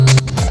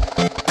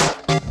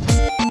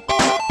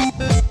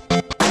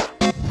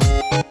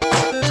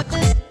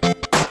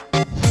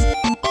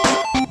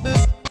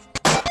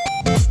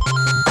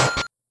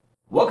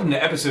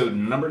episode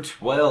number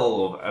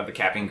 12 of the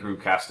Caffeine Crew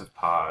cast of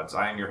pods.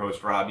 I am your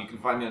host, Rob. You can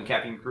find me on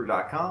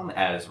caffeinecrew.com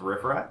as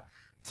Riffrat.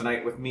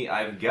 Tonight with me,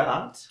 I've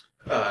got...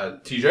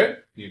 TJ.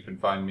 You can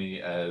find me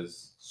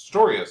as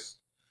Storius.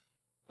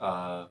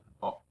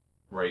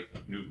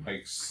 New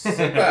mic.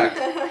 Sit back.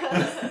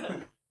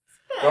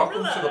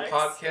 Welcome to the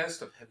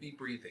podcast of heavy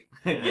breathing.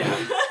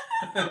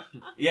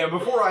 Yeah,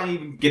 before I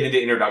even get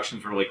into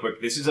introductions really quick,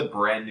 this is a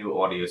brand new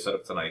audio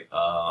setup tonight.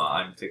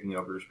 I'm taking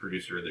over as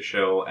producer of the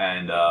show,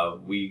 and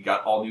we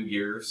got all new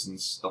gear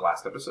since the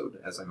last episode,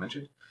 as I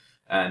mentioned.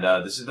 And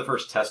this is the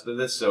first test of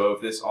this, so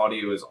if this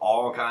audio is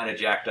all kind of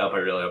jacked up, I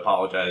really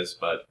apologize,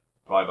 but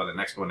probably by the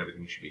next one,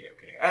 everything should be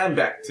okay. And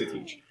back to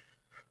Teach.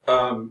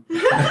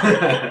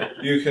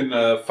 You can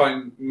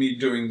find me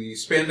doing the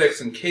Spandex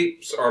and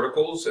Capes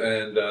articles,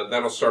 and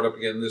that'll start up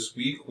again this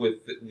week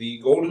with the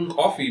Golden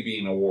Coffee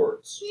Bean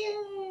Awards.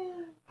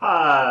 Yeah.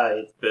 Hi,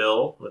 it's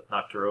Bill with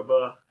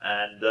Nocturoba,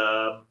 and,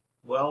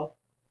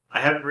 I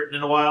haven't written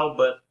in a while,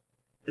 but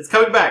it's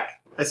coming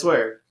back, I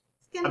swear.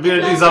 I'm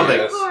gonna do something.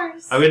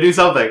 I'm gonna do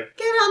something.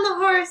 Get on the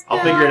horse, Bill.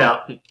 I'll figure it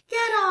out.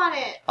 Get on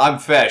it. I'm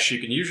Fesh. You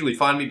can usually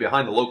find me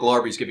behind the local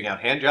Arby's giving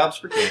out hand jobs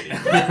for candy.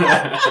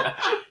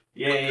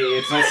 Yay,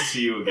 it's nice to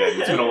see you again.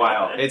 It's been a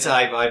while.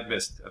 I've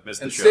missed the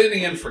And show.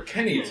 standing in for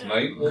Kenny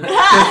tonight.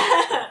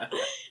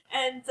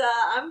 And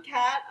I'm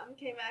Kat. I'm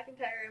K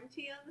McIntyre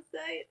MT on the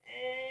site,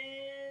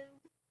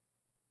 and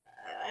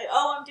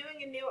I'm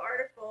doing a new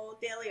article,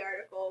 daily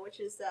article, which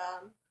is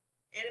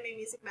Anime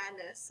Music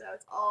Madness. So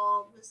it's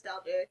all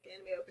nostalgic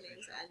anime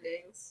openings,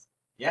 endings.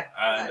 Yeah,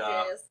 and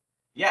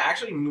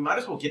actually, we might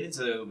as well get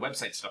into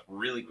website stuff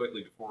really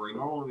quickly before we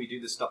normally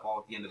do this stuff all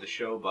at the end of the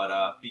show,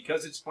 but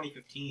because it's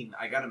 2015,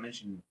 I gotta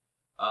mention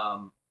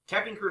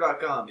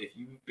caffeinecrew.com. If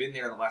you've been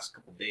there in the last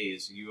couple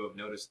days, you have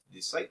noticed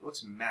the site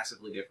looks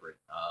massively different.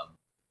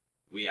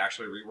 We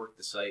actually reworked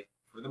the site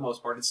for the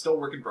most part. It's still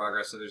work in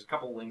progress, so there's a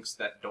couple links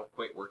that don't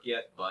quite work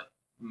yet, but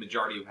the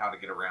majority of how to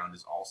get around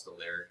is all still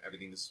there.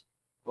 Everything's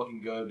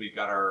looking good. We've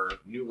got our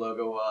new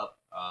logo up.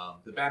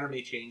 The banner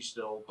may change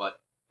still,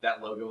 but that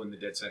logo in the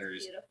dead center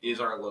is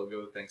our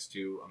logo, thanks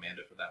to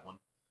Amanda for that one.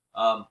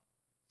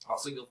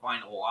 Also, you'll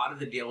find a lot of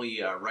the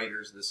daily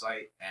writers of the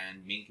site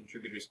and main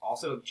contributors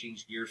also have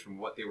changed gears from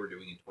what they were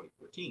doing in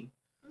 2014.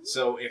 Mm-hmm.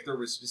 So if there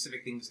were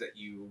specific things that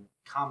you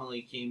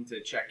commonly came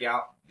to check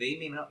out, they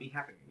may not be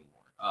happening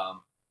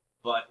anymore.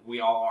 But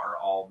we are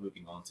all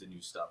moving on to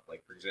new stuff.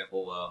 Like, for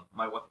example,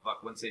 my What the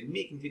Fuck Wednesday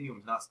may continue.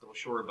 I'm not still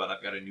sure, but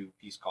I've got a new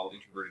piece called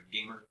Introverted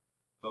Gamer,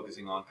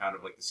 focusing on kind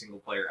of like the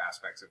single-player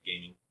aspects of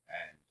gaming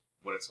and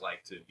what it's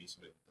like to be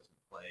somebody that doesn't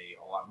play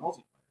a lot of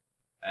multiplayer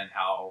and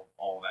how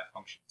all of that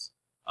functions.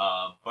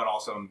 But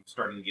also I'm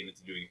starting to get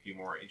into doing a few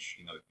more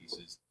interesting other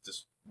pieces,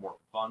 just more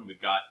for fun.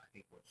 We've got, I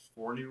think,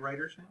 4 new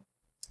writers now?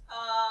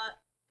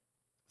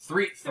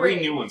 Three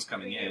new ones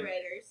coming in. New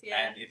writers,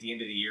 yeah. And at the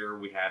end of the year,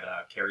 we had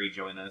Carrie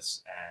join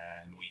us,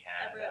 and we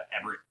had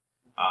Everett.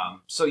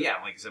 So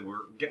yeah, like I said,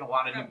 we're getting a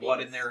lot of new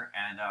blood in there,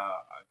 and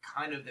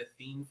kind of the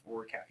theme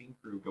for Caffeine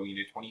Crew going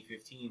into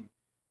 2015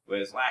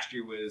 was last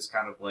year was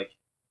kind of like,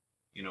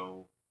 you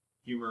know,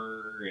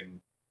 humor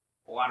and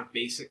a lot of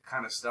basic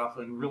kind of stuff,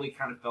 and really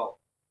kind of felt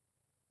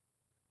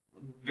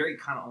very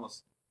kind of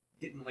almost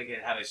didn't like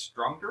it had a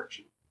strong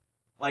direction.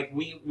 Like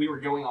we were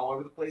going all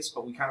over the place,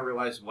 but we kind of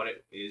realized what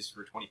it is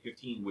for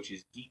 2015, which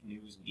is geek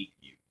news and geek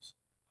views.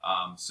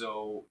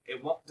 So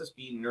it won't just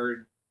be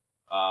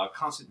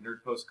constant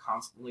nerd posts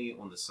constantly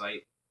on the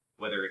site,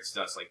 whether it's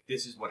just like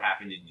this is what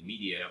happened in the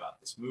media about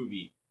this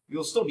movie.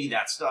 You'll still be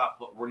that stuff,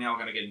 but we're now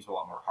going to get into a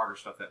lot more harder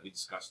stuff that we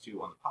discussed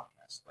too on the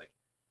podcast, like.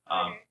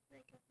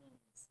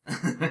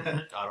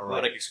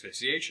 Autoerotic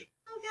asphyxiation.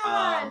 Oh,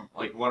 God.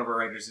 Like one of our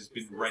writers has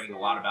been writing a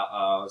lot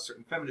about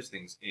certain feminist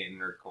things in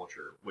nerd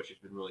culture, which has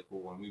been really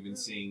cool. And we've been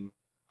seeing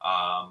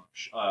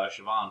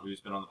Siobhan,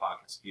 who's been on the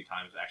podcast a few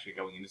times, actually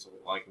going into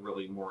like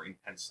really more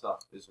intense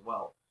stuff as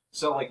well.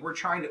 So like we're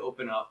trying to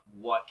open up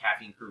what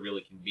Caffeine Crew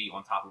really can be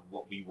on top of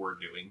what we were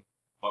doing,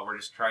 but we're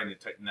just trying to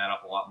tighten that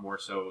up a lot more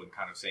so and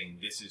kind of saying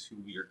this is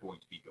who we are going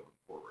to be going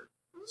forward.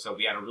 So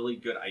we had a really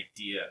good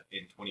idea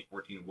in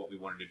 2014 of what we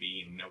wanted to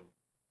be, and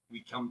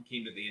we came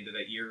to the end of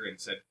that year and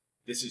said,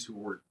 this is who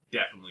we're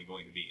definitely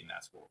going to be, and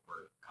that's what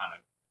we're kind of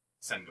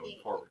sending going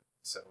forward.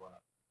 So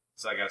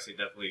I gotta say,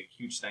 definitely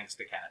huge thanks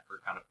to Kat for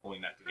kind of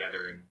pulling that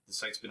together, and the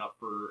site's been up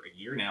for a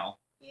year now,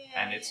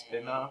 and it's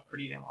been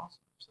pretty damn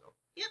awesome. So,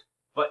 yep.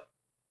 But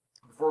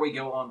before we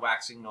go on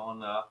waxing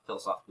on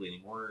philosophically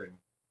anymore, and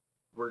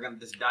we're gonna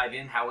just dive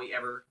in how we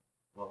ever,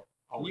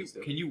 always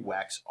do. Can you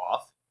wax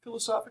off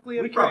philosophically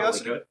out We of probably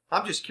curiosity? could.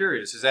 I'm just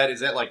curious. Is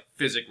that like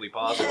physically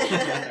possible?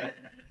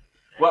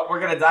 Well, we're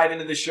going to dive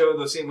into the show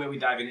the same way we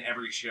dive into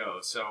every show.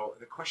 So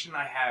the question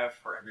I have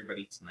for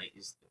everybody tonight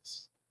is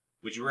this.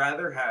 Would you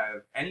rather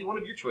have any one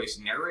of your choice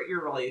narrate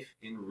your life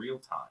in real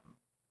time,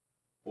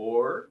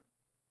 or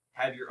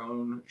have your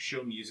own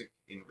show music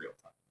in real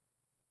time?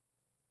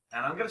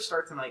 And I'm going to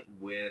start tonight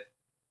with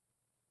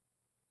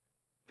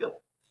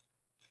Bill.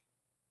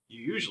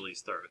 You usually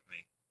start with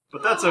me,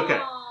 but that's okay.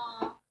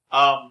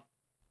 Aww.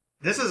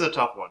 This is a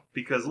tough one,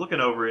 because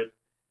looking over it,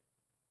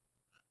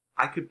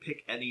 I could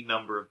pick any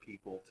number of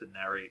people to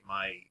narrate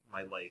my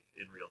life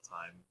in real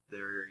time.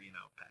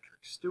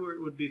 Patrick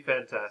Stewart would be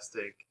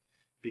fantastic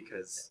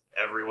because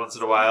every once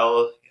in a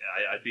while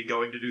I'd be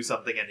going to do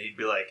something and he'd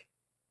be like,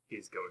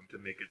 "He's going to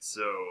make it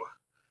so."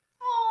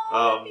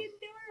 Oh, that'd be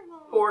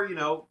adorable. Or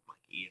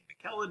Ian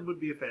McKellen would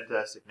be a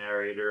fantastic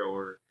narrator,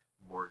 or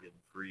Morgan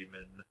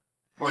Freeman.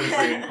 Morgan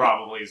Freeman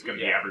probably is going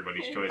to be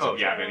everybody's choice Oh, if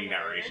you have any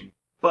narration.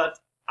 But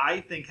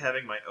I think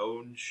having my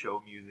own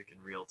show music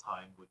in real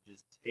time would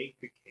just take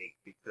the cake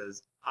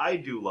because I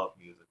do love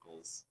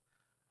musicals.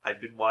 I've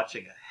been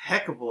watching a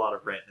heck of a lot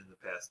of Rent in the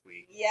past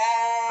week. Yes.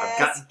 I've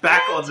gotten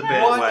back on the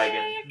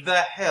bandwagon. The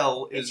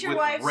hell It's is your with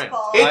wife's Rent?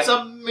 fault. It's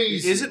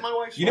amazing. Is it my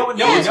wife's You know what?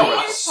 fault? No, Yeah,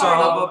 no. it's Son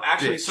fine. of a,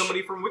 actually, Bitch.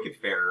 somebody from Wicked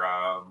Fair,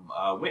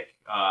 Wick,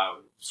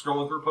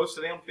 scrolling through a post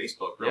today on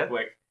Facebook real Yeah.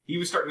 quick. He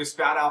was starting to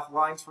spout out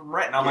lines from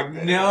Rent, and I'm like,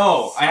 Get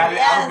no, I had it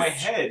out of my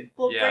Yes. head.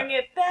 We'll Yeah. bring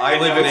it back. I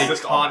live in It's a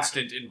just all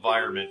constant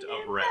environment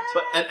of Rent.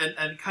 But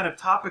and kind of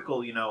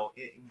topical,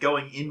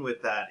 going in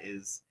with that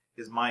is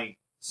my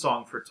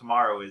song for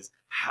tomorrow is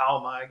 "How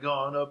Am I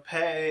Gonna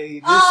Pay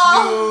This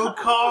Oh.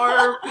 New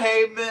Car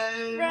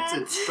Payment?"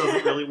 Rent. It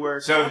doesn't really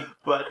work. So,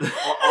 but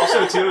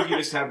also, too, if you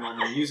just have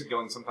normal music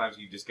going, sometimes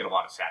you just get a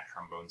lot of sad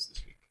trombones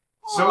this week.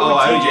 So,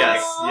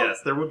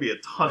 yes, there would be a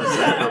ton of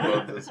sad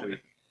trombones this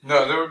week.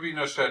 No, there would be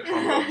no sad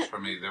trombones for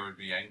me. There would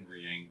be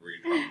angry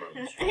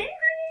trombones.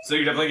 So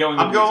you're definitely going.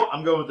 I'm with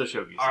music. going with the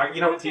show music. All right,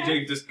 you know what,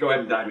 TJ, just go ahead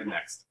and dive in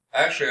next.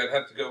 Actually, I'd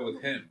have to go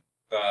with him.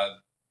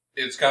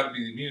 It's got to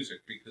be the music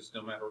because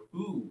no matter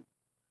who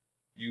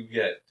you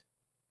get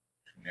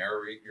to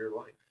narrate your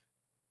life,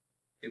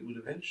 it would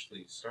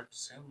eventually start to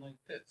sound like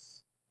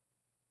this.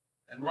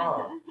 And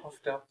Rob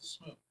puffed out the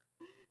smoke.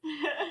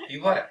 He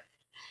laughed.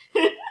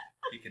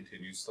 He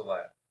continues to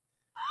laugh.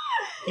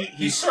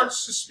 He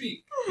starts to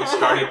speak. He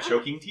started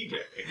choking TJ.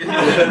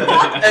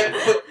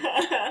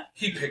 But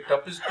he picked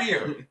up his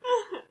beer.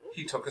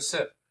 He took a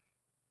sip.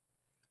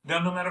 Now,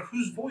 no matter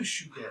whose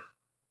voice you get,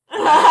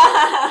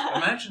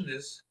 imagine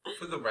this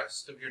for the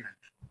rest of your natural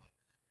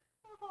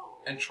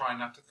life. And try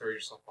not to throw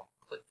yourself off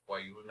a cliff while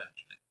you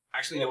imagine it.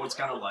 Actually, you know what's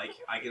kind of like?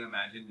 I can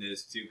imagine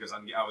this too, because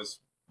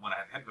when I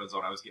had headphones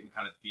on, I was getting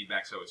kind of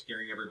feedback, so I was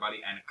hearing everybody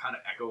and a kind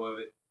of echo of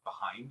it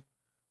behind.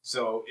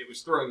 So it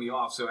was throwing me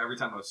off. So every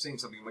time I was saying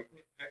something, I'm like,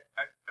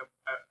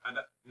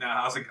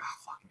 I was like, oh,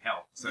 fucking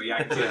hell. So yeah,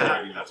 I can see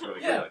that. That's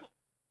really Yeah. good.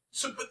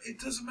 So, but it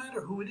doesn't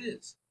matter who it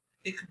is.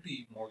 It could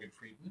be Morgan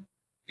Freeman.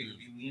 It could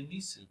be Liam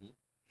Neeson.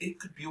 It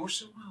could be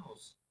Orson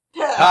Welles.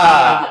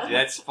 Ah,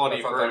 that's funny.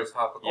 I thought that was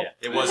topical. Yeah,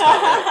 it was.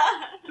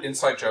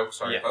 Inside joke,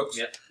 sorry, Yeah, folks.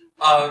 yeah.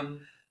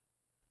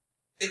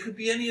 It could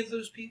be any of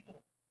those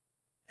people.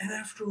 And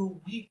after a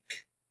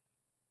week,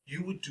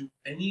 you would do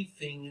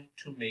anything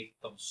to make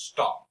them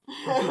stop.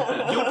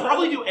 You'll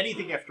probably do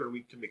anything after a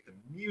week to make the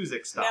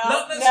music stop.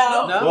 Not No,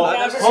 necessarily. no, No, Well,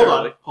 not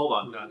never. hold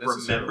on. Not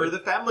necessarily. Remember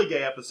the Family Guy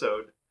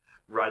episode?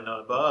 Riding on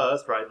a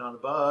bus, riding on a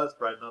bus,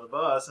 riding on a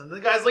bus, and the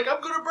guy's like, "I'm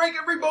gonna break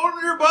every bone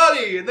in your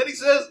body," and then he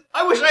says,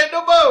 "I wish I had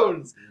no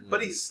bones,"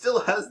 but he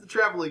still has the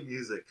traveling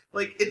music.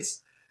 Like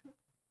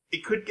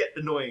it could get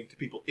annoying to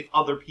people if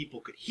other people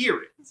could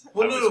hear it.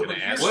 Well, I was no, gonna but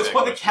ask here's Let's that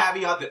put the question.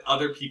 caveat that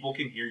other people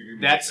can hear your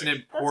music. That's an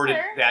important.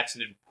 fair. That's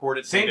an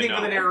important. Same thing thing to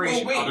with the know.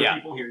 narration. Well, wait, other yeah.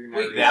 people hear your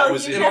Wait, narration. that No,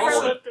 was you it never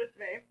also- lived with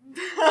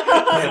me.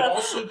 it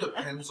also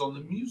depends on the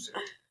music.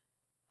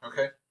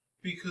 Okay?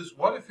 Because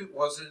what if it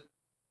wasn't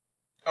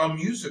a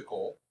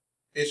musical?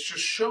 It's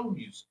just show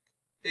music.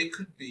 It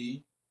could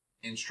be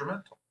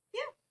instrumental. Yeah.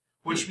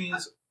 Which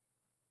means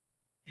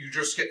you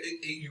just get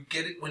it, you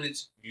get it when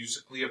it's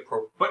musically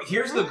appropriate. But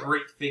here's the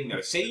great thing,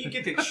 though. Say you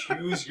get to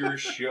choose your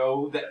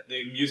show that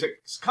the music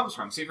comes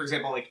from. Say, for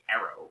example, like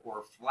Arrow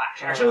or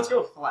Flash. Actually, let's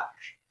go with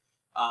Flash.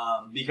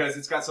 Because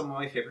it's got some of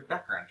my favorite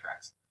background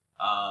tracks.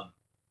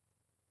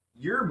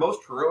 Your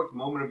most heroic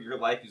moment of your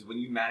life is when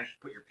you manage to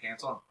put your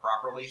pants on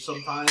properly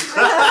sometimes. So,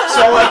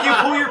 like, you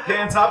pull your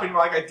pants up and you're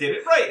like, I did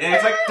it right. And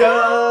it's like,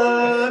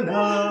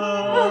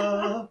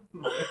 da-na.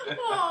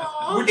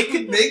 Aw. Which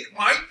could make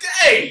my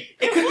day!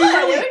 It could be Yeah,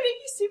 really, it would make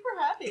you super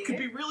happy. it could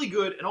be really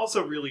good and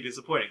also really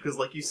disappointing because,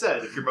 like you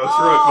said, if your most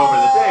heroic moment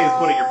of the day is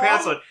putting your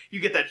pants on, you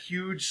get that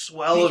huge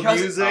swell Because-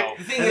 of music. oh.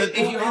 The thing And is,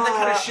 then- if you have that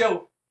kind of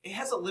show, it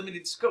has a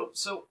limited scope.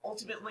 So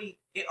ultimately,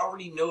 it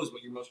already knows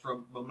what your most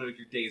moment of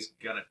your day is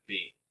gonna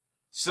be.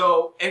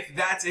 So if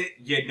that's it,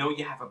 you know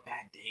you have a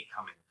bad day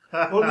coming.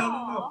 Well, no.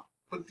 Aw.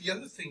 But the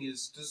other thing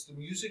is, does the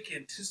music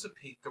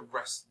anticipate the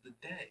rest of the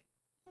day?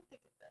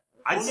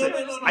 I'd Well, say,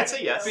 no. I'd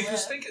say yes.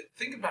 Because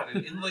think about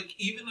it. In like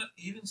even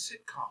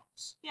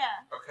sitcoms, Yeah.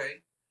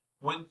 okay,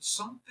 when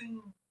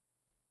something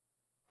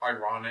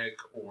ironic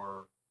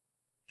or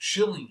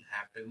chilling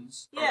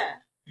happens, Yeah.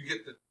 you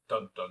get the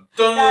dun dun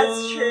dun.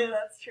 That's true.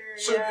 That's true.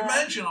 So yeah.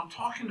 imagine I'm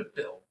talking to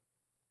Bill,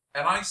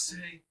 and I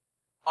say,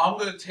 I'm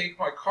going to take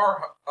my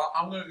car.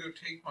 I'm going to go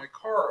take my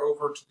car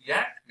over to the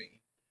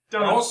Acme.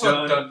 Dun, And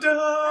also, dun, dun,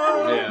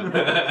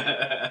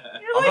 Yeah.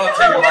 You're I'm like, not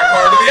taking "Oh, my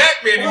car to no!" the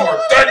Acme anymore.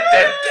 Dun, dun,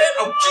 dun.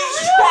 Oh,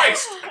 Jesus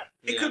Christ!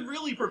 It could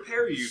really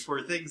prepare you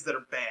for things that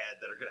are bad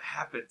that are going to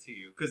happen to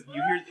you because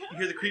you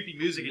hear the creepy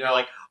music and you're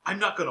like, I'm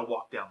not gonna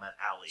walk down that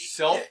alley.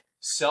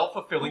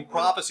 Self-fulfilling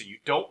prophecy. You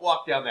don't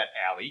walk down that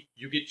alley,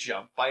 you get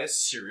jumped by a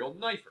serial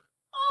knifer.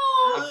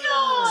 Oh,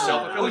 God.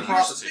 Self-fulfilling But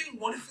here's the prophecy. thing,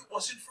 what if it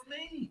wasn't for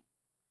me?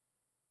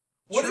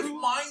 What if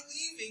my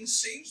leaving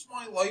saves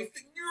my life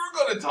and you're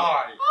gonna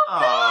die? Oh,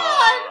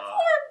 God.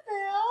 Poor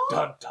Bill.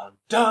 Dun dun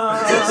dun.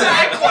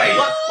 Exactly.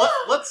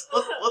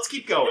 Let's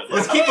keep going.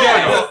 Let's keep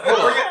going.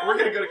 We're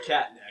gonna go to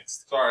Cat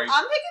next. Sorry.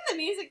 I'm picking the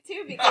music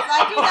too because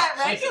I do that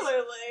Jesus.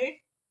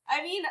 regularly. I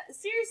mean,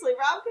 seriously,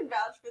 Rob can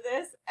vouch for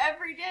this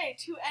every day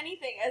to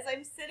anything. As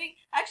I'm sitting,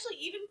 actually,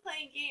 even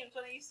playing games.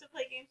 When I used to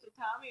play games with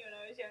Tommy when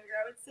I was younger,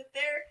 I would sit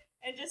there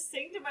and just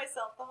sing to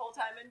myself the whole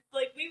time. And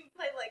like we would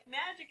play like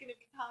Magic, and it'd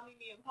be Tommy,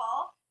 me, and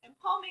Paul. And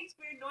Paul makes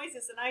weird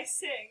noises, and I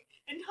sing,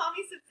 and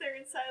Tommy sits there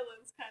in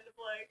silence, kind of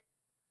like.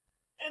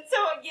 And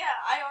so, yeah,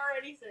 I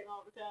already sing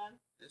all the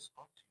time. This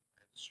ought to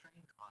be a strain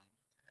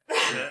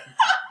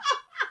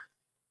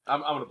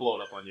I'm gonna blow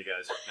it up on you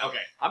guys.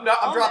 Okay. I'm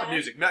Oh, dropping man.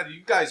 music. Now,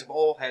 you guys have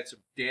all had some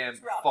damn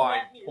Drop fine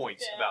that music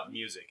points down. about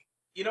music.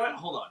 You know what?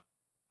 Hold on.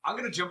 I'm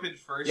gonna jump in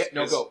first. Yeah,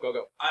 no, 'cause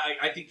go.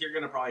 I think you're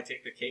gonna probably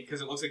take the cake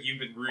because it looks like you've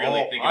been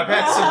really thinking. I've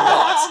about had it.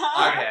 some thoughts.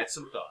 I've had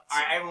some thoughts.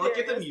 I look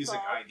at the Serious music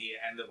thought. idea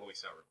and the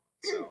voiceover.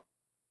 So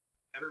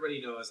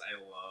everybody knows I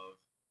love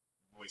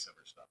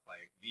voiceover stuff.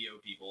 Like VO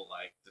people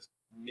like just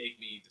make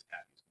me just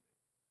happy as can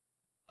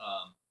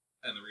be.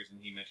 And the reason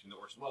he mentioned the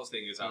Orson Welles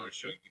thing is I was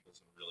showing people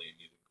some really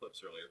amusing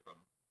clips earlier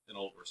from an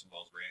old Orson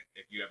Welles rant.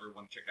 If you ever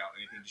want to check out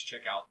anything, just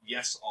check out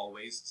Yes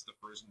Always. It's the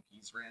Frozen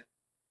Peas rant.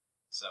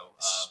 So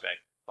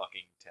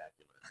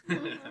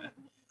Spectacular.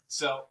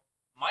 so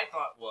my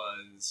thought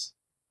was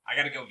I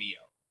gotta go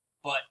VO.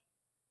 But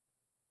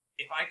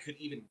if I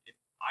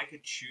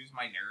could choose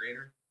my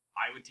narrator,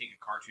 I would take a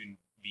cartoon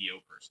VO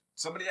person.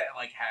 Somebody that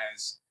like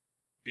has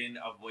been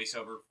a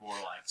voiceover for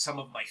like some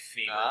of my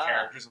favorite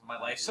characters of my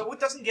life, so it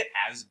doesn't get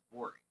as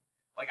boring.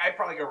 Like I'd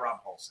probably go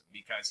Rob Paulson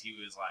because he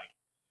was like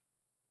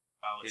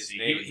let's His see,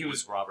 name he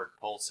was Robert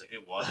Paulson.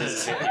 it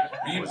was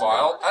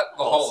Meanwhile, at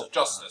the Hall of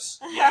Justice.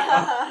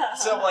 yeah.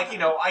 So like, you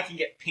know, I can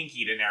get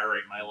Pinky to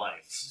narrate my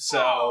life. So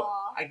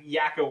Aw.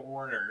 Yakko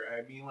Warner,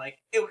 I mean like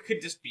it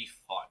could just be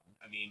fun.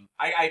 I mean,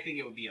 I think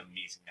it would be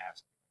amazing to have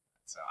something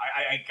like that. So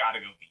I gotta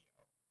go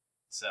VO.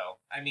 So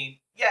I mean,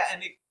 yeah,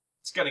 and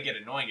it's gonna get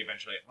annoying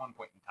eventually at one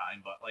point in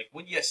time, but like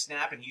when you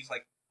snap and he's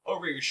like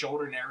over your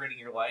shoulder narrating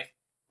your life,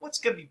 what's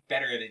gonna be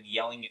better than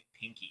yelling at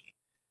Pinky?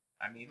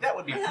 I mean, that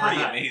would be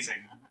pretty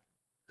amazing.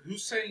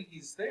 Who's saying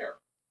he's there?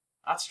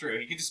 That's true.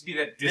 He could just be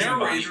that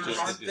disembodied Narrators voice.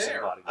 aren't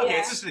there. Okay, Yeah.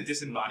 it's just a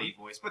disembodied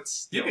voice, but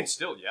still. You can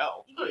still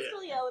yell. You can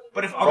still yell at it.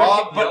 But if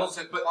Rob but- yells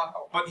at Cloud.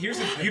 But here's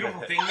the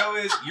beautiful thing, though,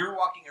 is you're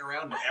walking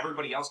around and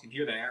everybody else can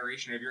hear the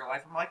narration of your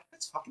life. I'm like,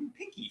 that's fucking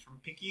Pinky from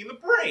Pinky and the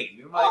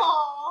Brain. I'm like,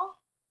 Aww.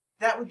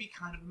 that would be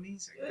kind of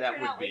amazing. It would That turn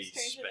would out like be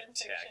Stranger Than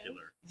Fiction.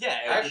 spectacular. Yeah,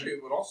 Actually,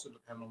 it would also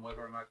depend on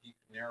whether or not you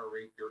can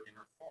narrate your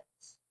inner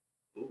thoughts.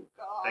 Ooh,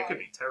 God. that could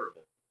be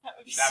terrible.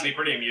 That'd be That'd be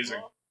pretty super amusing.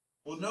 cool.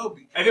 Well, no,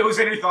 because, if it was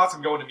in your thoughts,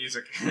 I'm going to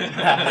music.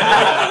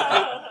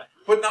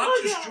 but not Oh,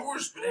 just yeah.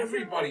 yours, but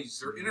everybody's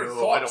their inner No,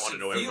 thoughts I don't want to and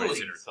know everybody's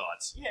feelings. inner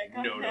thoughts. Yeah,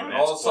 go No, no, ahead. And that's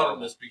all of a sudden,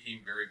 horrible. this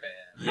became very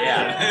bad.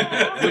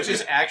 Yeah, which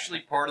is actually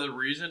part of the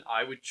reason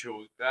I would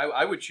choose.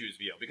 I would choose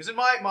VO because in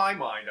my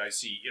mind, I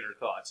see inner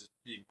thoughts as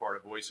being part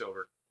of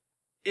voiceover.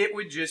 It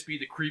would just be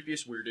the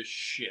creepiest, weirdest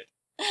shit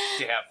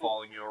to have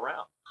following you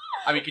around.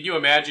 I mean, can you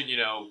imagine? You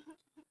know,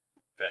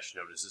 Fesh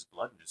notices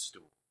blood in his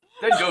stool,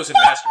 then goes and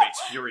masturbates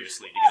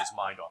furiously to get his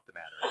mind off the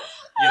matter.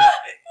 You know,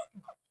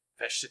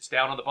 Fesh sits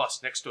down on the bus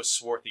next to a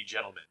swarthy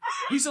gentleman.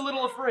 He's a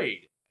little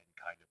afraid and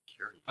kind of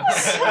curious.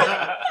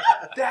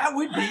 That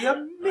would be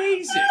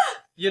amazing.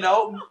 You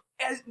know,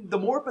 as the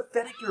more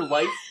pathetic your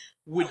life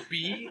would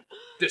be,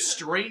 the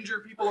stranger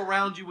people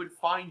around you would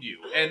find you,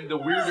 and the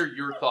weirder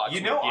your thoughts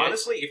You know, would get.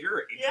 honestly, if you're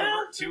an Yeah,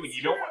 introvert too, and that's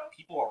you don't true. want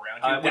people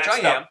around you, Which that's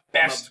I the am.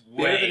 best I'm a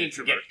bit of an way to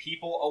introvert. get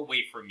people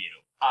away from you.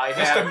 I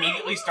Just have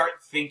immediately start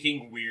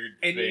thinking weird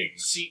any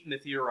things. seat in the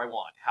theater I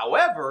want.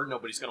 However,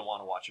 nobody's going to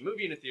want to watch a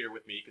movie in a theater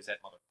with me because that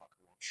motherfucker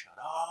won't shut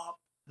up.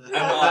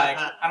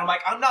 And I'm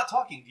like, I'm not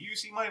talking. Do you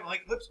see my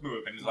like lips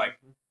move? And he's like,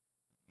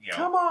 you know,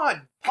 Come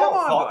on, Paul come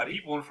on, thought buddy. the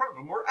people in front of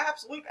him were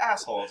absolute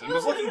assholes and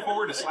was looking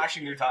forward to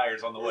slashing their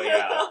tires on the way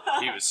out.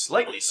 He was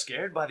slightly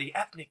scared by the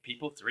ethnic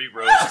people 3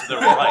 rows to the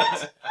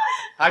right.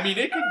 I mean,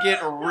 it could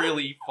get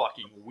really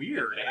fucking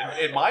weird. And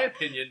in my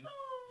opinion,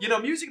 you know,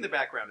 music in the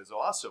background is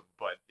awesome,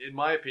 but in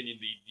my opinion,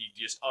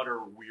 the just utter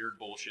weird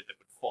bullshit that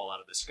would fall out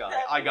of the sky.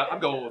 I'm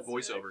going with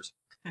voiceovers,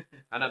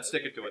 and I'm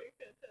sticking to it.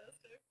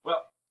 Fantastic.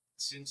 Well,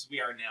 since we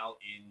are now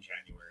in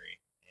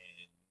January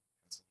in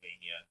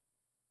Pennsylvania,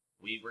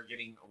 we were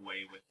getting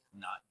away with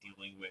not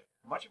dealing with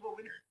much of a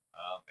winter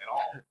at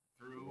all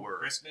through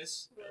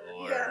Christmas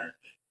or Yeah.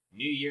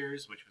 New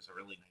Year's, which was a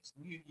really nice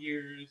New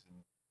Year's,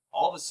 and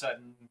all of a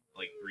sudden,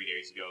 like 3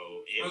 days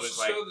ago, it was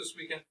like show this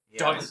weekend. yeah,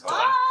 Dun.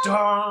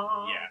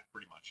 yeah,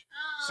 pretty much.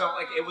 So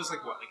like it was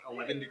like what, like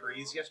 11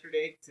 degrees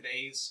yesterday.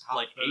 Today's hot,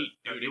 Like 8,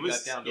 dude. It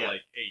got down to yeah.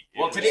 like 8.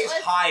 Well, It was- today's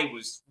was- high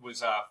was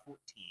 14.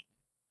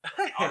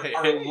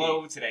 Our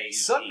low today is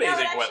Sunbathing No,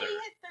 it weather.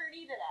 actually hit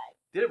 30 today.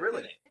 Did it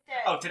really? It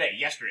did. Oh, today,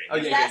 yesterday. Oh,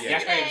 yeah.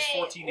 Yesterday it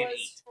was 14 and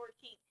 8.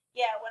 14.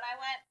 Yeah, when I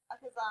went,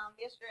 because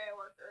yesterday I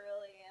worked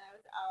early and I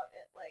was out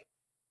at like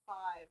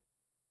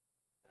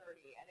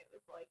 5:30 and it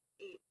was like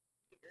 8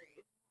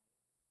 degrees.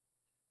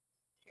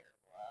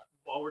 Terrible up.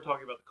 While we're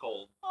talking about the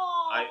cold,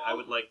 Aww. I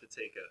would like to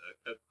take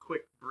a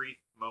quick, brief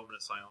moment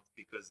of silence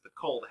because the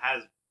cold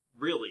has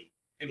really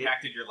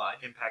Impacted your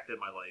life. impacted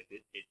my life.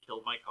 It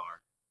killed my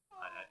car.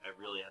 I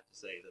really have to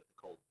say that the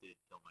cold did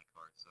kill my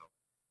car. So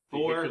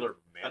for Vehicular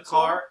a manslaughter?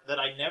 car that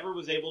I never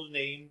was able to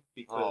name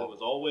because Oh. it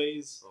was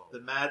always Oh. the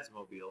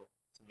Madsmobile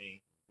to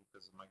me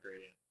because of my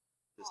great aunt.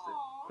 Just a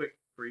Aw. quick,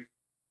 brief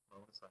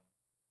moment of silence.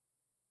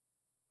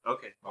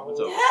 Okay,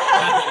 moment's Oh.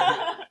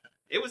 over.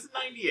 It was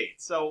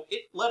 98, so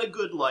it led a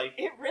good life.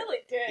 It really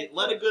did. It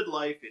led a good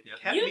life. It Yeah.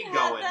 kept You've me had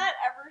going. that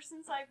ever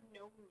since I've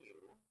known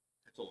you.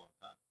 It's a long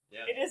time.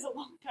 Yeah. It is a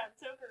long time.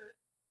 It's over.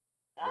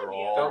 We're 9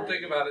 all- Don't years.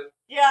 think about it.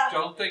 Yeah.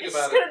 Don't think It's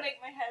about just it. gonna make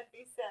my head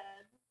be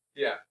sad.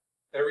 Yeah.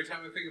 Every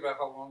time I think about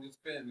how long it's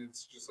been,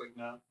 it's just like,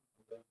 no.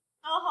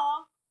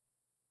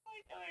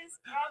 Like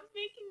Rob's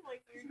making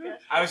like weird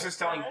gestures. I was just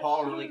telling like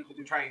Paul, that. really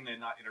trying to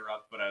not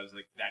interrupt, but I was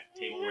like, that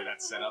table where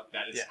that's set up,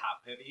 that is Yeah.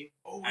 top heavy,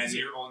 Oh, and is it?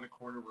 you're on the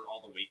corner where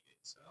all the weight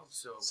is.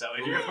 So So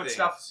if you're gonna put things.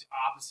 stuff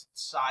opposite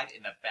side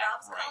in the back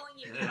Rob's right. calling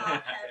you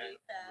top heavy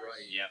fast.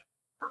 Right. Yep.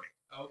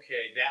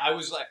 Okay, that, I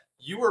was like,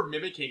 you were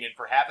mimicking it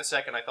for half a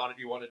second. I thought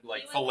you wanted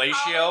like You went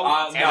fellatio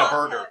calling and no. a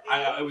burger.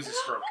 It was a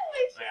stroke.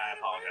 I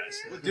apologize.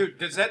 Burger. Dude,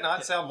 does that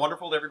not sound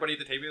wonderful to everybody at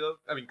the table though?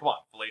 I mean, come on,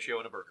 fellatio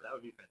and a burger. That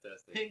would be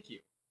fantastic. Thank you.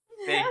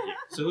 Thank you.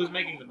 So who's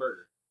making the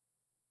burger?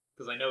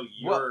 Because I know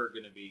you're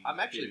going to be. I'm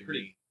actually giving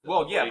pretty. me the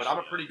Well, yeah, but I'm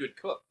a fellatio. pretty good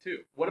cook too.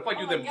 What if I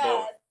do Oh my them God.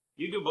 both?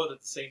 You do both at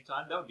the same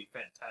time. That would be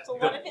fantastic. But I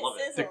what would if it love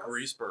sizzles? The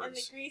grease And the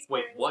birds. grease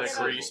Wait, burns what The it sizzles?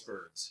 up. grease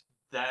birds.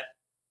 That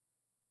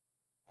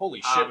Holy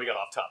shit, we got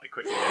off topic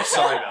quickly. there.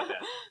 Sorry about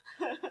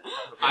that.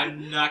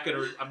 I'm not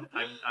gonna. I'm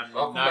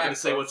Welcome not back, gonna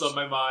say what's folks. on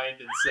my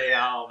mind and say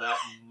how that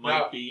might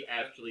No. be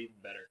actually even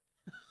better.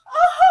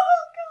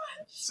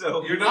 Oh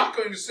So You're not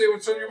going to say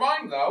what's on your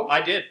mind, though.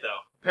 I did though.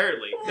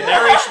 Apparently, the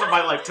narration of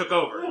my life took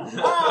over. god!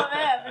 Oh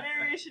man, the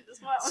narration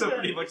just went. So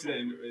pretty much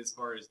then, as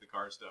far as the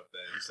car stuff,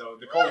 then. So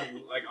the cold,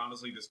 like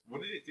honestly, just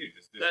what did it do?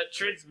 Just That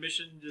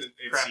transmission just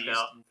It crapped seized.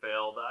 out and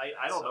failed.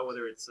 I don't know Sucks.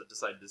 whether it's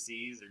decided to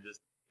seize or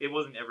just it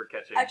wasn't ever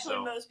catching.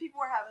 Actually, so. most people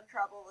were having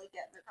trouble like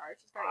getting their cars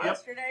to start Yep.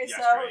 yesterday. So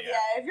Yesterday, yeah.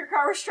 yeah, if your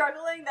car was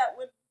struggling, that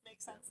would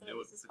make sense. That It it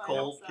was, was just the fine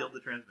cold also. killed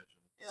the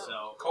transmission. Yeah.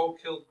 So Cold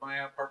killed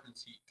my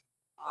apartment's heat.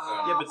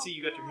 Oh, yeah, but see,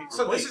 you got your heat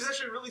So this replaced. is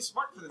actually really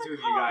smart for the The two of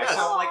you guys. car.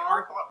 So like Yes.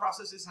 our thought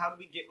process is how do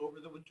we get over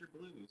the winter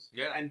blues?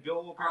 Yeah. And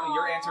Bill, apparently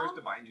your answer is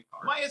to buy a new car.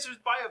 My answer is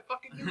buy a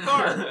fucking new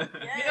car. Yay.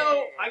 You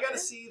know, I gotta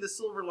see the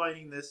silver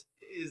lining. This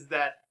is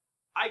that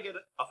I get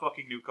a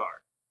fucking new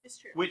car, It's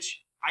true.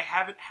 which I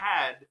haven't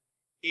had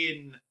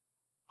in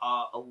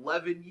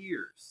 11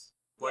 years.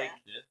 Like,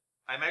 Yeah.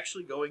 I'm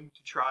actually going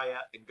to try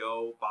out and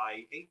go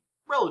buy a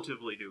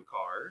relatively new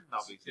car.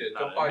 Obviously, Yeah, not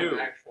don't a buy new, an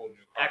actual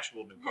new car.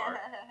 actual new car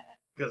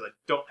because I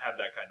don't have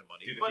that kind of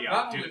money. Do the But Fiat.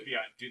 not Do the only-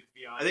 Fiat. Do the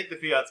Fiat. I think the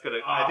Fiat's gonna.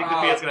 I think the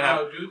Fiat's gonna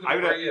No, have. do the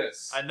I'm gonna-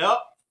 Prius.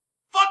 Enough.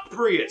 Fuck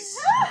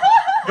Prius.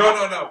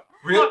 No.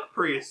 Really? Fuck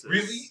Prius.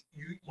 Really?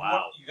 You Wow.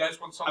 want, you guys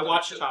want I something?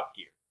 watched to kill, Top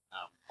Gear.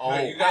 Oh,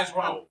 you guys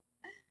want oh.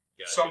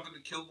 Yeah. something to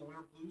kill the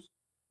winter blues?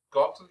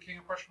 Go up to the King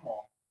of Prussia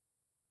Mall.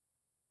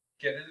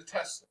 Get in a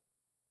Tesla.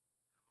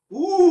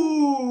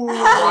 Ooh.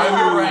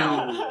 Drive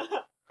around.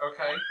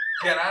 Okay.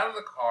 Get out of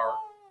the car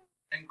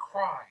and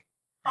cry.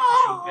 Because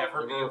you'll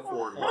never be Never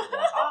afford afford one.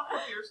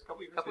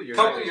 Couple years.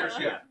 Couple years,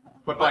 yeah.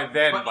 But by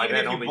then, But even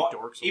if you only bought-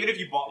 dorks. Even if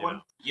you bought You one,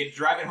 know. you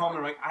drive it home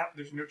and like,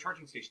 there's no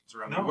charging stations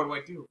around. No. Me. What do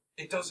I do?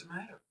 It doesn't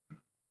matter.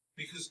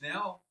 Because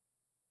now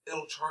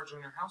it'll charge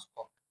on your house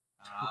clock.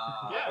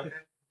 Yeah. Okay.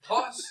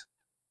 Plus,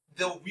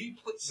 they'll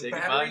replace Say the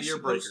goodbye to battery's your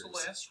supposed to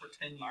breakers. last for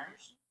 10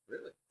 years.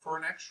 Really? For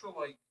an extra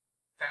like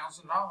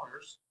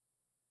 $1,000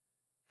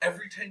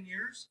 every 10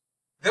 years,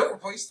 they'll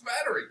replace the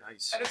battery.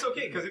 Nice. And it's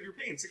okay because if you're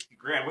paying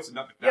 $60,000, what's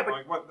another? Yeah, but-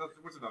 like,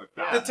 what's another?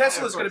 Yeah. The $1,000?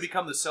 Tesla's Yeah, going of to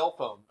become the cell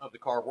phone of the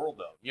car world,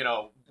 though. You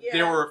know, Yeah.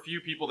 there were a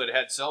few people that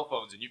had cell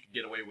phones, and you could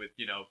get away with,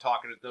 you know,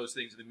 talking to those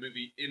things in the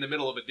movie in the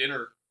middle of a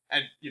dinner,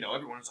 and you know,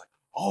 everyone's like,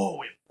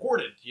 "Oh,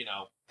 important." You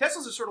know,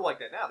 Teslas are sort of like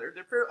that now. They're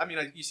fair. I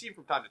mean, you see them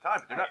from time to time,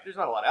 but they're not. There's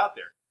not a lot out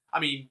there. I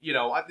mean, you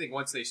know, I think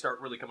once they start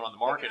really coming on the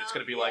market, it's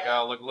going to be like,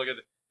 Yeah. oh, look at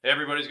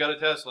everybody's got a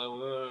Tesla.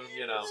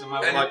 You know, So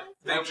my And like,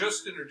 they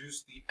just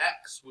introduced the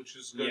X, which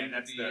is going Yeah, to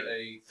that's be the-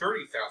 a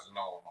 $30,000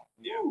 model.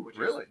 yeah, which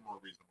really? is more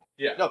reasonable.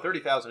 no,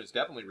 30,000 is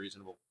definitely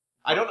reasonable.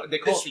 I don't know. They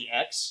call This- it the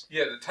X.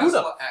 Yeah, the Who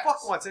Tesla the X.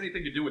 fuck wants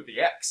anything to do with the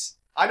X?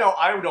 I know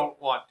I don't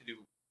want to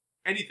do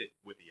anything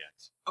with the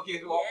X.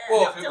 Okay, well, Yeah,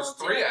 well, if it don't was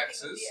do 3 anything with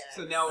X's, the X.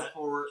 so now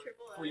for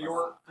Triple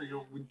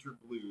your winter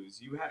blues,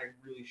 you had a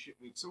really shit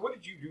week. So what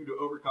did you do to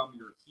overcome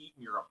your heat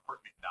in your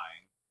apartment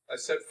dying? I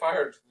set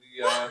fire to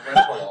the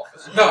rental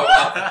office. No,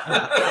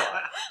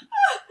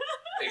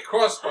 it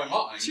crossed my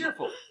mind.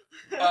 Cheerful.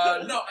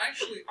 No,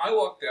 actually, I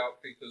lucked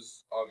out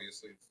because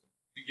obviously it's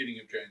the beginning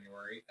of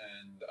January,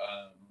 and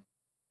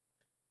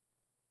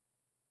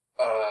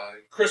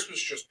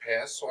Christmas just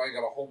passed, so I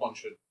got a whole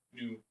bunch of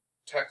new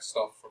tech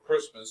stuff for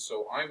Christmas.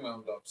 So I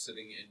wound up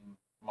sitting in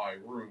my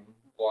room,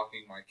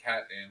 blocking my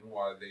cat in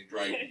while they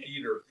dragged the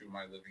heater through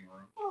my living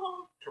room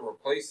to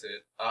replace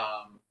it.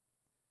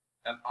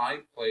 And I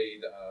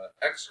played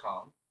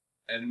XCOM,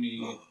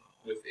 Enemy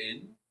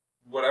Within,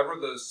 whatever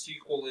the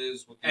sequel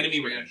is with the Enemy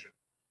expansion.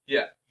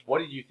 Yeah. What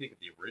did you think of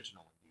the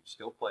original? Do you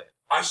still play it?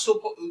 I still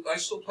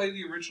play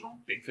the original,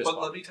 Big fist but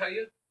bump. let me tell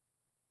you,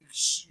 you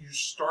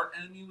start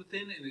Enemy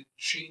Within and it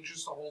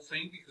changes the whole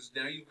thing because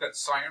now you've got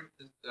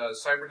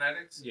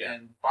cybernetics Yeah.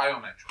 and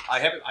biometrics. I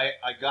haven't. I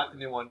got the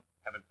new one.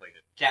 Haven't played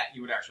it. Cat,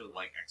 you would actually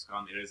like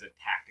XCOM. It is a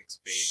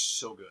tactics-based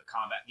So good.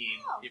 combat game.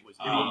 Oh. It was.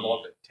 You would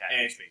love it.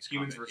 And it's Tactics-based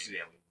humans combat versus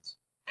game. aliens.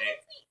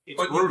 It's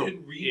But brutal. you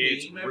can rename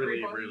It's really,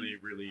 everybody?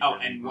 really. Oh,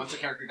 really and once a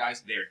character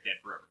dies, they're dead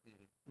forever.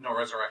 No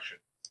resurrection.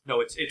 No,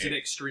 it's an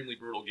extremely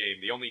brutal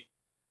game. The only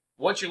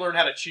once you learn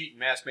how to cheat and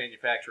mass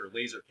manufacture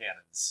laser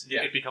cannons,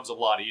 Yeah. it becomes a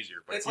lot easier.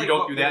 But It's if you like don't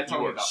what do we were that, you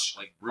talking are about,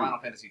 like screwed. Final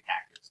Fantasy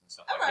Tactics and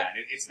stuff like Okay. that.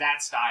 It's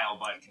that style,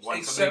 but once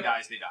Except- somebody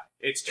dies, they die.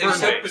 It's Except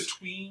turn-based.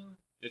 between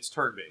It's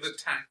turn-based. the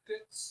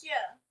tactics,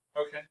 Yeah.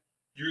 okay,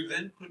 you're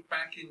then put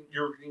back in.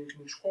 You're in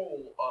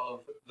control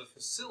of the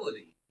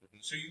facility,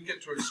 Mhm. so you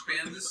get to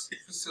expand this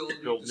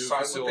facility, Build new decide what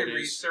they facilities.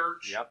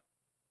 research, Yep.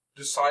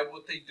 decide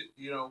what they do.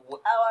 You know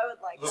what. Oh, I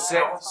would like The that.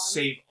 Set, That's fun.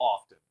 save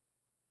often,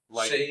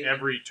 like Save-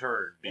 every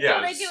turn. That's Yeah.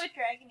 what I do with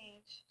Dragon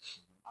Age.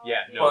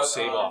 Yeah, I'll no, do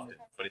save it. often,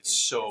 but it's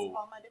so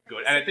All my different good,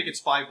 and I think decisions.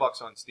 it's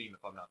 $5 on Steam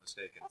if I'm not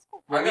mistaken. That's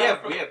cool. I we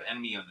got- have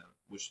Enemy Unknown,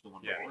 which is the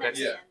one. Yeah, before. that's-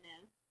 Yeah.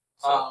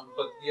 Yeah.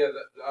 But yeah,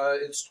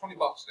 it's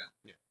 $20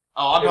 now.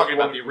 Oh, I'm If talking you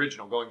about want- the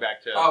original. Going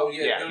back to Oh,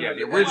 yeah, no, yeah. no,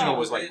 The no, original no,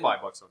 was like within-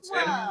 $5 on Steam.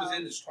 Wow. Enemy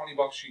Within is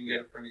 $20. You can get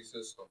it for any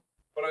system.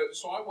 But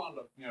so I wound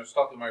up,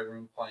 stuck in my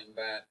room playing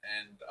that,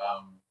 and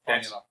funny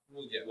That's enough,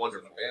 well, yeah, it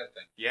wonderful. wasn't a bad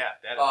thing. Yeah,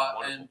 that is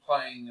wonderful. And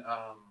playing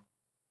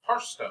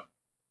Hearthstone.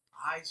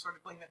 I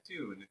started playing that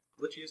too, and it's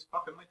glitchy as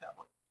fuck on my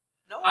tablet.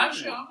 No.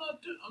 Actually, I'm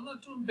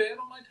not doing bad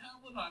on my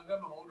tablet. I've got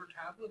an older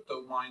tablet,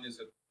 though mine is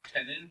a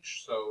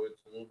 10-inch, so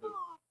it's a little bit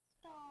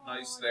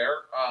nice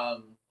there.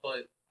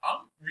 But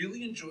I'm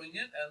really enjoying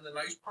it, and the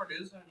nice part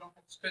is I don't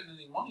have to spend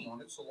any money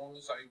on it, so long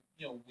as I,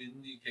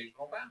 win the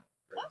occasional battle.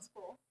 That's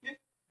cool.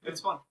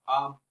 It's fun.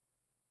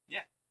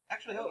 Yeah.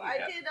 Actually, Oh, help I you,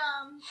 Kat. did,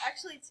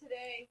 actually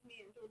today,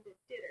 me and Joel did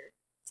dinner.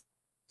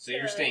 So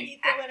you're to staying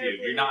eat the winter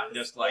active. You're not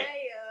blues. just like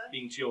Yeah.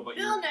 being chill, but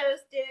Bill you're. knows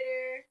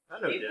dinner.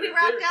 I know We dinner.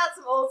 rocked out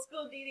some old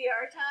school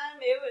DDR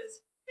time. It was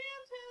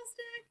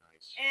fantastic.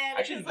 Nice. And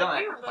Actually, you've because, done that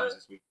like, we a were couple times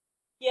both, this week.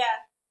 yeah.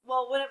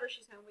 Well, whenever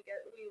she's home, we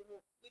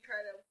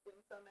try to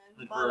bring some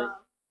in. And But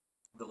for-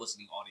 The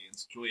listening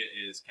audience, Julia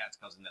is Kat's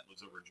cousin that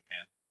lives over in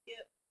Japan.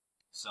 Yep.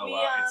 So we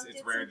it's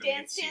did rare some that we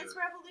get Dance to see Dance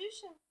her.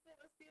 Revolution. It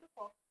was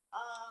beautiful.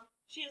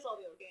 She has all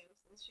the old games,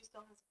 and she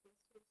still has the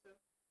PS2. So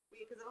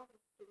because I don't think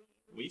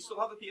We still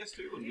have a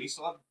PS2, and we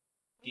still have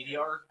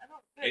DDR. I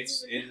don't.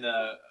 It's in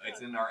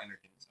our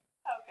entertainment center,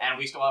 Okay. and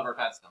we still have our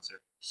pads downstairs.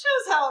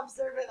 Shows how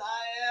observant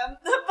I am.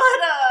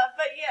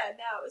 But yeah,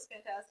 no, it was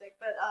fantastic.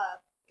 But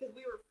because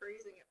we were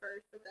freezing at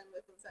first, but then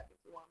within seconds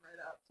we warmed right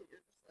up, so you're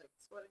just like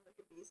sweating like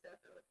a beast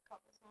after like a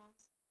couple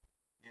songs.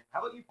 Yeah. How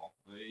about you, Paul?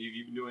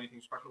 You been doing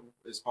anything special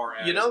as far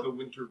as the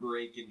winter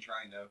break and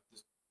trying to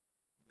just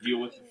deal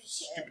with the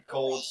stupid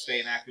cold,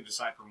 staying active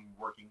aside from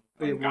working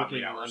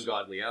ungodly hours?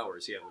 Ungodly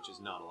hours, yeah, which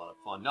is not a lot of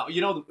fun. Now,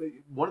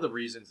 one of the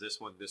reasons this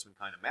one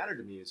kind of mattered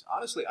to me is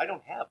honestly, I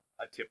don't have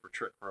a tip or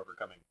trick for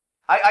overcoming.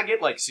 I get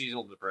like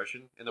seasonal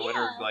depression in the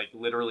winter, Yeah. like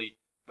literally,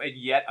 and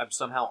yet I'm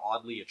somehow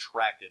oddly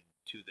attracted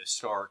to the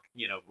stark,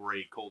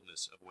 gray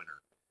coldness of winter.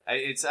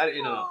 It's I'm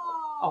getting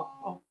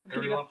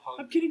Everyone hug.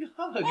 I'm getting a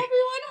hug. Everyone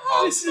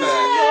Oh, This is thanks.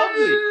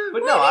 lovely.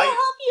 But We're no, gonna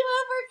help you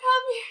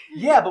overcome your.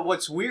 Yeah, but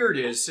what's weird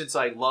is since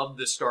I love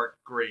the stark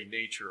gray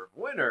nature of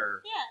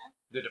winter, Yeah.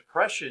 the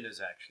depression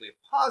is actually a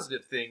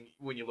positive thing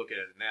when you look at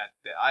it in that.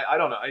 I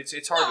don't know. It's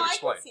hard to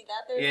explain. I can see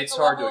that. There's It's like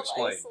a hard to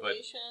level of explain, but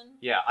isolation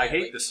yeah, I that,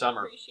 hate like, the you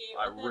summer. appreciate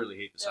I with it. really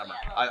hate the So, summer.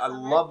 yeah, I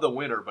summer. love the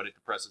winter, but it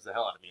depresses the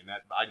hell out of me, and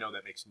that I know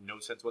that makes no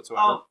sense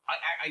whatsoever.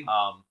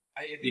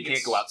 I think You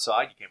can't go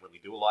outside. You can't really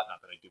do a lot.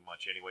 Not that I do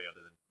much anyway,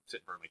 other than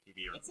sit in front of my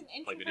TV or It's an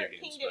play video introvert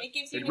games. kingdom. but It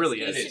gives you it an really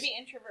excuse is. to be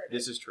introverted.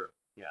 This is true.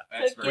 Yeah, That's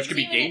So it very Which gives could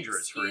be you an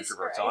dangerous for excuse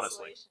introverts,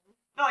 honestly. isolation.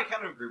 No, I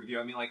kind of agree with you.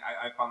 I mean, like,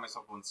 I find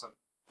myself when some.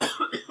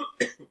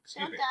 Excuse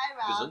Don't me. die,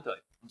 Rob.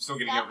 Gesundheit. I'm still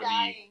getting Stop over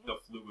dying. the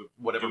flu of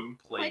Whatever doom.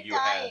 plague Quit you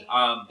had.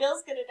 dying.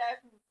 Bill's gonna die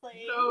from the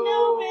plague.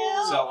 No.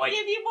 Bill. So, like-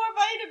 give you more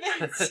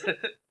vitamins.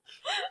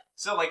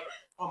 So, like,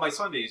 on my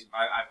Sundays,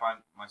 I find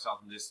myself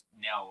in this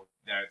now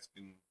that it's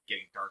been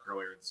getting dark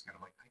earlier. It's kind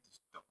of like I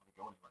just don't want to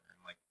go anywhere.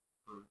 And like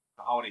for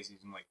the holiday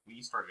season, like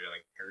we started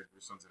like paired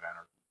through Sons of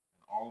Anarchy.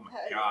 And, oh my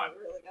I god!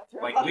 really got through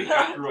Like all we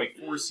that. got through like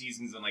 4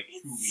 seasons in like 2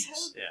 It's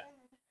weeks. so Yeah. good.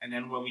 And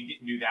then when we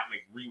didn't do that,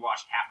 like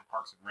rewatched half of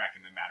Parks and Rec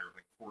in a matter of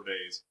like 4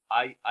 days.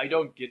 I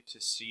don't get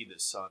to see the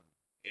sun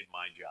in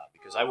my job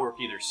because I work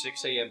either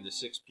 6 a.m. to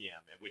 6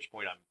 p.m., at which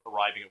point I'm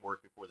arriving at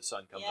work before the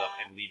sun comes up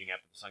Yeah. and leaving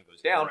after the sun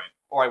goes down, Right.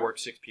 or I work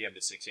 6 p.m.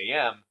 to 6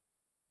 a.m.,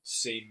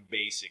 same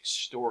basic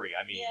story.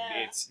 I mean,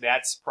 Yeah.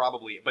 that's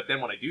probably. But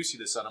then when I do see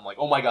the sun, I'm like,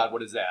 oh my god,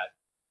 what is that?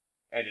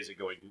 And is it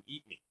going to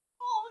eat me?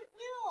 Oh,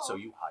 no. So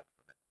you hide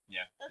from it.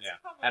 Yeah, That's yeah.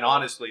 probably And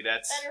honestly,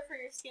 that's better for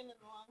your skin in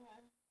the long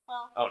run.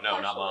 Well, Oh, no,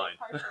 not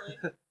partially,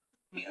 mine.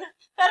 Partially.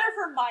 Better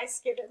for my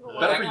skin in the long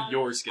better run. for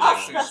your skin.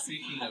 Actually,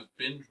 speaking of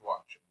binge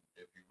watching,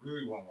 if you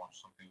really want to watch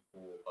something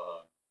cool,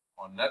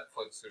 on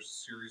Netflix, there's a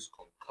series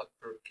called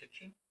Cutthroat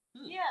Kitchen.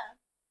 Yeah.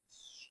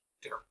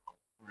 Hysterical.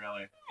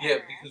 Really?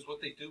 Yeah, because what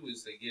they do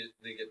is they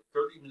get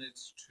 30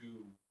 minutes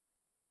to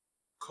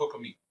cook a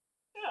meal.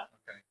 Yeah.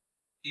 Okay.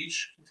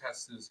 Each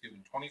contestant is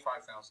given $25,000.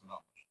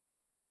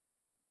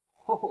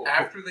 Oh.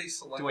 After they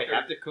select, Do I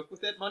have to cook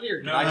with that money, or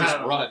can No, I no, just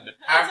no. run?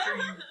 After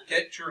you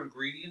get your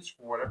ingredients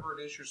for whatever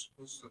it is you're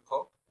supposed to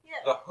cook,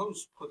 Yeah. the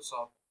host puts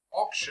up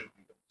auction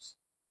items.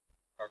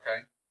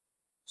 Okay.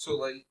 So,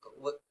 like,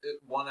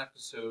 one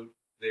episode,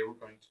 they were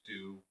going to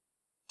do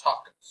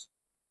tacos.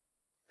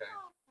 Okay.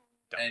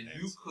 And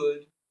you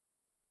could,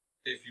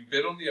 if you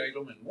bid on the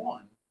item and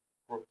won,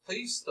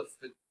 replace the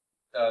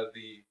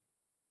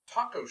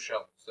taco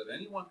shells that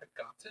anyone had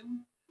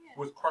gotten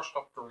with crushed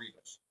up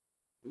Doritos.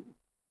 Ooh.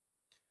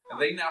 And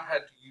they now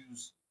had to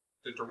use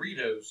the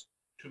Doritos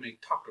to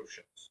make taco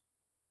shells.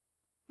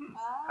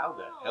 How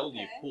the hell do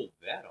you pull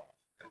that off?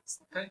 That's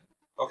the thing.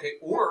 Okay,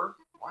 or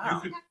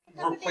Wow. you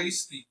could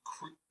replace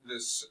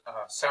this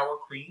sour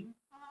cream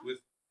with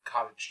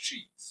cottage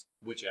cheese.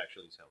 Which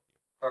actually is healthy.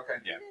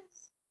 Okay. Yeah.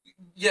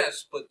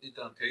 Yes, but it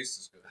doesn't taste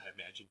as good. I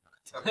imagine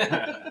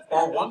not.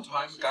 Or one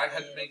time, a guy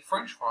had to make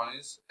French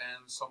fries,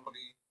 and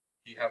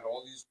he had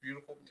all these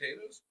beautiful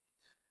potatoes,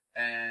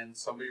 and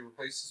somebody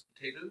replaced his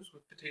potatoes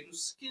with potato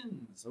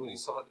skins, but he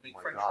still had to make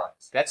French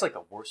fries. That's like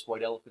the worst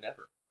white elephant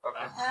ever.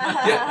 Okay.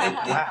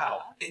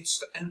 Wow.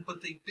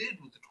 But they bid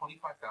with the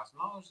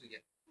 $25,000 they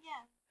get.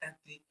 Yeah. At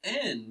the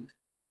end,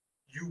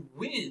 you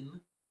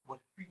win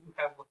whatever you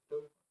have left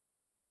over.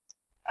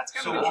 That's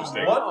kind So of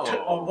interesting.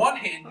 on one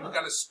hand, you've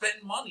got to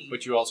spend money.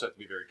 But you also have to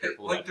be very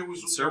careful Like about there was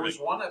conserving.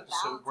 one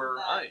episode where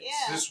Yeah.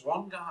 this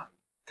one guy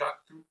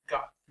got through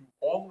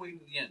all the way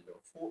to the end. There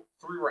were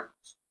 3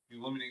 rounds.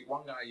 You eliminate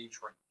one guy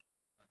each round.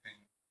 Okay.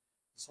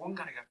 This one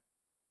guy got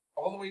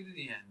all the way to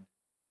the end,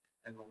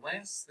 and the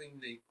last thing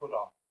they put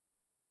up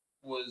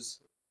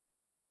was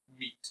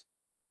meat.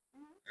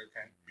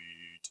 Okay.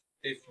 Meat.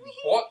 If you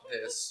bought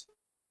this,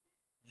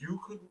 you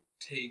could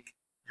take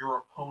your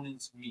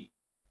opponent's meat.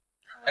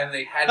 And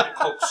they had to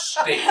cook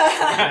steak.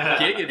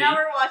 Giggity. Now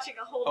we're watching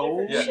a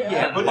whole different yeah. show.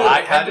 Yeah, but I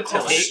they had had to to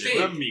tell cook you. steak.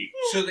 The meat.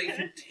 So they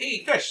could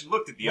take Fish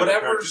looked at the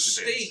whatever other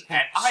participants steak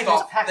and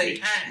stuff they package.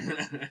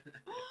 had.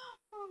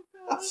 Oh,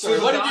 God. Sorry,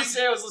 what did the you guy-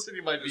 say? I was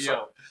listening to my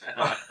VO.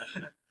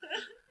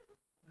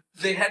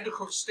 They had to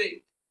cook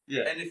steak.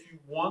 Yeah. And if you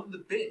won the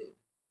bid,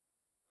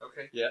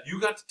 okay, Yeah. you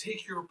got to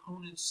take your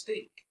opponent's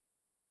steak.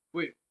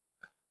 Wait.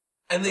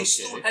 And they Okay.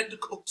 still had to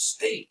cook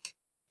steak.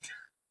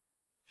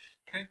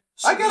 Okay.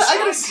 I gotta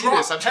guy see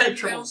this. I'm dropped having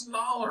trouble.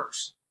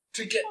 $10,000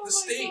 to get Oh the my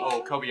steak. God.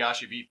 Oh,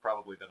 Kobayashi beef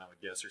probably then I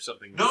would guess, or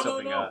something. No,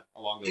 something no.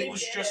 along those It They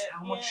was lines. did just it,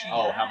 how much he yeah.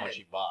 Oh, how had. much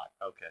he bought.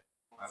 Okay.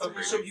 That's Okay,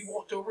 pretty so good. he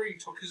walked over, he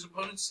took his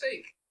opponent's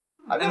steak.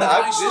 I And mean, the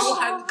guy I still this,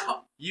 had to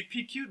come. you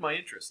PQ'd my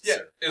interest, Yeah,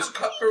 sir. it's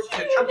Cutthroat I'm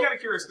Kitchen. kind of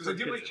curious because I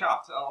do like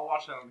Chopped. I'll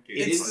watch that on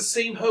occasion. It's the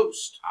same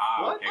host.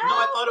 Ah, What? okay. No,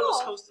 I thought it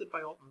was cool. hosted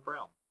by Alton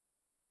Brown.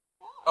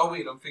 Oh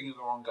wait, I'm thinking of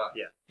the wrong guy.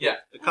 Yeah. Yeah.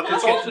 The It's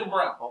Cutthroat Alton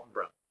Brown. Alton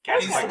Brown.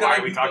 Cat's He's like, the guy why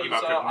are we who talking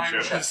does, about Iron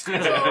cooking shows?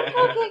 Cooking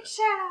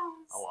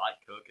shows. I like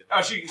cooking.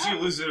 Oh, she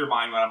loses her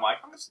mind when I'm like,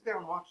 I'm gonna sit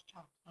down and watch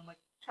Chopped. I'm like,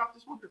 Chopped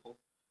is wonderful.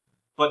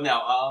 But no,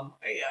 I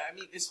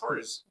mean, as far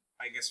as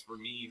I guess for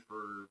me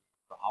for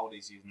the holiday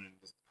season and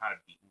just kind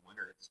of beating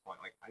winter at this point,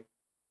 like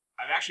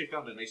I've actually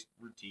found a nice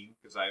routine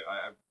because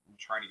I'm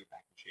trying to get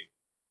back in shape.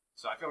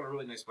 So I found a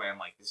really nice way. I'm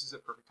like, this is a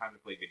perfect time to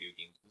play video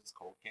games because it's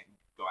cold, can't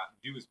go out and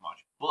do as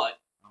much. But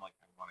I'm like,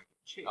 I want to get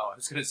in shape. Oh, I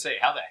was gonna say,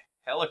 how the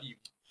hell are you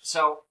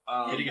So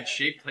getting in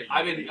shape? Playing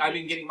I've video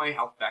been games? getting my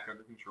health back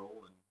under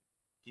control and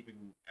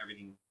keeping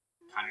everything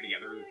kind of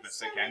together as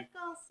best I can.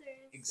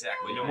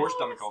 Exactly. No more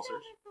stomach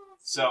ulcers.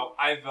 So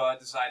I've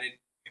decided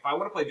if I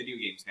want to play video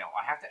games now,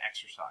 I have to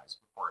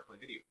exercise before I play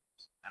video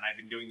games, and I've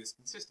been doing this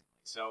consistently.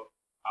 So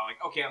I'm like,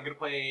 okay, I'm gonna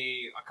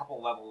play a couple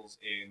levels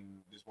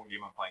in this one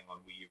game I'm playing on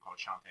Wii U called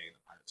Shantae and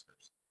the Pirate's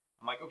Curse.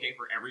 I'm like, okay,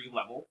 for every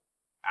level,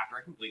 after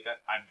I complete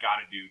that, I've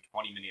got to do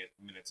 20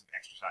 minutes of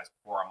exercise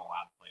before I'm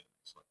allowed to play the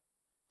next level.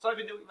 So I've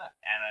been doing that,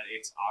 and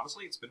it's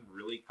been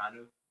really kind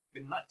of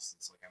been nice.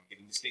 It's like I'm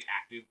getting to stay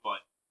active,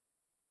 but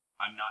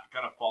I'm not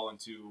gonna fall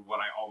into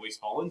what I always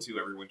fall into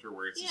every winter,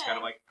 where it's just kind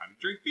of like time to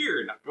drink beer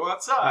and not go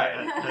outside.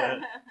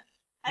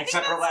 I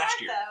Except think for that's last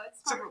smart, year. though. It's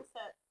Except smart to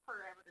set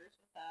parameters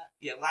with that.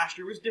 Yeah, last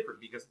year was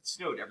different because it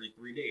snowed every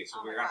 3 days, so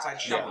Oh we my were outside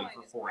God, shoveling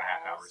snowing for is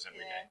 4.5 gross, hours every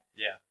yeah. day.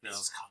 Yeah. No. This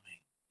is coming.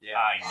 Yeah.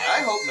 I know.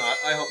 I hope not.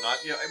 I hope not.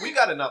 You know, we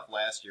got enough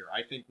last year.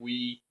 I think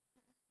we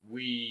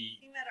we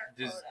met our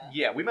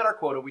quota. we met our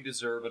quota. We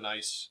deserve a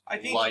nice I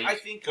think. light. I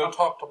think. Go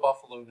talk to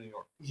Buffalo, New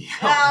York. Yeah.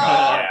 Oh,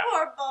 Yeah.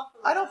 poor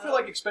Buffalo. I don't feel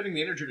like expending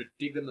the energy to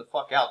dig them the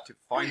fuck out to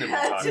find them in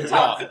time. To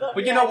talk to them,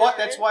 But you yeah, know what?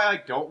 no, That's why I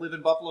don't live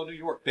in Buffalo, New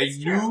York. They It's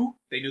knew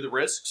true. the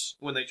risks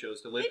when they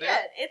chose to live They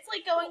there. did. It's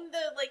like going to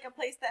like a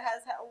place that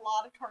has a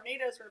lot of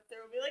tornadoes rip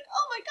through and be like,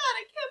 oh my god,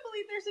 I can't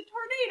believe there's a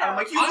tornado. I'm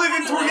like, you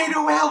live in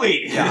Tornado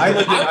Alley. Yeah,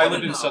 I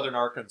lived in know. southern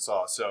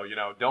Arkansas, so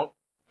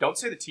don't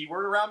say the T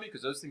word around me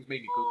because those things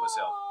made me poop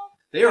myself. Aw,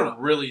 They are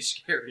really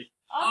scary.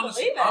 I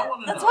Honestly, believe it. I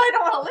wanna That's know. why I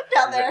don't want to live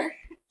down there.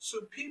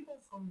 So people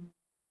from,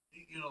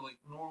 like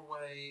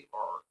Norway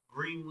or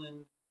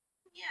Greenland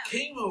Yeah.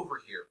 came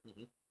over here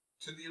Mhm.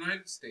 to the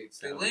United States.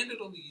 They Yeah. landed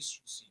on the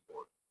eastern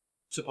seaboard.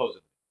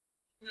 Supposedly.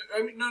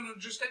 I mean, no,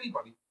 just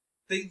anybody.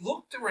 They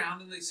looked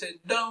around and they said,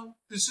 no,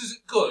 this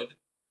isn't good.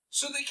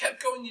 So they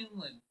kept going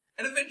inland.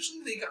 And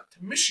eventually they got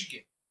to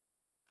Michigan.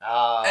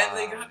 And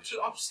they got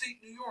to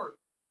upstate New York,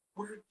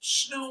 where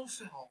snow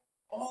fell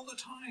all the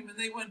time. And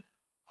they went,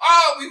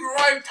 we've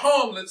arrived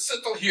home. Let's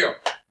settle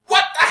here.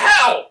 What the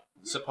hell?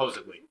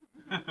 Supposedly.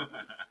 No,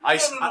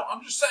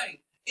 I'm just saying.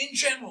 In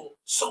general,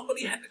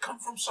 somebody had to come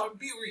from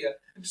Siberia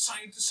and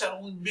decided to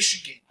settle in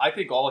Michigan. I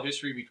think all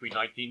history before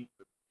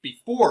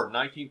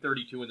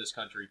 1932 in this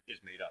country is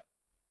made up.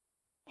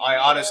 I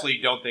honestly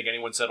don't think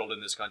anyone settled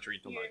in this country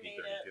until You made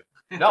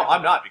 1932. No,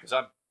 I'm not, because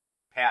I'm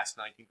past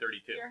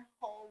 1932. Your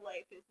whole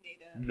life is made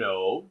up.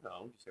 No,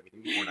 just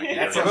everything before That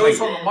 1932. sounds Those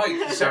like- on the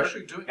mic, he's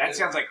actually doing That it.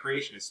 sounds like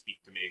creationists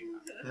speak to me.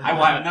 I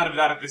will have none of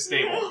that at this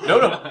table. No,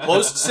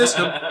 closed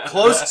system.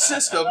 Closed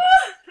system.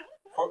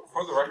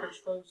 For the record,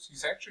 folks,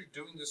 he's actually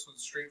doing this with a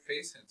straight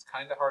face, and it's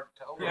kind of hard to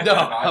tell. whether No,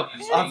 or not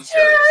he's I'm being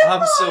serious.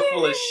 I'm so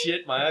full of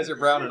shit. My eyes are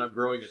brown and I'm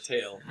growing a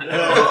tail.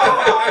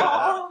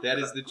 Aw. That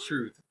is the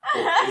truth.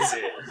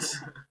 It is.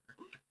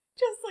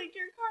 Just like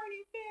your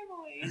Carney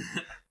family.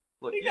 I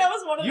Look, think that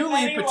was one of you the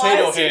leave many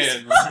potato lies you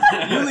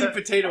hands. You leave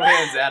potato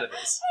hands out of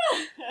this.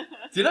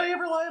 Did I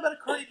ever lie about a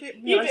cardi cake?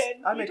 You Man, did.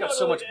 I You make up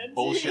so totally much did.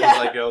 bullshit Yeah. as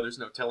I go. There's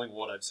no telling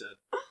what I've said.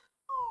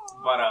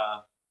 But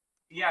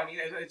yeah, I mean,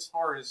 as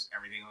far as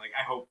everything, like,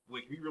 I hope,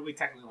 like, we really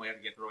technically have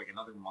to get through like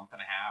another month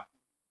and a half,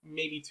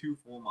 maybe 2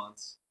 full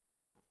months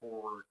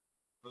before,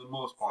 for the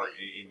most part,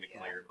 it can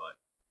clear. But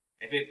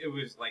if it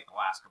was like the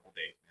last couple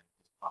days, man,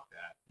 just fuck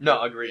that.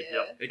 No, agreed.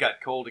 Yeah. Yep. It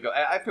got cold to go.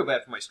 I feel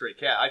bad for my stray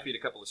cat. I feed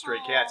a couple of stray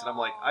cats, and I'm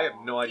like, I have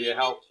no idea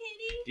how.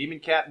 Demon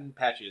Cat and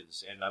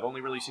Patches, and I've only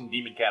really seen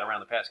Demon Cat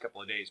around the past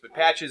couple of days. But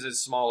Patches is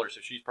smaller,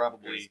 so she's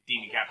probably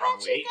Demon Cat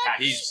probably ate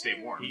Patches He's- to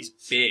stay warm. he's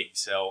big,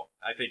 so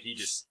I think he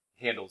just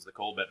handles the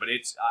cold bit. But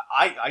it's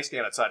I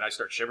stand outside and I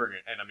start shivering,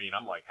 and I mean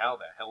I'm like, how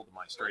the hell do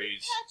my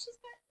strays?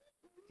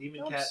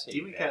 Demon Don't Cat say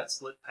Demon that. Cat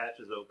slit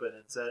Patches open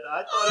and said,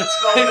 I thought it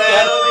smelled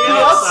bad on the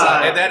Yes,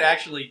 outside. and that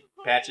actually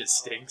Patches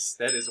stinks.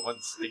 That is one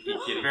stinky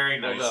kitty. Very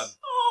Well nice. done.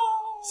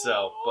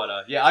 So, but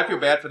yeah, I feel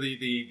bad for the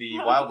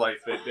wildlife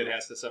that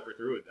has to suffer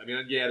through it. I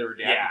mean, yeah, they're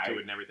adapted to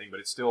it and everything, but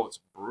it's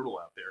brutal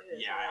out there.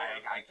 Yeah,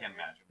 I can't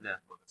imagine Yeah.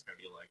 what it's gonna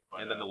be like.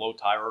 But, And then the low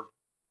tire,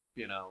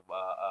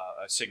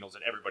 signals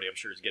that everybody I'm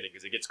sure is getting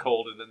because it gets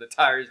cold, and then the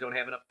tires don't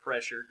have enough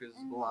pressure because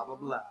blah blah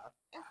blah.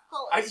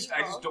 I just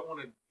don't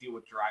want to deal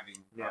with driving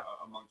Yeah.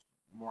 amongst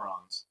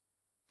morons.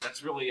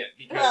 That's really it.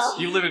 Because Well,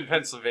 You live in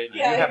Pennsylvania.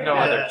 Yeah, you have no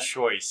yeah. other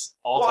choice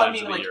all Well, I times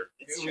mean, of the like, year.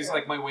 it was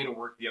like my way to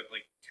work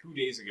like 2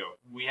 days ago.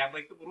 We had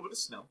like a little bit of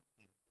snow.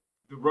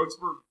 The roads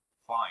were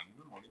fine in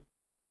the morning.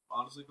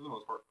 Honestly, for the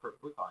most part,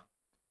 perfectly fine.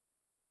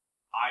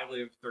 I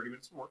lived 30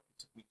 minutes from work.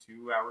 It took me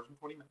 2 hours and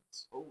 20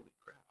 minutes. Holy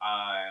crap!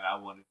 And I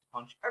wanted to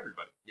punch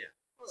everybody. Yeah.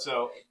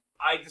 So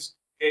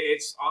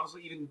it's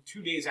honestly even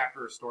 2 days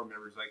after a storm,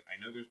 everybody's like, I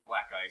know there's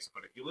black ice,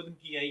 but if you live in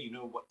PA, you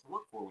know what to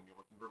look for when you're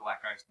looking for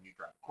black ice and you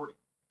drive accordingly.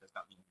 It does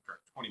not mean you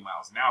drive 20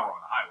 miles an hour on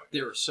the highway.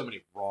 There are so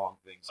many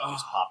wrong things that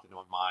just popped into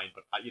my mind,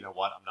 but you know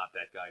what? I'm not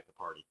that guy at the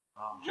party.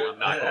 I'm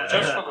not going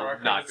Just there. for the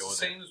record, Not it's going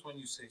the same as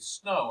when you say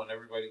snow and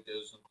everybody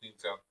goes and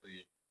cleans out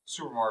the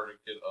supermarket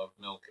of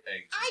milk,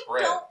 eggs, and I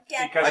bread. don't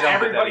get Because I don't that. get that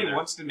everybody either.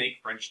 wants to make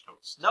French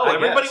toast. No, I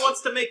everybody guess.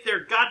 wants to make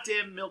their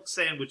goddamn milk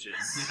sandwiches.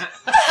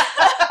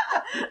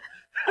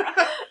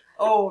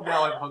 Oh,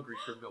 now I'm hungry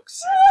for milk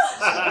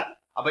sandwiches.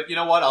 But you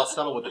know what? I'll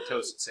settle with a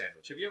toasted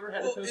sandwich. Have you ever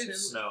had Well, a toasted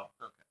it's- sandwich?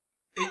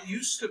 No. It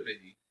used to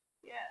be,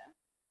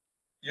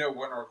 Yeah.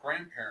 when our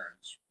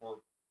grandparents were,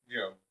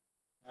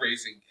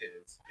 raising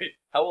kids.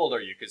 How old are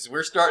you? Because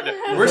we're starting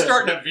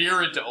to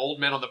veer into old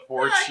men on the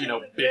porch,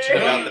 bitching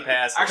about the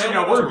past. Actually,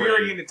 no, No, we're no,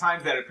 veering into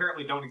times that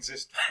apparently don't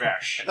exist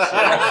fresh. Well,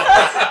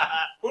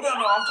 no,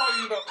 I'm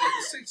talking about like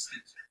the 60s.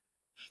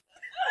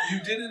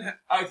 You didn't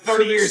have...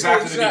 30 years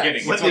after the Zach,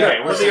 beginning. When It's the, okay.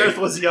 when We're the safe. Earth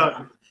was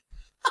young.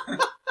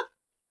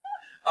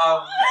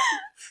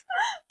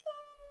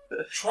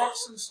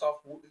 Trucks and stuff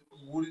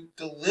wouldn't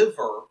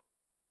deliver,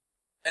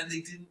 and they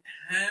didn't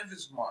have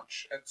as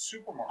much at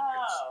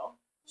supermarkets. Oh.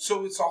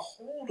 So it's a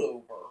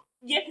holdover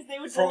Yeah, because they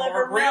would from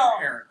deliver our milk.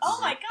 grandparents. Oh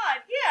my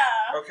god,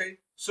 yeah. Okay,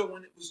 so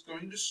when it was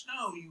going to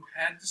snow, you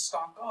had to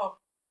stock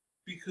up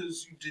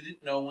because you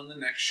didn't know when the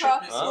next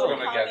Trucks shipment was Oh. would going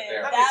to come get in.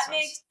 there. That That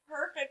makes makes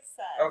perfect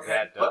sense. Okay.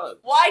 That does.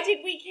 Why did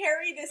we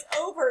carry this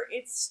over?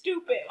 It's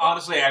stupid.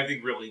 Honestly, I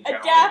think really generally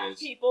it Adapt, is.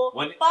 people.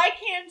 When- Buy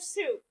canned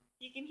soup.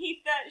 You can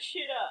heat that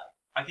shit up.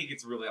 I think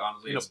it's really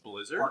honestly In a it's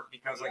blizzard? part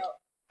because like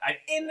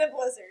In the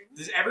blizzard.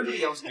 does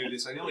everybody else do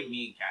this? I know like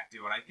me and Kat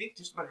do, and I think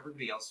just about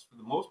everybody else for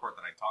the most part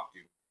that I talk to,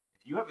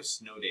 if you have a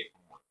snow day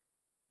from work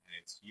and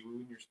it's you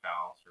and your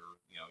spouse or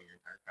your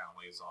entire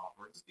family is off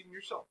or just even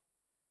yourself.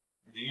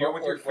 You're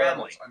with your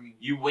family. I mean,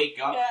 You wake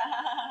up,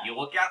 Yeah. you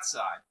look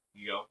outside,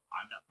 you go,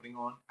 I'm not putting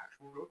on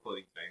actual real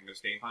clothing today. I'm going to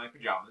stay in my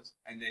pajamas.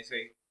 And they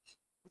say,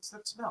 what's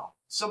that smell?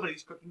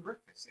 Somebody's cooking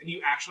breakfast. And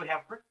you actually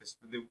have breakfast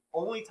for the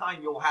only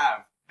time you'll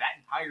have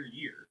that entire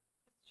year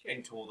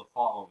until the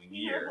following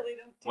year Normally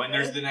don't do when that.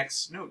 there's the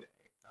next snow day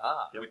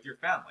with your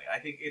family. I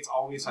think it's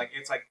always like,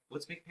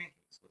 let's make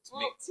pancakes. Let's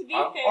Well, make. to be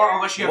Or fair,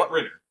 unless you have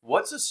printer.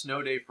 What's a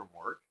snow day from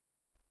work?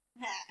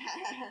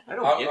 I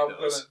don't I'm get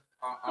those.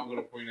 I'm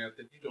gonna point out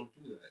that you don't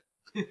do that.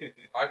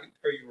 I can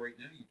tell you right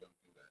now, you don't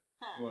do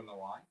that. You want to know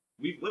why?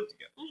 We've lived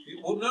together.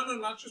 Well, no,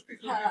 not just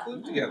because we've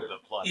lived together.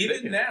 The plot Even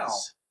thickens. now,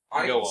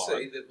 I Go can on.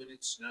 say that when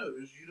it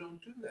snows, you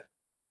don't do that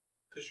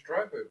because your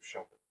driveway was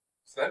shoveled.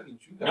 So that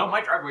means you got No,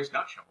 my driveway's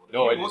not shoveled.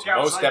 No, You it look is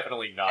most outside,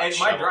 definitely not and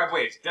shoveled. my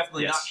driveway is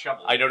definitely not Yes.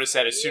 shoveled. I noticed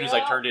that as soon as I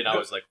Yeah. turned in, I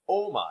was like,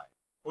 oh my.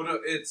 Well, no,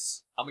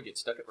 it's I'm going to get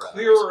stuck at Ralph's.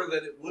 clearer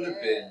than it would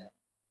have been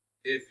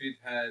if it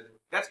had.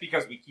 That's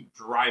because we keep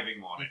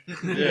driving on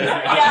it.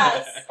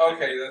 Yes.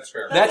 Okay, that's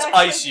fair. That's actually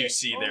ice you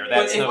see there. only-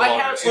 That's But no if I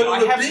longer have, snow. if I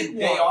the have big some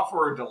day one- off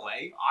or a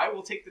delay, I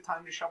will take the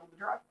time to shovel the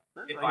driveway.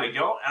 If I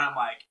don't, and I'm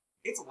like,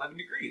 it's 11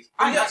 degrees.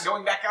 I'm Yes. not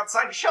going back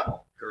outside to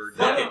shovel. Heard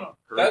No, that. no.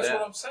 Heard That's that.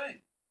 what I'm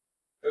saying.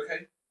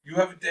 Okay, you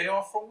have a day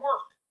off from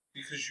work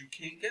because you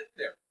can't get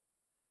there.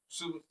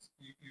 So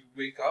you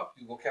wake up,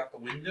 you look out the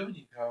window, and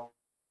you go.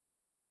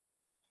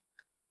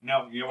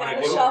 No, you know what Gotta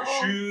I You do? put on your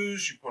shovel.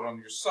 shoes, you put on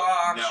your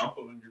socks, No. you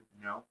put on your.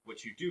 No,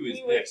 what you do is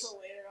You wait this. till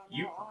later on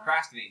You that one.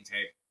 procrastinate and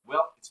say,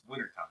 well, it's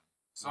wintertime.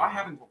 So I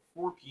have until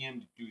 4 p.m.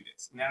 to do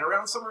this. And then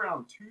somewhere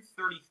around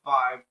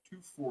 2:35,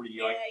 2:40,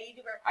 Yeah, like, you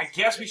do breakfast. I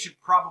guess we should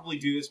probably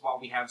do this while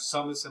we have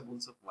some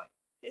semblance of light.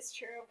 It's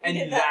true. We And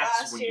did that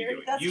that's last when year. you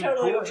do it. That's You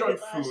totally gorge what we on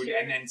did last food year.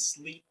 and then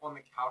sleep on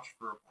the couch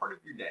for a part of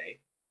your day,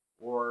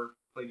 or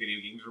play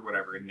video games or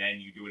whatever, and then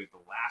you do it at the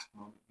last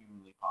moment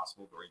humanly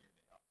possible during your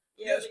day off.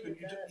 Yeah, Yes, we but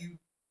did that.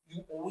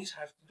 you always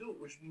have to do it,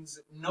 which means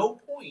at no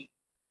point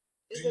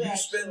Is do it you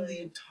spend the actually-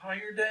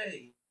 entire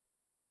day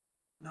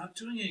not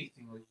doing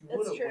anything like you That's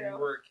would have when true. you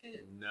were a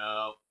kid.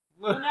 No.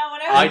 Well, no,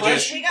 whenever I we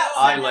just- got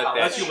I sent let out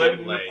that Unless you there. live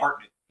in an lay.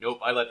 apartment. Nope,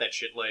 I let that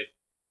shit lay.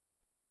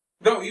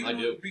 No, even I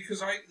do.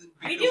 because I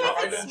We do if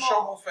I it's don't small.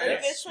 shovel But if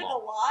fast. it's like a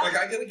Small. lot, Like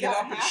I gotta we get don't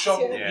up and have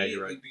shovel to. Yeah,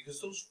 you're immediately right.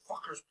 because those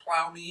fuckers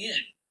plow me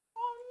in.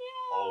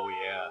 Oh,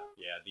 yeah.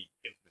 Yeah, the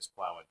infamous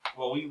plowing.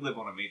 Well, we live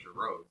on a major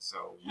road,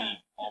 so we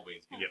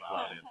always You get get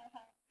plowed in.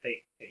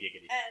 Hey,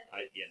 Giggity. And I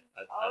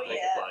oh like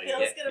yeah, to plow you.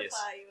 Bill's Yeah, gonna yes.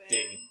 plow you in.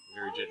 Ding.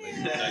 Very Oh, gently.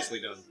 yeah.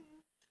 Nicely done.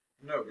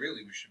 No,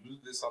 really, we should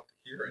move this up to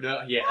here.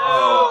 No, yeah.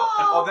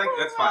 Oh,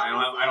 that's fine.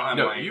 I don't have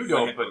No, my you my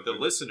don't, headphones but the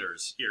in.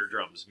 listeners'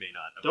 eardrums may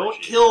not. don't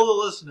appreciate kill it. the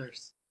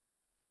listeners.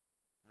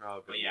 Oh,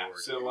 good But yeah, lord.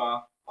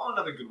 so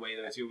another good way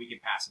though too we can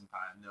pass some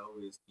time though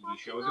is TV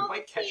shows and Watching all play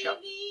the catch up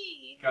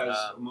TV. because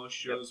most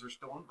shows are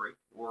still on break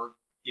or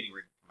getting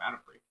ready to come out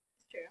of break.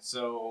 It's true.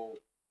 So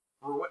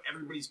for what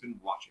everybody's been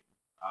watching,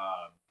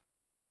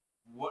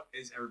 what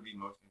is everybody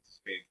most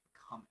anticipated to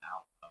come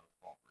out of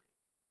fall break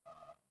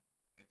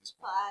at this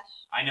point? Flash.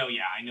 I know,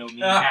 yeah, I know.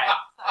 Me and Kat,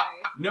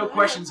 Sorry. no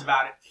questions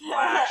about it.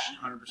 Flash,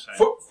 100%.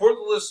 For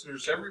the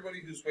listeners,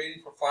 everybody who's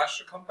waiting for Flash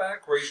to come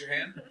back, raise your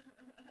hand.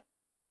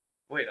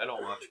 Wait, I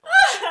don't watch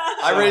Flash.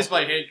 I raised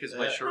my hand because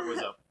my shirt was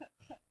up.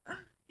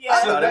 Yeah,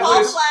 So that Paul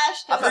was- Flash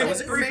I thought does it Three was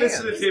it. a three fan. fifths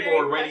of the It's table very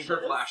are waiting for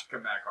precious. Flash to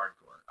come back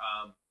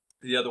hardcore.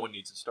 The other one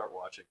needs to start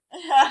watching.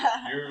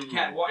 You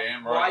Kat,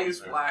 damn why right.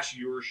 is Flash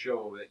your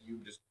show that you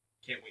just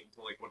can't wait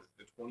until like what is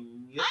it, the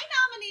 20th? I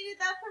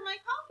nominated that for my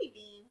coffee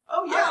bean.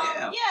 Oh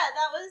Yeah,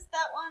 that was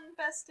that one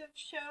best of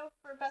show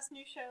for best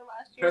new show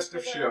last year. Best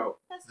for of the- show.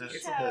 Best of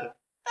That's show. good.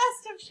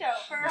 Best of show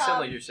for You sound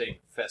like you're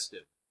saying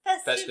festive.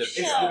 festive festive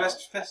show. It's the best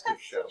festive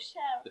show.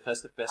 The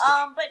festive festive.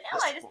 But no,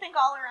 I just Festival. think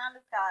all around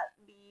it's got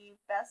the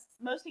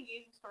most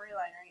engaging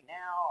storyline right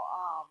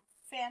now.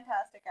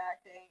 Fantastic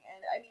acting,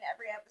 and I mean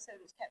every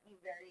episode has kept me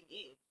very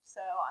engaged.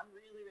 So I'm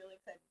really, really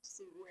excited to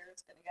see where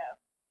it's gonna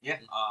go. Yeah,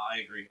 I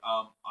agree.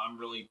 I'm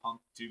really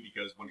pumped too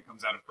because when it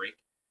comes out of break,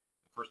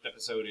 the first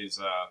episode is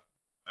a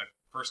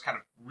first kind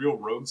of real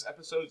Rogues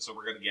episode. So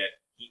we're gonna get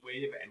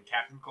Heatwave and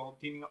Captain Cold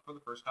teaming up for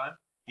the first time.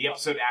 The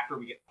episode after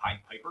we get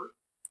Pied Piper.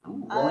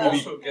 We're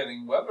also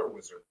getting Weather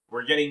Wizard.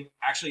 We're getting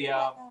actually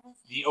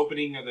the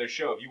opening of the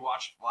show. If you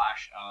watched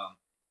Flash,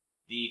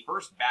 the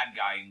first bad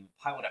guy in the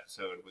pilot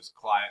episode was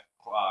Clyde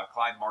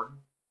Martin,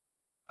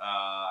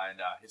 and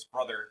his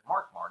brother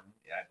Mark Martin,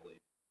 I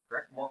believe.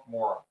 Correct? Mark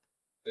Mora.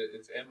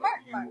 It's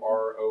Mark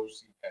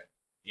MUROCK.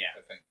 Yeah.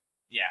 I think.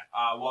 Yeah.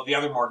 Well, the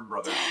other Martin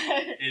brother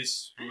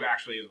is who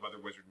actually is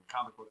Weather Wizard in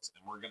comic books,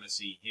 and we're gonna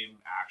see him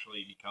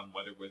actually become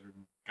Weather Wizard,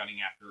 gunning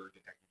after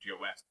Detective Joe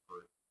West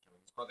for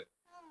killing his brother.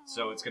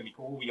 So it's gonna be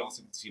cool. We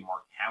also get to see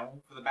Mark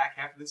Hamill for the back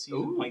half of the season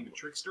Ooh. playing the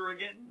Trickster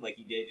again, like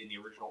he did in the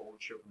original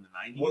old show from the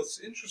 90s. What's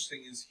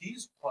interesting is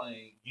he's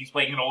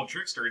playing an old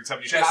Trickster in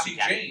somebody's Jesse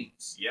copycat.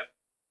 James. Yep.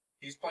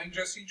 He's playing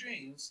Jesse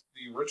James,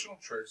 the original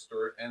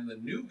Trickster, and the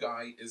new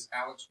guy is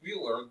Alex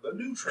Wheeler, the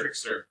new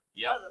Trickster.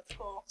 Yep. Oh, that's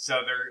cool.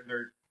 So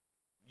they're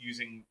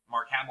using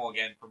Mark Hamill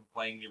again from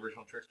playing the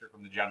original Trickster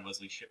from the John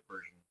Wesley Shipp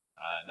version,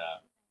 and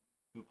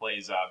who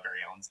plays Barry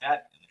Allen's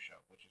dad in the show,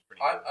 which is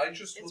pretty cool. I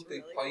just It's hope they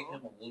really play cool.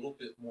 him a little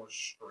bit more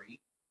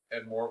straight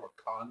and more of a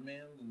con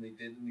man than they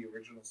did in the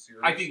original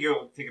series. I think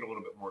it'll take it a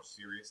little bit more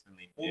serious than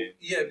they Well, did.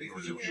 yeah, in the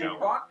because original if show. you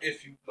want,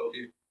 if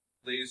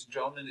ladies and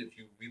gentlemen, if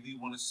you really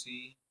want to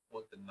see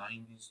what the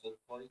 '90s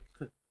looked like,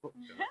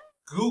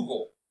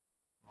 Google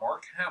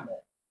Mark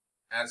Hamill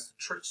as the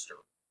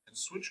Trickster and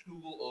switch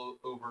Google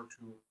over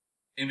to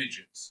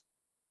images,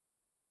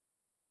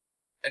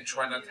 and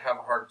try not to have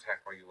a heart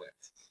attack while you laugh.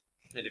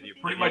 And if you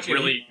Pretty much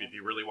any- if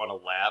you really want to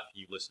laugh,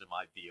 you listen to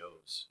my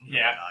VOs. from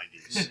Yeah. the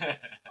 90s.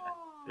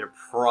 Aw. They're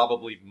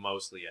probably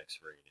mostly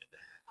X-rated.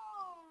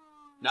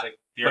 Aw. No,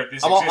 The Earth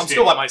has I'm existed.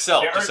 still by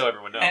myself, The just Earth- so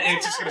everyone knows. And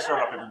it's just going to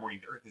start off every morning.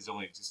 The Earth has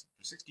only existed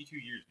for 62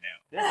 years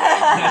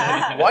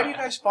now. Why do you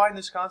guys find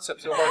this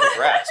concept so hard to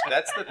grasp?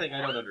 That's the thing I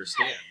don't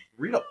understand.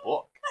 Read a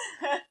book.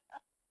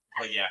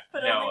 But yeah,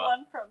 But no. only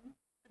one from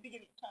the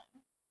beginning of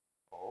time.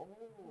 Oh,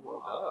 well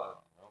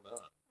done. Well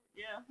done.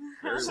 Yeah.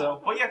 Very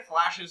So, but yeah,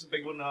 Flash is a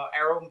big one.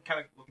 Arrow, I'm kind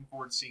of looking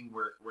forward to seeing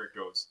where it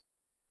goes.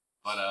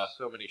 But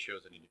so many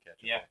shows I need to catch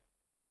up yeah,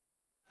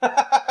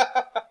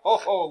 on.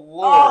 oh Oh,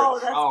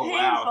 Lord! that's Oh,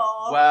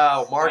 painful.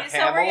 Wow, Mark Wait,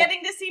 Hamill. so we're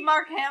getting to see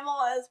Mark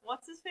Hamill as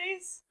what's his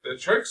face? The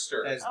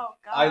Trickster. As- Oh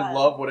God. I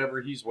love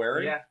whatever he's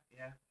wearing. yeah.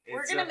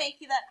 We're It's, gonna make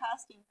you that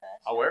costume,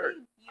 Fish. I'll wear it.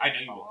 It'll be I know you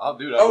beautiful. will. I'll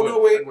do that. Oh no!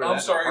 Wait, I'm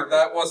that sorry.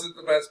 That wasn't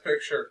the best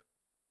picture.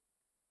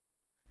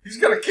 He's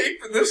got a cape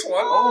in this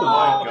one. Oh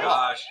Oh, my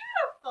gosh,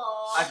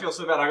 Beautiful. I feel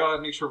so bad. I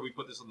gotta make sure we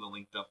put this on the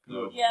linked up.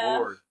 Good Yeah.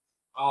 Lord!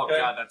 Oh Okay.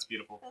 god, that's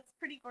beautiful. That's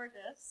pretty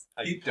gorgeous.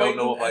 I He don't played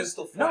know him if I. as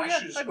the No, yeah,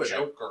 Flash's I'd wear that.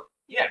 Joker,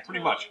 Yeah, pretty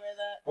Totally much. wear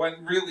that.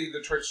 when really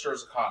the Trickster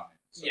is a con man.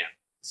 So. Yeah.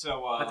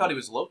 So I thought he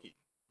was Loki.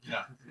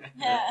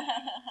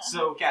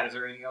 So, Kat, is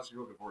there anything else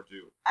you're looking forward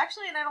to?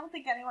 Actually, and I don't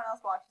think anyone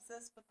else watches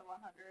this, but the 100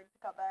 to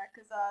come back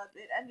because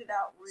it ended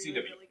out really,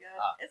 CW. really good.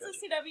 Ah, It's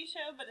gotcha. a CW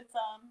show, but it's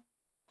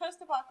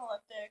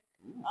post-apocalyptic,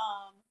 Ooh.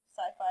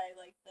 sci-fi,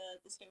 like the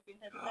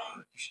dystopian type of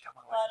thing. You should tell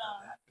my But, wife about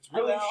that. It's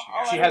really. I will.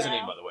 I'll She let has a her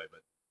name, know. by the way,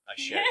 but I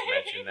shan't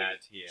mention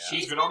that. Yeah.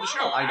 She's been on the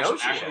show. I know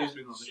she Ashley's has.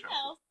 been on the She show.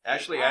 knows.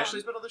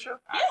 Ashley's been on the show.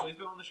 Ashley's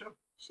been on the show.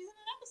 She's in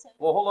an episode.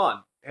 Well, hold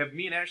on. Have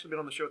me and Ashley been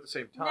on the show at the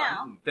same time?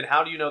 No. Then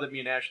how do you know that me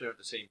and Ashley are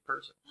the same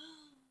person?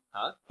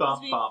 Huh?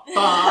 Bum, We- bum,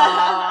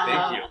 bum.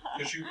 Thank you.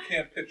 Because you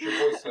can't pitch your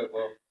voice that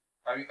low.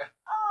 I mean,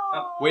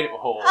 Oh. Wait,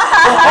 hold.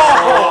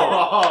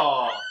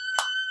 Oh.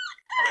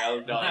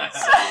 Well done.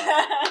 son.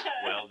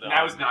 Well done.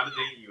 That was not a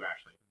dig at you,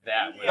 Ashley.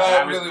 That was. No,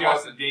 that it was really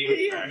just wasn't. a dig at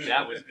you.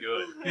 That was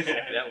good.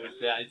 That was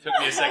that. It took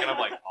me a second. I'm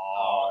like,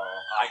 oh,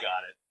 I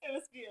got it. It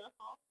was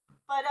beautiful.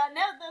 But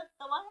no,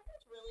 the 100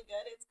 is really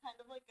good. It's kind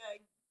of like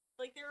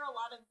there are a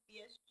lot of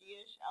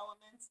BSG-ish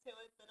elements to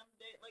it that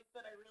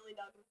that I really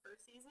dug in the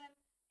first season,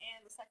 and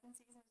the second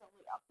season's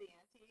only up the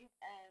ante.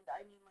 And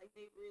I mean, like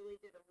they really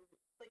did a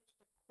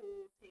just a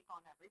cool take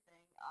on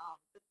everything.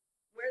 But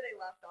where they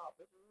left off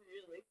was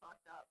really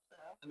fucked up. So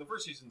And the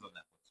first season's on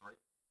Netflix, right?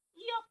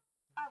 yep,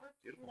 I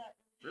reviewed Beautiful. that.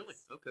 Really?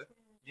 Okay.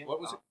 Yeah. What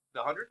was it?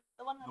 The 100?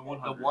 The 100. The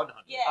 100. The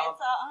 100. Yeah, Um,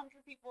 it's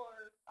 100 people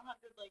or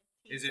 100 like.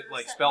 Is it teasers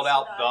like sentenced spelled to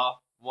out die. the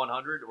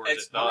 100, or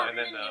is It's it the not. and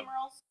then in the?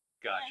 numerals.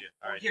 Gotcha.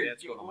 All right, Here,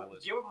 that's going on my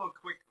list. Give them a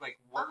quick, like,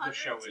 what the 100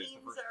 show is. The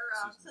teens first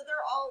are, season. so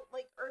they're all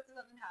like Earth is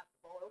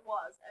uninhabitable, or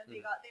was, and they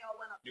all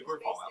went up to a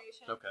Nuclear space fallout.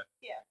 station. Okay.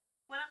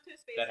 Went up to a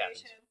space That happens.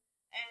 station,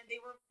 and they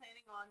were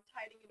planning on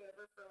tiding it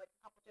over for like a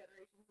couple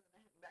generations and then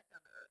heading back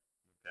down to Earth.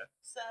 Okay.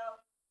 So,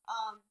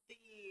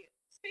 the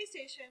space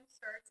station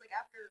starts like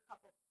after a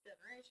couple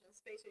generations.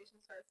 Space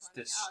station starts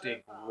It's running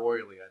distinct out of.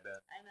 royally, I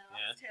bet. I know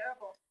Yeah. it's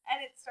terrible,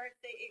 and it starts.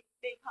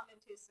 They come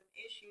into some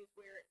issues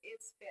where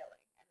it's failing.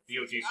 And it's The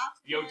losing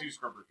O2, the oxygen. O2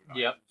 scrubbers are dying.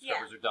 Yep. Yeah.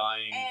 Servers are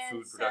dying. And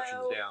Food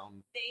production's so- down.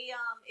 They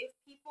if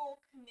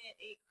people commit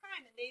a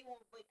crime and they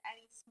won't like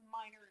any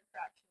minor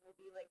infraction will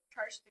be like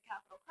charged with a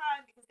capital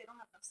crime because they don't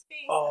have enough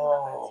space and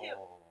Oh. too.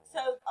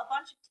 So a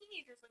bunch of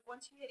teenagers, like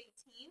once you hit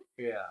 18,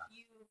 Yeah.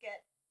 you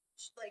get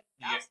like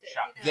You get ousted.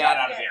 shot- you know, shot you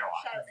out of get the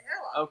airlock. Shot out of the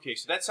airlock. Okay,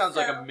 so that sounds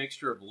like a So-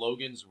 mixture of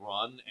Logan's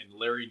Run and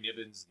Larry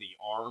Niven's The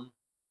Arm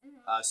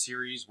Mhm.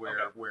 series, where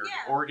Okay. where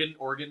Yeah.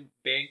 Oregon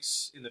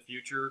banks in the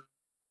future.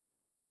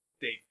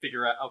 They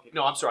figure out. Okay,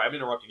 no, I'm sorry, I'm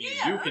interrupting you.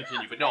 Yeah, You no,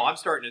 continue, no, but no, I'm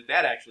starting to.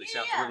 That actually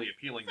Yeah, sounds yeah. really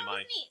appealing to So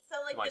my. it's neat. So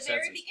like my the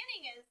very senses.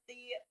 beginning is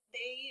they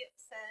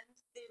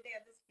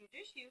have this huge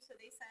issue, so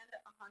they send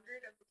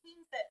 100 of the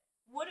teens that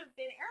would have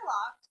been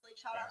airlocked, like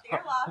shot out the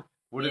airlock.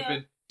 Would have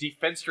Yeah. been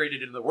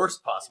defenstrated in the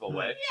worst possible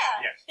way.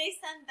 Yeah, Yes. they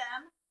send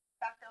them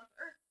back down to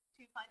Earth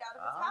to find out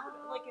if it's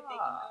happening, like if they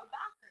can go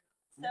back or not.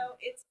 So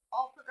it's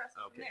all progressive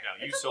from Okay, there. now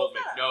you It's a sold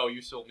cool me. setup. No,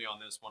 you sold me on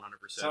this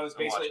 100%. So it's I'm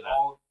basically watching that.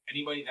 all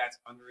anybody that's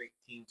under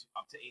 18 to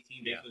up to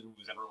 18, Yeah. basically who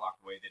was ever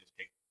locked away, they just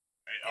pick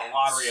A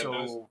lottery so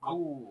of those.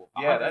 cool.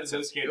 Yeah, Yeah, that's that's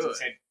those kids that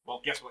said, "Well,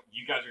 guess what?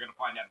 You guys are going to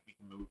find out if we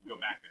can go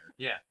back there."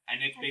 Yeah.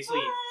 And it's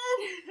basically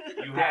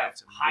you have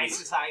That's high amazing.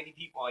 society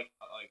people like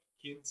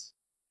kids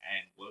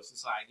and low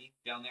society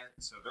down there,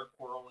 so they're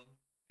quarreling,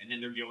 and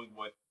then they're dealing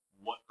with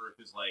what Earth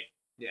is like.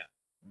 Yeah.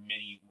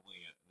 Many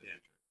millennia in the Yeah.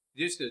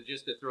 future.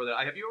 Just to throw that,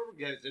 have you ever?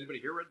 Has anybody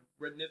here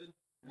read Niven?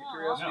 No,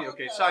 Curiosity. I'll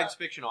Okay, look that science up.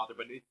 fiction author,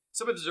 but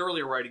some of his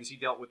earlier writings, he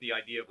dealt with the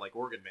idea of like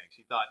organ banks.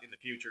 He thought in the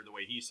future, the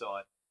way he saw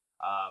it,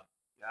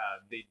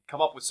 they'd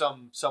come up with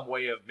some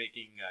way of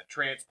making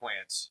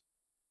transplants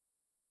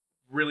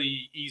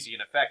really easy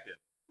and effective.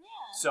 Yeah.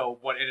 So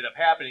what ended up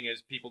happening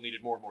is people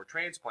needed more and more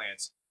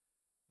transplants.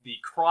 The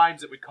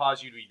crimes that would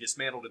cause you to be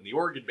dismantled in the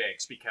organ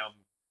banks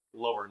become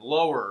lower and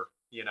lower,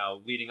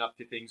 leading up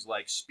to things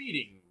like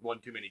speeding one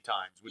too many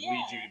times would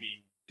lead you to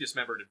be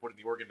dismembered and put in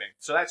the organ bank.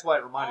 So that's why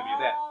it reminded me of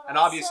that. Oh, And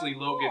that's obviously so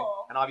Logan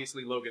cool. and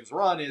obviously Logan's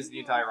Run is the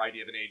entire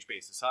idea of an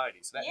age-based society.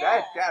 So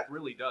that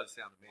really does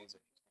sound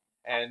amazing.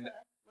 And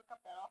Look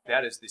up that author.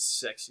 that is the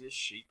sexiest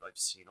sheep I've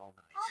seen all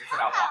night. It's an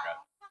alpaca.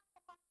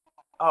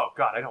 Oh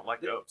god, I don't like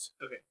those.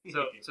 Okay,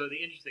 so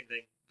the interesting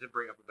thing to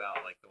bring up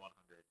about like the 100,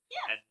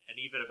 Yeah. and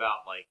even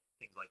about like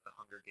things like the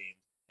Hunger Games,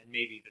 and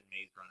maybe even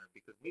Maze Runner,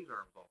 because Maze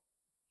Runner was all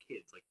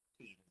kids, like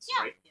teens,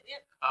 Yeah. right?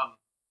 Yep.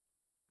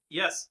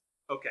 Yes,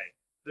 okay,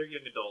 they're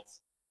young adults,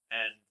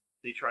 and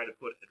they try to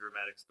put a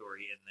dramatic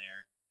story in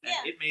there, and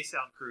Yeah. it may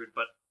sound crude,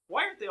 but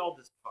why aren't they all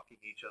just fucking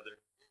each other?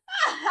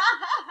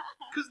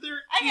 Because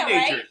they're I know,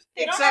 right? teenagers.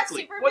 They don't have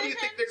Exactly. What do you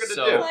think they're gonna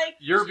So do? Like,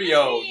 your maybe-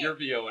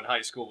 VO in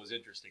high school was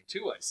interesting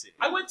too, I see.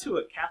 I went to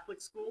a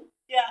Catholic school.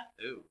 Yeah.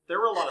 Ooh. There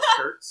were a lot of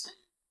skirts,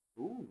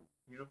 Ooh.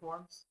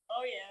 uniforms.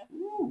 Oh yeah.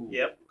 Ooh.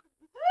 Yep.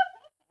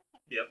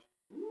 Yep.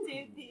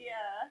 Dude,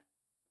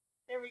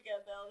 there we go,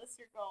 Bill. That's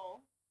your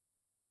goal.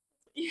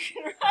 You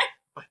can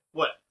write.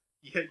 What?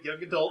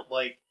 Young adult,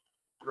 like,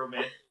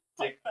 romantic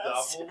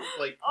Fuckfest. novel?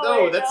 Like, Oh,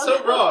 no, wait, that's no.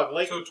 so wrong.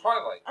 Like, So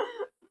Twilight.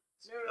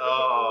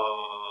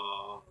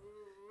 oh.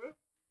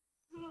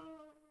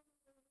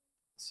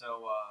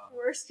 So,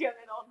 Worst young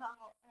adult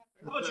novel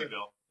ever. what about you,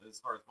 Bill? As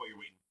far as what you're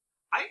waiting?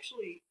 I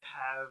actually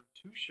have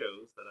two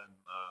shows that I'm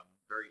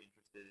very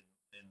interested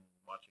in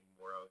watching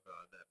more of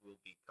that will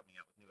be coming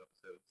out with new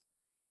episodes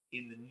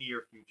in the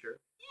near future.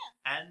 Yeah.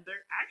 And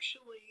they're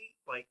actually,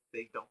 like,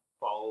 they don't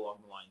follow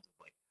along the lines of,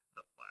 like,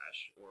 The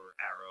Flash or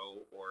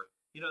Arrow or,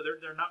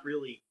 they're not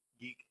really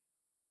geek,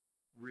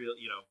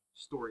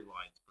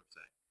 storylines per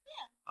se.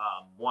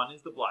 Yeah. One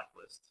is The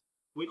Blacklist,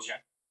 which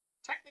Okay.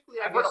 technically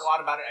I I've heard a guess lot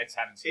about it. I just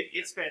haven't seen it.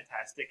 it's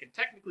fantastic, and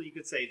technically you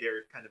could say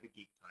they're kind of a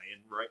geek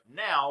tie-in right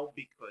now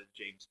because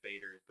James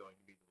Spader is going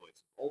to be the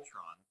voice of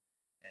Ultron,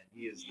 and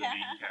he is the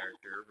main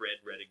character, Red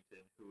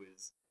Reddington, who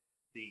is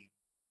the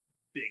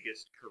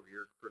biggest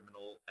career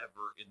criminal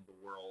ever in the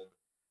world,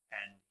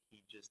 and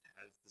he just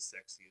has the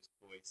sexiest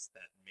voice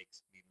that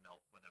makes me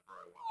melt whenever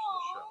I watch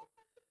the show. Aw,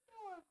 that's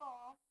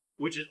adorable.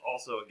 Which is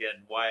also,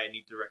 again, why I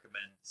need to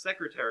recommend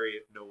Secretary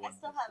if still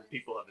haven't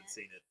people seen haven't it.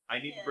 seen it. I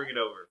need to Yeah. bring it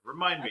over.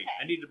 Remind me. Okay.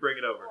 I need to bring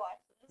it over. We'll watch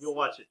this. You'll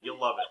watch it. You'll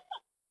love it.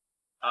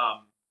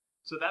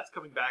 So that's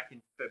coming back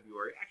in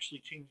February, actually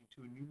changing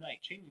to a new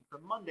night, changing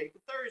from Monday to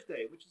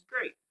Thursday, which is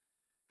great.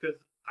 Because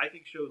I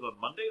think shows on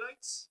Monday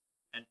nights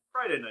and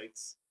Friday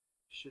nights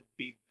should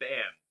be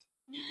banned.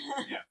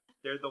 Yeah.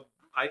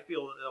 I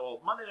feel,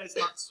 well, Monday nights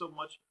not so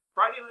much.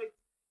 Friday night,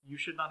 you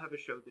should not have a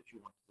show that you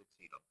want to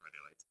succeed on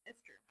Friday nights, It's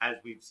true. as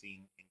we've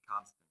seen in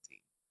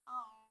Constantine.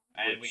 Oh.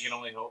 And we Which- can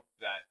only hope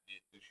that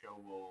the show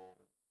will.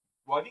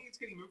 Well, I think it's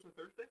getting moved to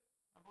Thursday,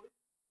 I believe.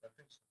 I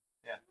think so.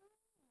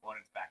 When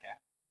it's back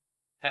at.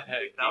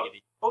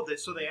 Giggity. Oh,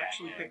 so they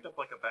actually picked up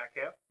like a back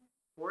half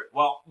for it?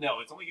 Well, no,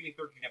 it's only getting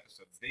 13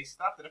 episodes. They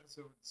stopped at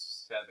episode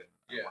 7,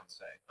 I Yeah. want to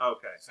say.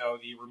 Okay. So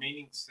the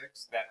remaining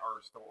 6 that are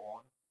still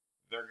on,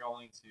 they're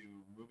going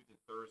to move it to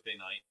Thursday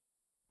night,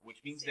 which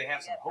means See they if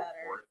have they some get hope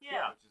better. for it.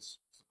 Yeah. Which is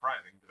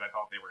surprising because I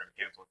thought they were going to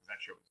cancel it because that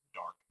show was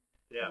dark.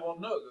 Yeah. Well,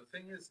 no, the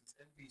thing is, it's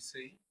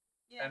NBC,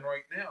 Yeah. and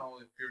right now,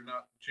 if you're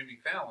not Jimmy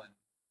Fallon,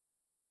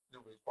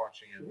 nobody's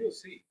watching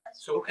NBC.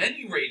 That's So Okay.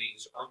 any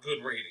ratings are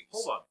good ratings.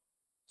 Hold on.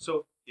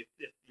 So if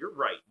you're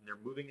right and they're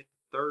moving it to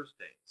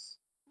Thursdays,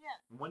 Yeah.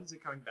 when is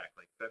it coming back?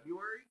 Like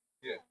February?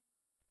 Yeah.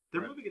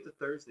 They're Right. moving it to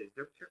Thursdays.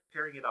 They're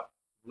pairing it up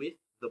with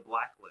the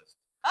Blacklist,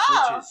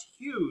 Oh, which is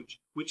huge,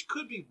 which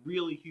could be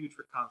really huge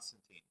for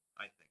Constantine,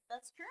 I think.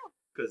 that's true.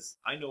 Because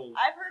I know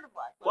I've heard of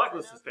Blacklist.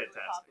 Blacklist I know is it's really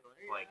fantastic.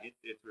 popular, yeah. Like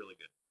it's really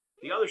good.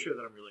 The other show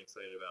that I'm really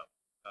excited about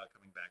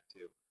coming back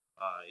to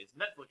is a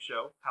Netflix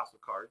show, House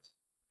of Cards.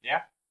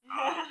 Yeah.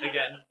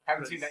 Again,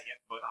 Haven't seen that yet,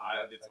 but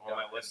it's on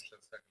my list.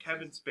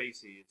 Kevin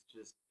Spacey is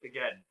just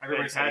again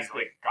Everybody says he's fantastic.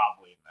 like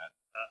godly in that.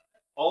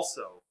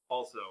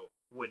 Also,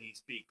 when he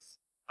speaks,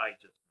 I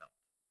just melt.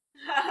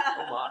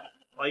 Oh my.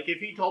 Like if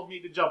he told me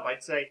to jump,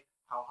 I'd say,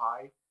 "How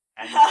high?"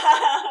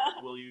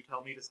 And will you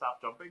tell me to stop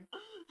jumping?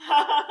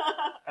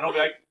 And I'll be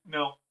like,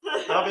 no.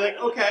 And I'll be like,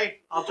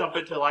 "Okay, I'll jump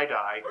until I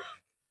die."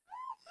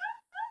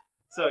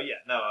 So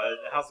yeah, no,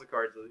 House of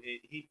Cards.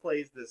 He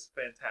plays this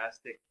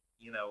fantastic,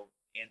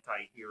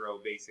 anti-hero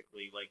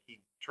basically. Like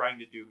he's trying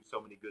to do so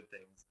many good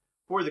things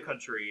for the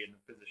country in a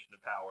position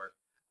of power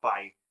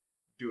by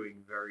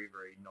doing very,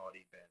 very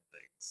naughty, bad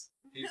things.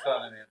 He's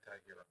not an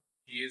anti-hero.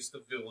 He is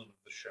the villain of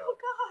the show. Oh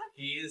God.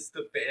 He is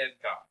the bad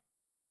guy.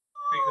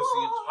 Because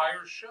the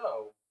entire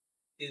show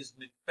is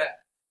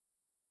Macbeth.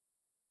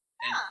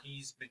 And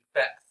he's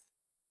Macbeth.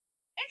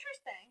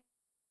 Interesting.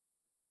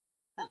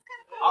 That's kind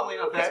of cool. Oddly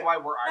enough, that's why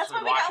we're That's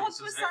actually what we got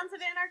watching with Sons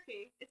of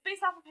Anarchy. It's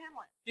based off of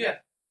Hamlet.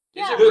 Yeah.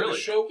 Is Yeah. it really? The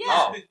show Yeah.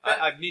 Oh, is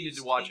Macbeth. I've needed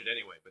to watch it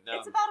anyway, but now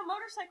It's about a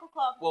motorcycle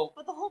club, Well,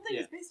 but the whole thing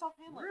yeah. is based off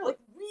Hamlet. Really? Like,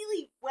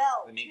 really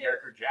well, The main too.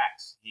 character,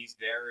 Jax. He's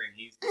there, and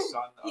he's the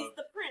son He's of...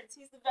 the prince.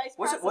 He's the vice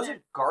was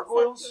president. it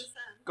Gargoyles? Sent to his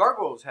son.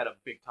 Gargoyles had a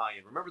big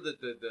tie-in. Remember the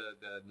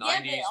Yeah,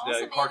 90s, they also the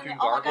made cartoon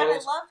Oh my God, I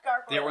Gargoyles? loved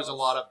Gargoyles. There was a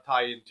lot of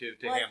tie-in to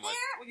Was Hamlet.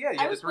 there? Well, yeah, you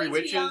I had the was Three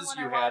way too young Witches. when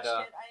You I had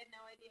watched it. I had no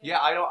idea. yeah,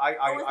 I don't.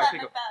 Or was I that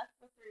think of. Macbeth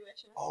with Three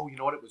Witches? Oh, you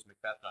know what? It was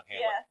Macbeth, not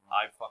Hamlet. Yeah.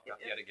 I fucked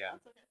up yet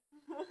again. That's okay.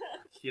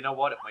 You know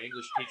what? If my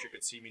English teacher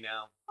could see me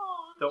now,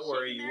 Aw, Don't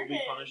worry, shaking you their will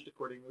be head. punished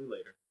accordingly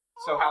later.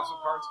 So House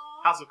of Cards?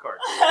 Aw. House of Cards.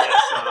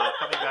 Yes,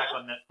 coming back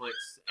on Netflix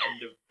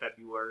end of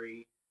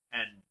February,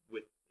 and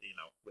with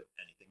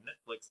anything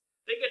Netflix,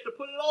 they get to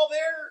put it all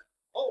there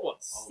all at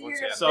once. All at You're once,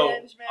 gonna yeah. So,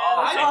 binge, man. oh,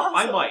 That's I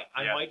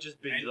awesome. Yeah. might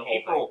just binge And the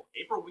whole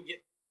April, we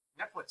get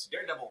Netflix,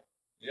 Daredevil.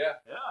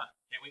 Yeah. thing. Yeah.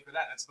 Can't wait for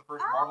that. That's the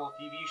first Oh, Marvel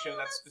TV show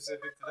that's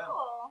specific to super them.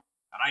 cool.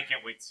 And I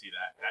can't wait to see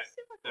that. That's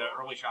super The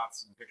cool. early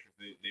shots and pictures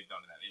they've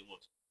done of that, it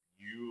looks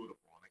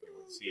beautiful. And I can't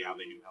wait to see how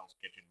they do Hell's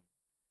Kitchen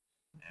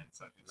and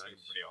such. It's gonna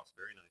be pretty awesome.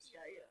 Very nice.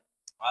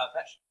 Yeah.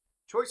 Fetch.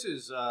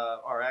 Choices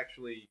are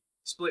actually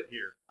split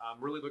here.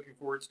 I'm really looking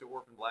forward to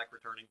Orphan Black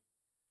returning,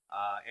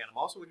 and I'm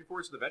also looking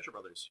forward to the Venture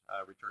Brothers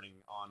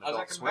returning on How's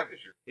Adult that coming Swim. back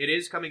this year? It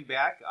is coming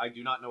back. I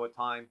do not know what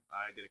time.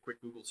 I did a quick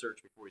Google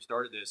search before we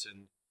started this,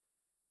 and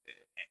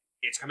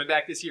it's coming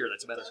back this year.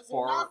 That's about as Does it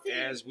far nothing?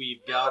 as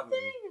we've gotten.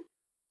 Nothing.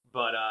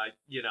 But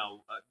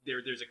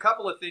there's a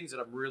couple of things that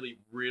I'm really,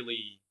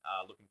 really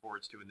looking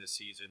forward to in this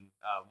season.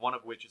 One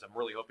of which is I'm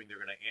really hoping they're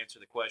going to answer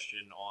the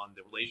question on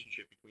the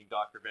relationship between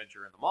Dr.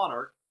 Venture and the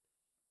Monarch,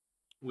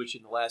 which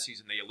in the last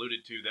season they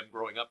alluded to them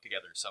growing up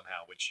together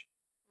somehow. Which,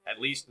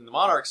 at least in the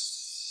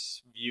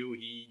Monarch's view,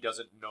 he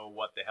doesn't know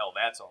what the hell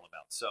that's all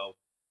about. So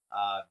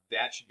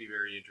that should be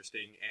very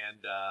interesting.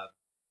 And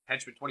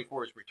Henchman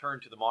 24 has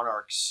returned to the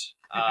Monarch's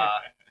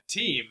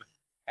team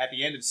at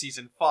the end of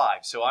season 5.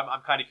 So I'm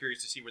kind of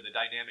curious to see where the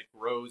dynamic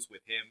grows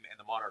with him and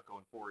the Monarch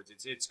going forwards.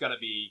 It's going to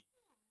be,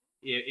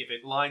 if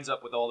it lines up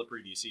with all the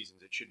previous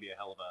seasons, it should be a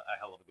hell of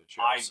a good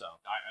show. As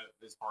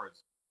far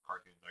as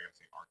cartoons, I gotta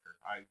say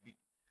Archer.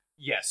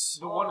 Yes.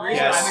 The one Oh. reason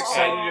Yes. I'm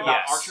excited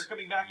about Yes. Archer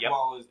coming back, Yep.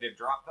 while is they've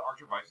dropped the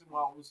Archer Vice, and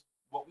while it was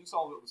what we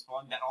saw that was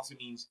fun, that also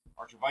means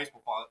Archer Vice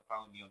will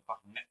finally be on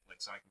fucking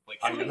Netflix, so I can play.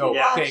 I Archer. know.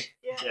 Yeah. Thank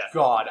Yeah.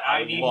 God,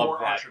 I need love more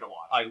that. Archer to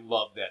watch. I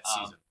love that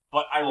season.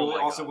 But I Oh really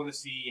my also God. want to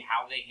see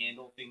how they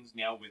handle things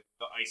now with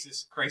the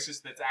ISIS crisis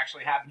that's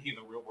actually happening in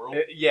the real world.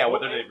 Yeah,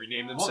 whether they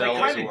rename Well, themselves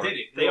they kind or of did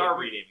it. They are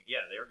renaming.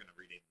 Yeah, they are going to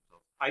rename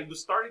themselves. I was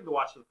starting to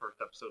watch the first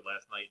episode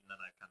last night, and then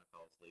I kind of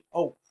fell asleep.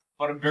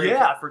 But I'm very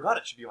I forgot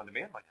it should be on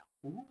demand by now.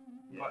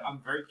 But I'm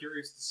very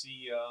curious to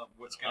see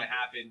what's going to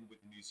happen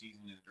with the new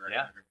season and the direction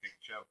Yeah. they're going to take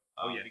the show.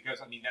 Oh, yeah.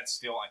 Because I mean that's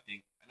still I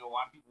know a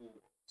lot of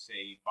people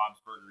say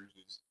Bob's Burgers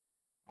is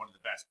one of the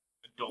best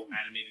adult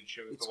animated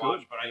shows It's to watch,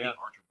 good, but I yeah.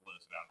 think Archer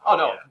blows it out. Oh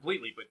no, Yeah.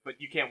 completely.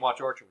 But you can't watch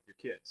Archer with your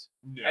kids.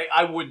 No.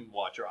 I wouldn't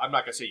watch Archer. I'm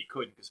not gonna say you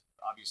couldn't because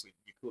obviously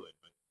you could,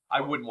 but I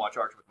wouldn't watch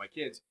Archer with my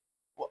kids.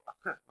 Well,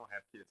 I don't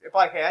have kids. If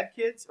I had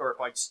kids, or if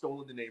I'd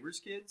stolen the neighbor's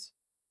kids,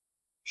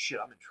 shit,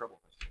 I'm in trouble.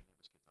 If I stole the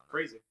neighbor's kids.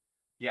 Crazy.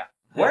 Yeah.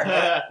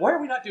 Why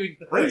are we not doing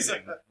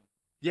phrasing?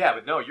 Yeah,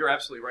 but no, you're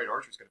absolutely right.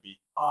 Archer's gonna be.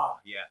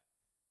 Yeah.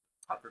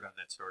 I've forgotten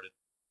that started.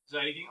 Is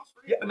there anything else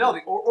for you? Yeah, no,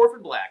 the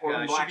Orphan Black,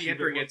 Orphan Black should be should be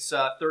entering good. its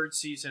third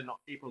season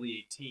April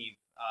the 18th.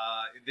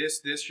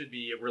 This should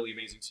be a really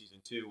amazing season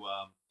too.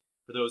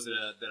 For those that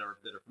are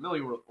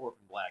familiar with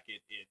Orphan Black,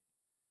 it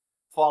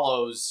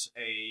follows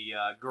a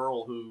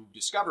girl who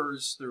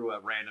discovers through a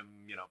random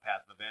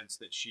path of events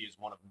that she is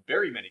one of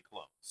very many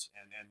clones,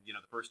 and the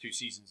first 2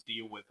 seasons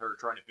deal with her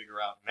trying to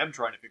figure out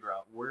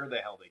where the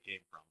hell they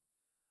came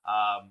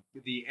from.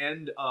 The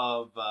end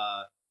of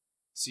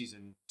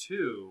season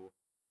 2.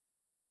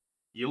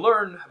 You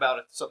learn about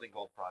something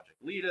called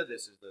Project Leda.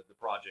 This is the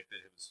project that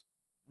was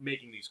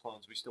making these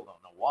clones. We still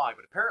don't know why,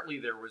 but apparently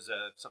there was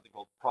something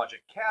called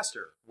Project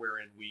Castor,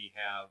 wherein we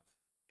have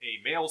a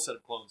male set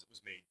of clones that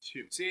was made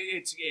too. See,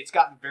 it's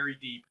gotten very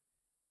deep.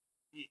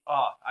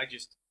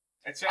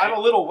 I'm a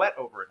little wet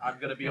over it. I'm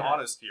going to be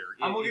honest here.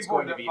 I'm looking It's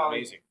forward going to to be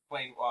amazing.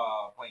 playing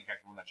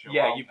Captain on that show.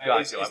 Yeah, you've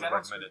got is, to. Is I that would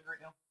on recommend streaming it.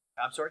 right now?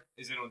 I'm sorry?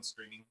 Is it on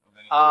streaming? Of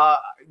any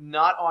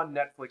Not on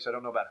Netflix. I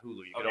don't know about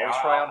Hulu. You can Okay, always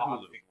try I'll on have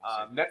Hulu. to take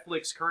a look,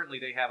 Netflix currently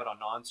they have it on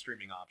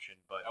non-streaming option,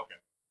 but Okay.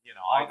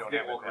 I I'll don't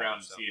take have a look it.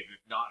 around and so. see if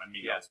not. I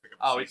mean, Yeah. I'll just pick up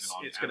the Oh, season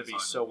on it's going to be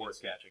Amazon so and worth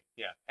see. catching.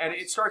 Yeah, and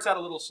it starts out a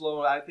little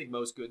slow. I think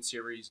most good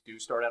series do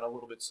start out a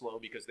little bit slow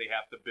because they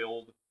have to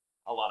build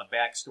a lot of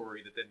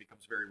backstory that then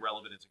becomes very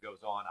relevant as it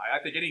goes on. I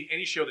think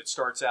any show that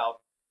starts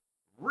out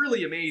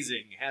really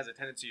amazing has a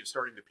tendency of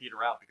starting to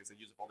peter out because they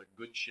use up all the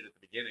good shit at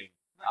the beginning.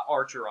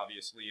 Archer,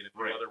 obviously, and a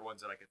few Right. other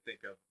ones that I could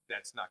think of.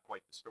 That's not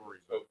quite the story.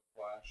 So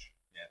Flash.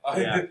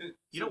 Yeah.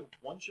 You know,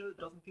 one show that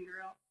doesn't peter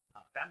out?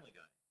 Family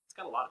Guy. It's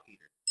got a lot of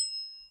peter.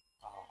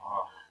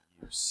 Oh,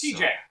 you TJ,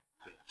 son of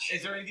a bitch.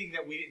 is there anything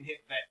that we didn't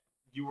hit that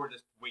you were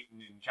just waiting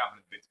and chomping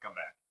at the bit to come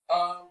back?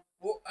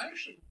 Well,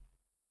 actually,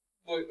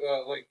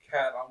 like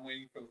Kat, I'm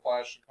waiting for the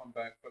Flash to come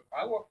back, but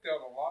I lucked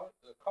out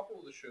a couple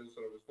of the shows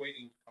that I was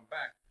waiting to come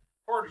back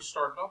already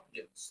started up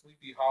again.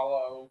 Sleepy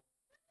Hollow,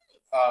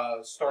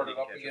 started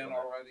up catch again up on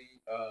that.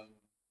 already.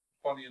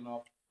 Funny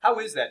enough, How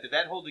is that? Did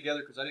that hold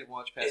together? Because I didn't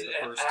watch past the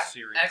first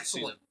series.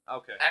 excellent.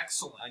 Okay.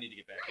 Excellent. I need to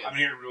get back in. I'm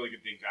hearing really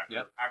good things after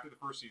Yep. after the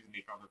first season.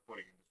 They found their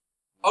footing.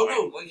 Oh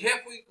no! Like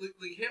halfway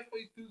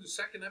through the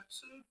second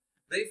episode,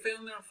 they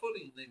found their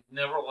footing. They've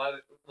never let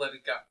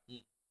it go.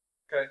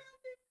 Okay.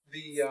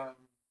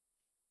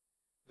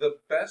 The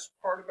best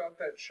part about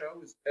that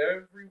show is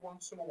every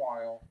once in a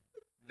while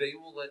they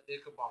will let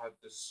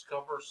Ichabod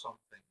discover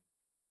something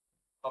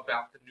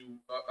about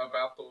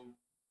the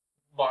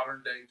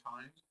modern day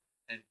times,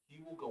 and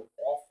he will go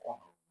off on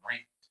a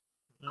rant.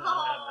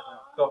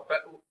 Oh.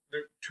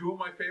 Two of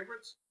my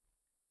favorites.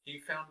 He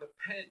found a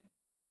pen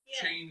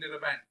chained in a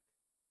bank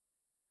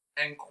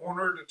and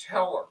cornered a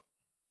teller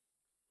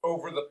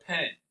over the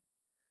pen,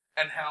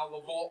 and how the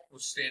vault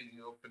was standing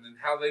open, and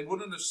how they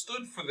wouldn't have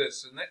stood for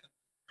this, and that.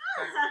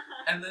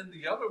 And then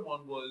the other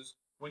one was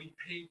when he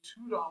paid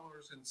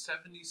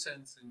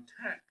 $2.70 in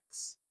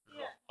tax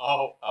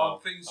on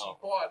things he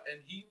bought,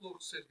 and he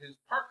looks at his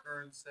partner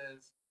and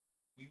says,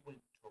 "We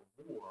went to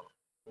war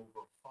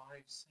over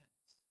 5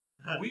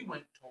 cents. We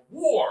went to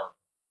war,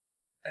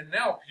 and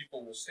now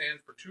people will stand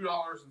for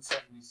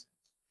 $2.70.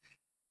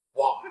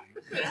 Why?"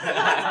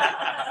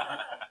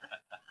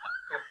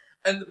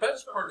 And the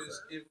best part is,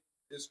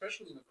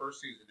 especially in the first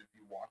season, if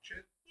you watch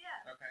it,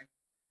 okay,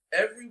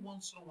 every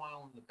once in a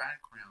while in the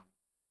background,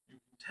 you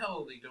can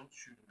tell they don't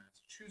shoot in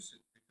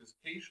Massachusetts because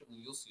occasionally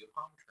you'll see a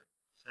palm tree.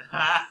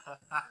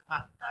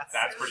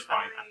 That's pretty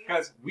funny.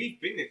 Because we've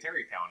been to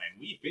Terrytown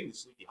and we've been to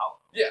Sleepy Hollow.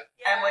 Yeah.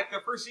 And like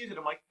the first season,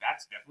 I'm like,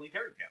 that's definitely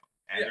Terrytown.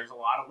 And Yeah. there's a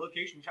lot of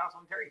location shots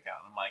on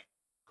Terrytown. I'm like,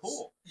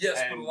 cool. Yes,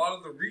 And but a lot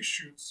of the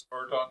reshoots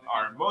are done.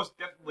 Are most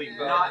definitely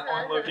Yeah. not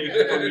on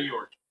location from New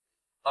York.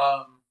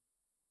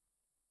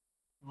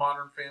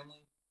 Modern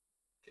Family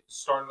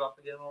started up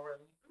again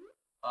already.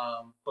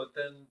 But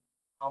then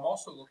I'm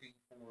also looking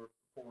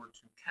forward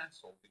to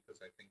Castle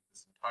because I think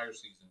this entire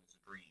season is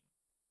a dream.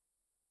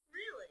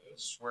 Really? I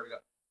swear to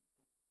God.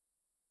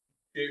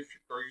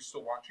 Are you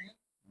still watching it?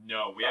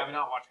 No, we have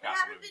not watched We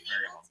Castle haven't in a been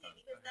very able long to time.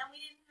 because then we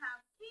didn't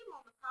have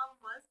cable. The problem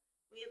was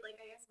we had I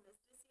guess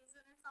missed a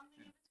season or something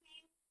in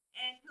between,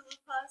 and Hulu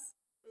Plus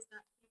was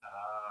not keeping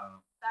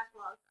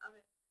backlog of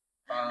it.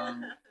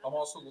 I'm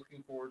also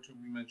looking forward to,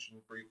 we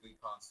mentioned briefly,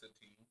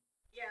 Constantine.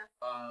 Yeah.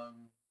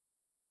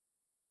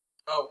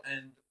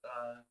 And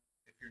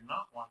if you're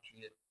not watching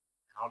it,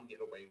 How to Get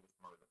Away with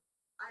Murder.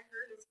 I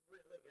heard it's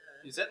really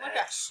good. Is that like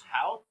a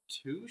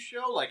how-to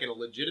show? Like a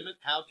legitimate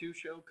how-to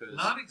show? Cause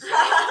Not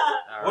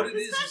exactly. What it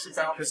is, It's it's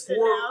about not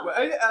four. now. Well,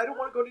 I don't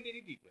want to go into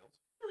any details.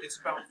 It's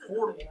about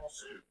 4 law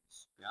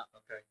students. Yeah.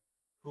 Okay.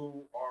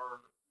 Who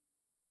are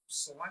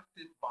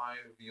selected by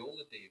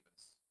Viola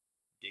Davis.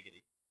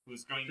 Giggity.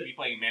 Who's going to be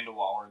playing Amanda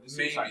Waller in the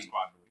Suicide Maybe.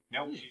 Squad movie?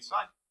 No, she's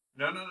signed.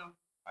 No.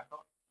 I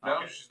thought.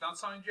 No, Okay. she's not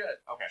signed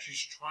yet. Okay. She's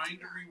trying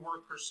to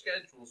rework her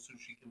schedule so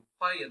she can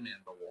play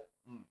Amanda Waller.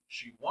 Mm.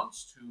 She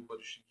wants to, but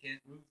if she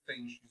can't move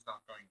things, she's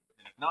not going to.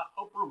 And if not,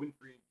 Oprah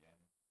Winfrey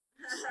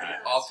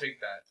again. I'll take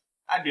that.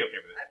 I'd be okay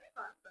with it. I'd be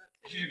fine with that.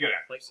 She's a good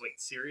actress. Wait,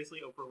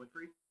 seriously, Oprah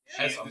Winfrey?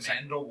 As She's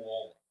Amanda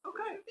Waller.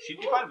 Okay, she'd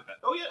be fine with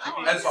that. Oh yeah,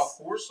 she'd be As a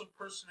force of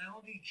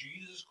personality,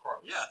 Jesus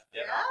Christ.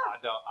 Yeah.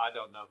 I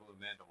don't know who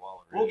Amanda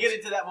Waller is. We'll get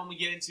into that when we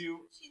get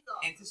into She's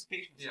awesome.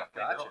 anticipation. Yeah,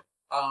 stuff later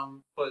gotcha.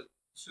 on. But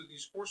so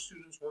these 4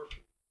 students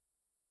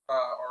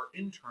are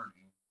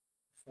interning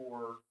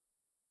for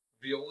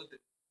Viola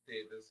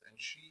Davis, and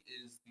she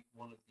is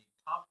one of the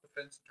top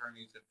defense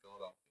attorneys in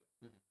Philadelphia.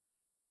 Mhm.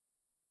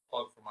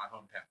 Plug for my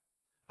hometown.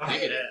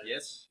 Yeah.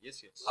 Yes.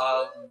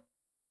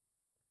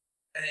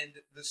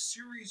 And the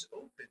series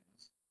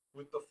opens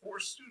with the 4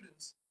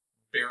 students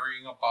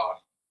burying a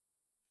body,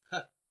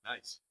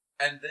 Nice.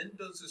 and then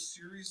does a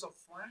series of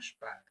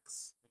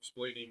flashbacks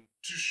Explaining.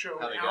 to show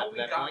How they how got to we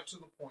that got point? to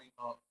the point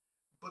of.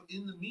 But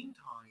in the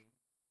meantime,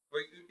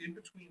 like in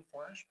between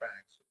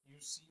flashbacks, you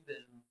see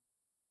them.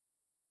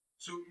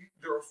 So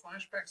there are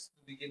flashbacks at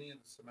the beginning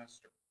of the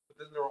semester, but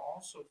then there are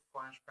also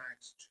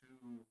flashbacks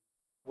to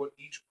what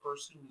each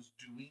person was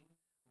doing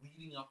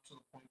leading up to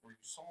the point where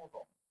you saw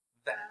them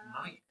that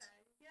night.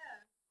 Okay.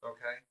 Yeah.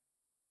 Okay,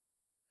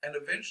 and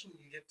eventually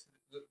you get to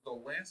the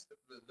last,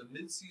 the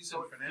mid-season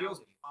So it finale.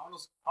 feels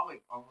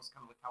probably almost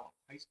kind of like how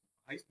a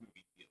heist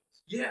movie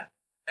feels. Yeah,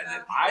 and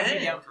at the I'd be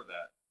end, down for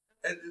that.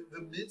 at the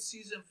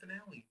mid-season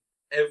finale,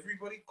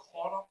 everybody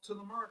caught up to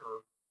the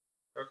murder,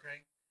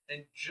 okay?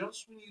 And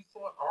just when you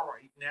thought, all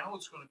right, now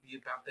it's going to be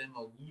about them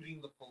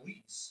eluding the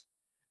police,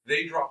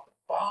 they dropped a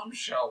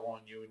bombshell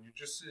on you, and you're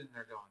just sitting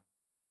there going,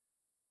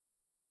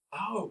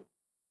 oh,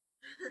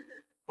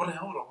 but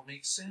now it all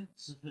makes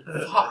sense.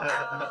 Oh, Fuck.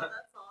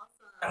 that's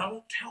awesome. And I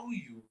won't tell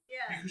you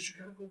Yeah. because you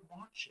gotta go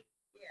watch it.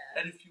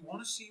 Yeah. And if you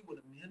want to see what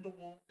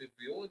if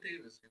Viola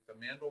Davis gets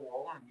Amanda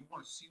Waller, and you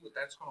want to see what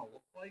that's going to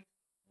look like,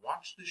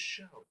 watch this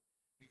show.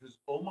 Because,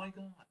 oh my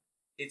God,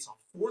 it's a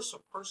force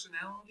of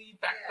personality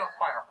backed up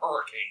by a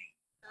hurricane.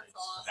 That's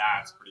awesome.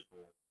 That's pretty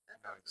cool.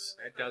 Nice.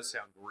 Really That does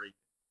sound great.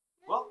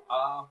 Well,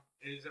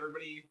 is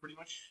everybody pretty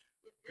much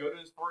good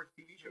as far as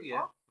TV shows?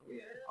 Yeah.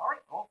 All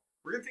right. Well,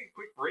 we're gonna take a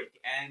quick break,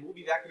 and we'll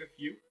be back in a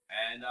few,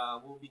 and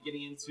we'll be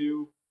getting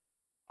into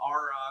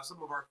our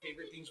some of our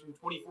favorite things from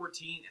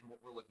 2014 and what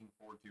we're looking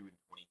forward to in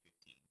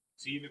 2015.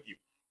 See you in a few.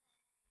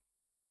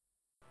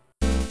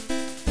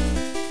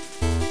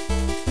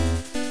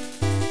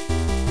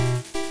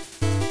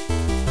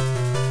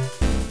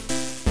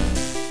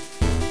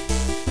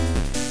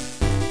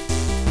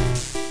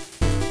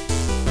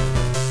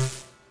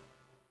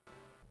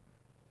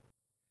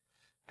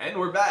 And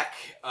we're back.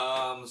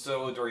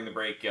 So during the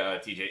break,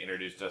 TJ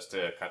introduced us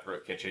to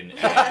Cutthroat Kitchen. And,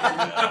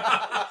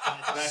 that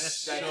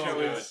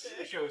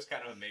show is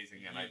kind of amazing,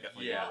 and I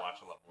definitely want to watch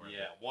a lot more of it.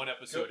 Yeah, one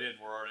episode in,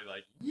 we're already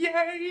like,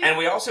 yay! And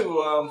we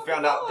also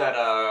found out that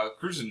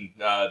Cruisin',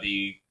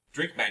 the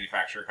drink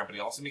manufacturer company,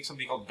 also makes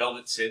something called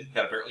Velvet Sin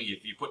that apparently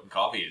if you put in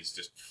coffee is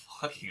just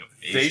fucking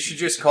amazing. They should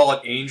just call it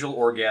Angel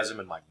Orgasm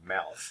in my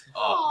mouth.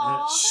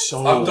 Aw,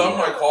 so I'm done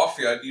my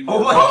coffee. I need more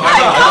Oh my coffee.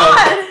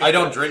 God. I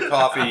don't drink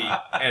coffee,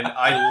 and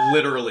I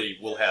literally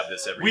will have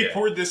this every day. We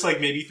poured this like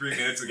maybe 3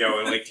 minutes ago,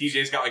 and like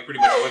TJ's got like pretty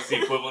much what's the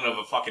equivalent of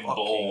a fucking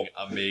bowl,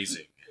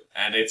 Amazing.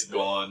 and it's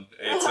gone.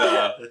 It's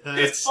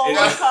Bowl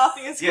of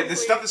coffee is yeah. complete.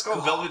 This stuff is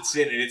called Velvet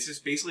Sin, and it's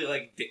just basically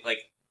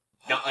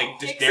not like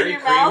just Mix in dairy your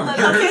cream, mouth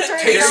and look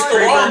at Taste the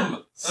Going-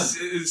 rum.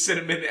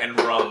 cinnamon, and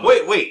rum.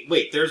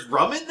 Wait. There's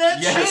rum in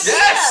that Yes. shit?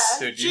 Yes!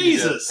 Dude,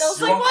 Jesus. I was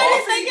You like, want why coffee?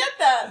 didn't I get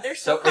that?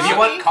 There's So some if you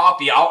want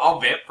coffee. coffee,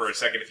 I'll vamp for a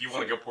second. If you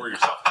want to go pour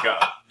yourself a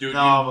cup. Dude,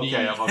 No, you I'm need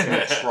okay. I'm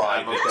okay. to try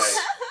I'm this. okay.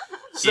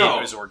 So-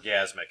 It was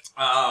orgasmic.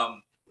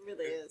 It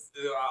really is.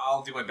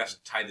 I'll do my best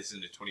to tie this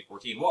into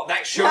 2014. Well,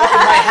 that showed up in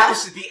my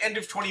house at the end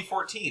of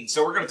 2014,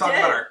 so we're going to talk It did.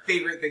 about our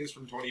favorite things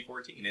from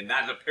 2014, and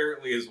that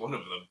apparently is one of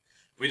them.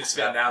 We just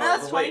found out No, all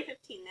it's the way.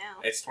 2015 now.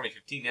 It's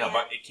 2015 now, Yeah.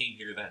 but it came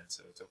here then,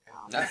 so it's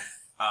okay.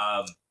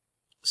 Oh.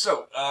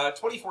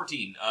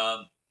 2014.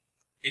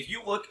 If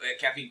you look at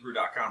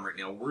caffeinecrew.com right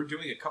now, we're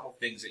doing a couple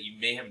things that you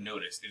may have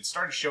noticed. It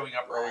started showing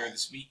up earlier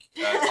this week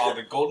called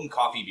the Golden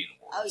Coffee Bean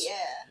Awards. Oh,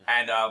 yeah.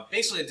 And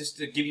basically, just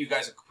to give you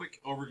guys a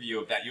quick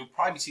overview of that, you'll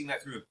probably be seeing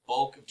that through the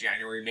bulk of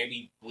January,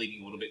 maybe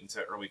bleeding a little bit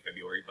into early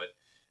February. But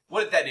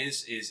what that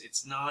is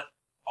it's not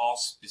all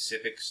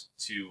specifics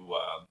to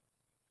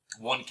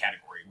one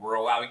category. We're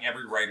allowing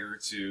every writer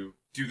to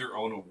do their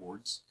own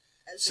awards.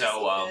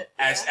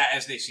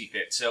 As they see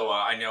fit. So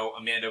I know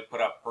Amanda put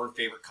up her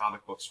favorite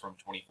comic books from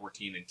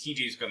 2014, and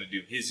TJ's going to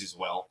do his as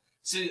well.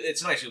 So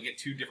it's nice. You'll get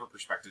two different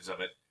perspectives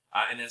of it.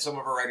 And then some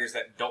of our writers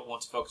that don't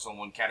want to focus on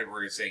one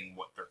category are saying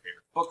what their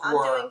favorite book I'm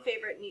were. doing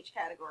favorite in each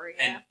category,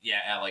 yeah.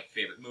 And like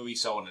favorite movie,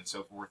 so on and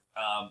so forth.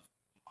 I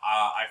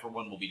for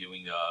one will be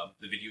doing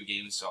the video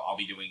games, so I'll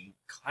be doing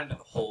kind of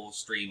the whole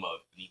stream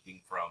of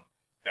anything from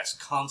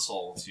best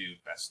console to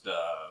best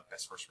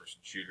first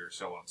person shooter,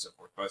 so on and so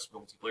forth, best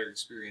multiplayer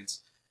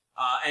experience,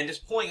 and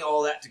just pulling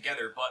all that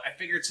together. But I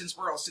figured since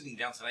we're all sitting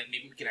down tonight,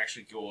 maybe we can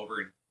actually go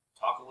over and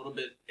talk a little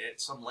bit at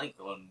some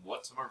length on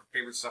what some of our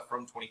favorite stuff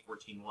from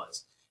 2014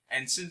 was.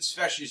 And since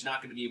Fesh is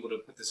not going to be able to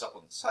put this up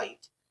on the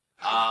site,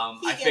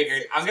 I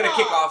figured I'm going to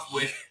kick off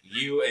with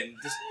you, and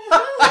just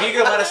if you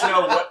can let us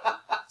know what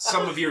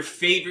some of your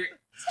favorite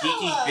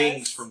geeky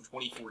things from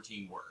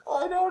 2014 were.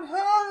 I don't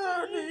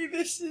have any.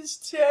 This is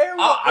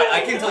terrible.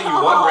 I can tell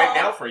you one right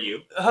now for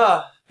you.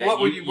 What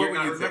would you think?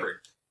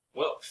 remember?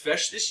 Well,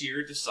 Fesh this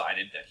year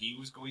decided that he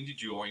was going to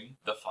join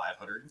the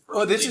 501st.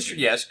 Oh, this is Legion.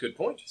 yes, good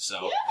point.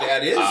 So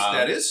That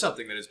Um, is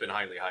something that has been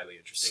highly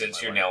interesting. since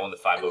in you're my life. now on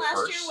the And last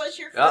 501st, year was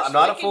your first No, I'm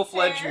not a Wicked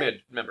full-fledged Fair.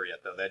 member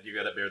yet, though. That you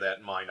got to bear that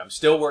in mind. I'm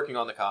still working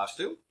on the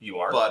costume, you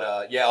are.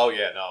 but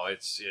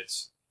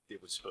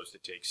it was supposed to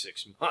take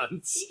 6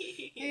 months.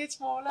 It's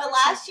more like But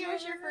last 6 year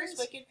was your years. first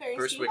Wicked Fair.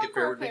 First Steampunk Wicked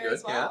Fair would be Fair good.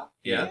 as well.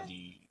 Yeah.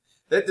 Indeed.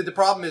 The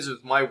problem is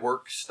with my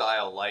work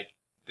style, like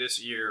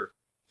this year,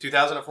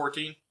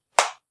 2014,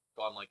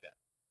 gone like that.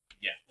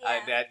 Yeah.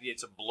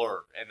 It's a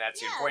blur, and that's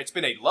the Yeah. important. It's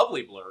been a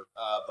lovely blur,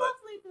 but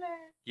Lovely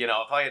blur. you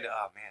know, if I had,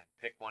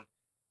 pick one,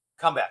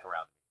 come back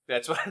around.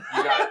 That's what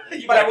You got.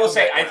 you But I gotta will come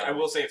say, back I around.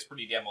 will say, it's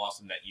pretty damn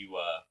awesome that you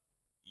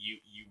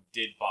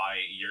did buy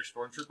your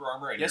stormtrooper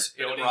armor. And Yes,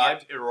 you're it building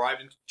arrived. It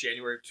arrived in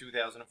January of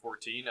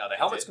 2014. The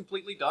helmet's did.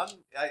 completely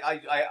done.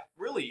 I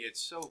really,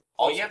 it's so.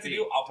 All close you have to to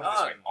being do, I'll put it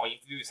this way: done. all you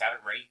have to do is have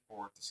it ready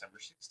for December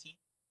 16th,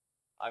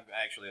 I'm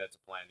actually, that's a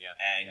plan. Yeah.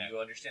 and Yeah. you'll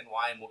understand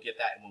why. And we'll get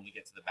that when we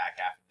get to the back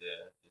half of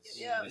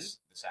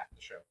this half of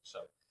the show.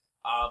 So,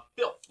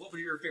 Bill, what were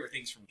your favorite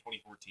things from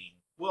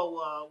 2014?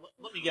 Well,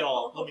 let me get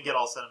all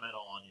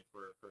sentimental on you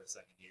for a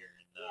second here,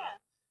 and Yeah.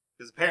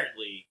 because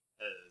apparently,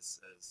 as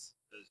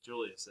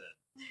Julia said,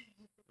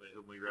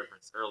 whom we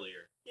referenced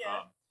earlier,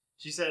 Yeah.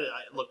 She said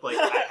I looked like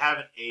I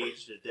haven't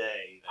aged a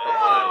day when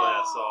I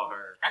last saw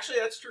her. Actually,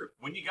 that's true.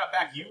 When you got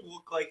back, you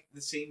look like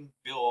the same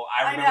Bill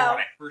I I remember know. when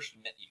I first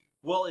met you.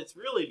 Well, it's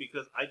really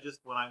because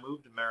when I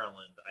moved to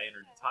Maryland, I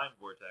entered the time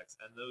vortex,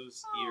 and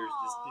those years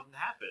just Aw. didn't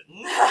happen.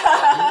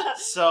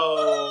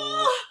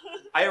 So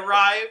I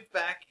arrived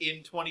back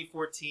in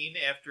 2014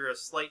 after a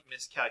slight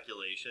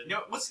miscalculation. You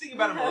know, let's think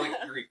about it more like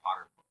Harry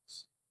Potter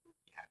books. You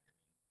have your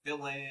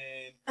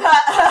villain.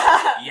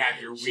 You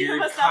have your She weird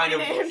must not kind be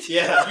of named.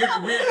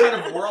 your weird kind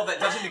of world that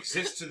doesn't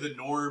exist to the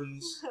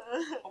norms.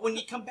 But when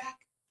you come back,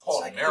 Oh,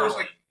 it's like,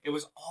 Maryland. it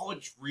was all a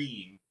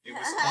dream. It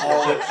was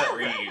all a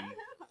dream.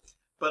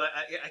 But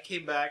I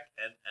came back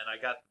and I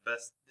got the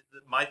best.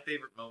 My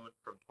favorite moment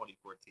from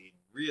 2014,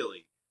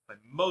 really, my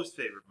most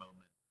favorite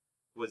moment,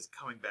 was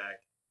coming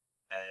back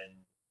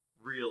and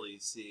really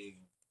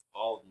seeing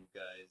all of you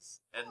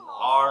guys and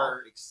Aw.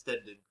 our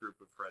extended group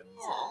of friends.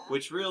 Yeah.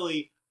 Which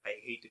really, I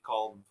hate to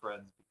call them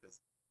friends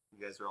because you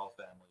guys are all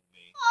family to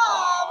me.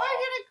 Oh, we're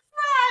gonna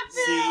cry,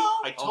 Bill. See,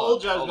 I Hold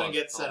told on, you I was hold going on, to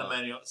get hold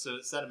on.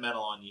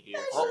 sentimental on you here.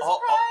 This sir. is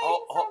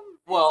crying from-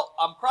 Well,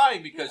 I'm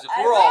crying because if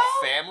I we're all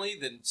will. family,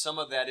 then some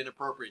of that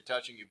inappropriate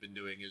touching you've been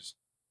doing is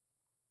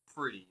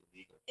pretty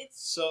illegal. It's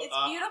So,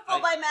 beautiful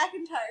by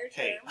McIntyre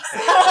Hey. terms.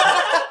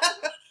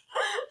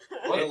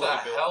 What I the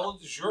love it. hell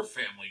does your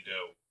family do?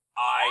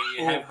 I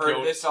Oh, have heard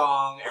don't- this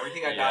song,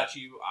 Everything I Yeah. Got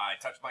You. I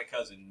touched my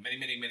cousin many,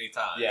 many, many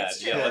times. Yeah,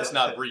 It's yeah. true. Let's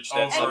not breach that.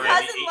 Oh, And sorry.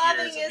 sorry. Cousin 8 Loving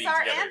years of is being our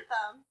together.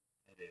 anthem.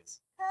 It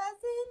is.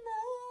 Cousin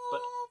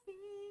But-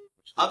 Loving.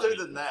 Other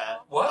than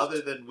that, What?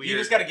 other than weird, You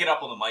just got to get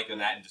up on the mic on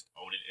that and just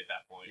own it at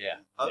that point. Yeah.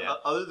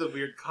 other than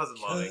weird cousin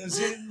loving.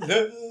 Loving.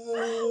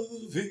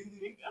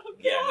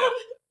 Yeah, no.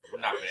 We're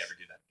not going to ever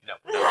do that.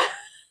 No.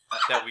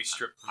 That we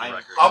stripped from the I'm-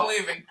 record. I'm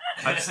leaving.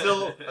 I'm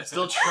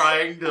still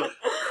trying to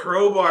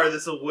crowbar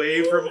this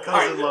away from cousin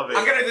Alright, loving.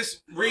 I'm going to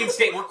just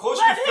reinstate. We're closer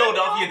Let to him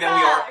Philadelphia go than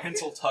we are back.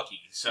 Pennsylvany.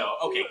 So,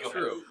 okay, go ahead.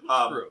 True.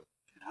 Um, True.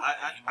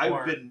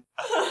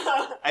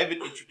 I've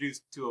been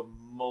introduced to a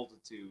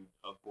multitude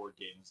of board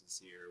games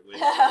this year, which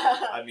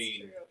I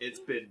mean, it's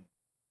been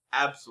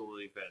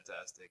absolutely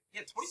fantastic.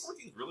 Yeah,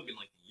 2014's really been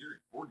like the year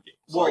of board games.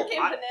 Well, Board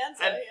Game I-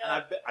 Bonanza, And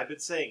yeah. I've been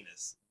saying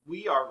this.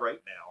 We are right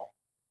now,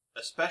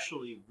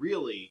 especially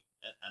really,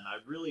 and I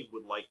really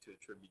would like to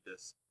attribute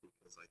this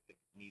because I think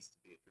it needs to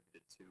be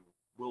attributed to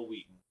Will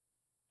Wheaton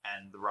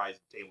and the rise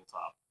of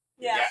tabletop.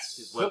 Yeah. Yes.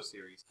 His web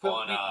series.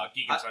 On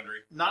Geek and I- Sundry.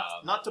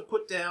 Not to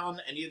put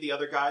down any of the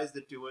other guys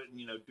that do it and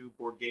do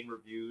board game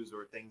reviews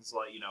or things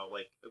like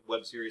like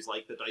web series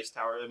like the Dice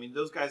Tower. I mean,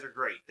 those guys are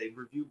great. They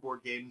review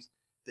board games.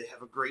 They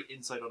have a great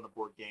insight on the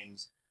board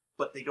games,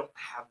 but they don't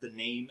have the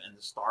name and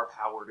the star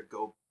power to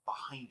go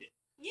behind it.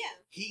 Yeah.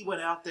 He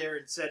went out there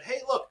and said, "Hey,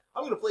 look,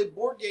 I'm going to play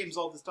board games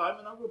all this time,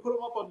 and I'm going to put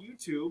them up on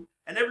YouTube."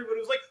 And everybody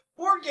was like,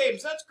 "Board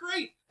games, that's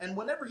great!" And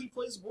whenever he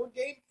plays a board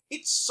game,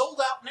 it's sold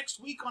out next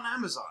week on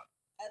Amazon.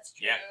 That's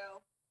true. Yeah.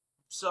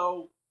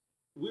 So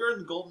we're in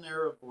the golden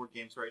era of board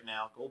games right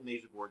now, golden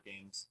age of board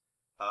games.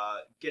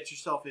 Get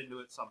yourself into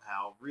it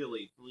somehow.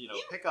 Really,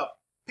 pick up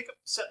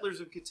Settlers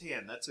of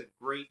Catan. That's a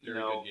great, Very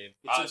good game.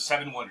 It's a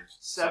Seven Wonders.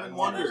 Seven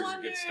Wonders. is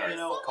a good start.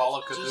 Call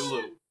of Just-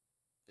 Cthulhu.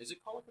 Is it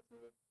Call of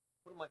Cthulhu?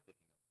 What am I thinking?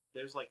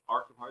 There's like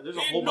Arkham Horror. There's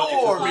a whole bunch of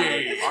Ignore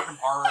Cthulhu. me! Arkham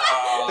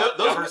Horror,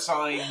 Those- Elder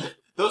Sign.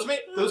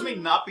 Those may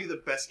not be the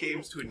best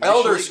games to initially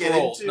Elder get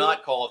Scrolls, into.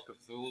 not Call of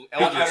Cthulhu.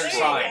 Elder Elder Sign.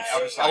 Sign.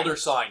 Elder Sign. Elder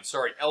Sign.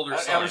 Sorry, Elder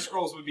Sign. Elder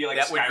Scrolls would be like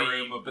that would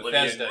Skyrim, be Oblivion.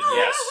 Bethesda.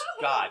 Yes.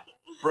 God.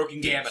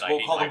 Broken Damn games. it, I We'll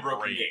hate call my them broken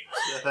brain.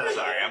 games.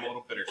 Sorry, I'm a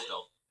little bitter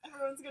still.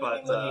 Everyone's gonna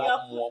But, be looking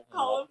uh, up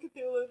Call of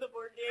Cthulhu, the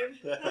board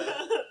game.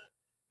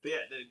 But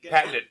yeah,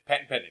 Patent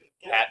pending.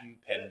 Patent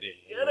pending.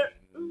 Get it?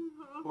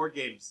 board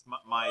games.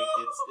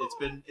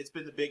 It's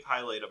been the big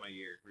highlight of my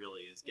year.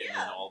 Really, is getting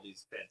Yeah. into all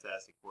these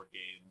fantastic board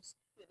games.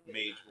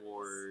 Mage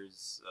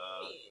Wars.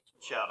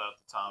 Mage Shout out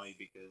to Tommy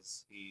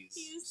because he's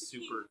He's the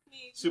super king of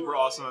Mage super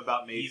Wars. awesome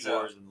about Mage He's a-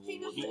 Wars and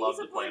King of he he's loves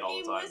a to play it board all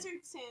the game time.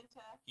 Wizard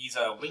Santa. He's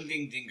a Wing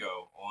Ding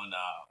Dingo on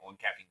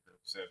Caffeine Crew.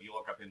 So if you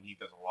look up him, he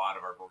does a lot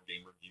of our board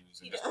game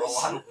reviews and He just does. a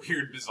lot of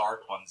weird,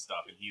 bizarre, fun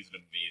stuff. And he's an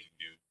amazing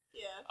dude.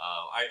 Yeah.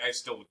 I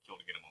still would kill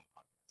to get him on the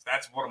podcast.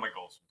 That's one of my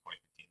goals from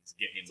 2015 is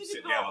get him to It's a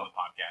sit good down goal. on the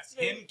podcast. It's a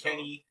very Him, good goal.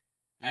 Kenny,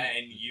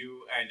 and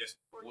you, and just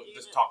Board we'll game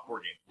just it. talk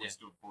board game. Let's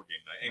do a board game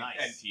night. And, Nice.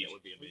 and TH. That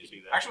would be We amazing. could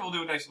do that. Actually, we'll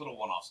do a nice little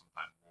one-off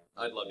sometime.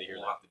 I'd love to hear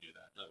we'll that. have to do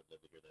that. I would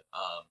love to hear that.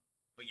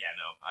 But yeah,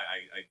 no,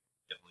 I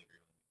definitely agree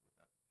with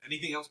that.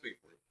 Anything else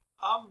big for you?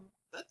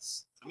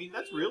 That's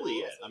really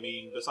it. I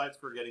mean, besides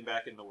for getting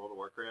back into World of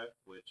Warcraft,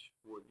 which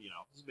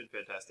has been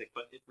fantastic,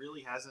 but it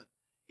really hasn't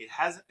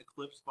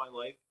eclipsed my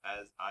life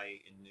as I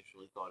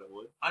initially thought it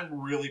would. I'm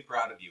really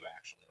proud of you,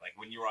 actually. Like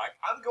when you were like,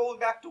 "I'm going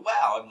back to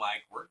WoW," I'm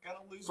like, "We're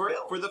gonna lose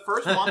Bill." For the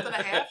first month and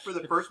a half.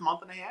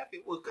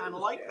 It was kind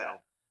of like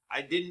that.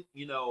 I didn't,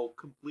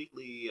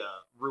 completely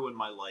ruin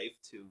my life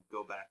to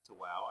go back to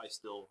WoW. I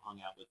still hung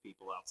out with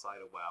people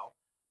outside of WoW.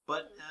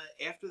 But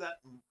after that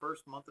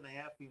first month and a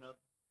half,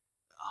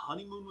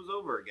 honeymoon was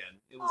over again.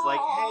 It was like,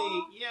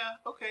 Aw. hey, yeah,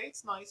 okay,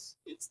 it's nice.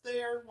 It's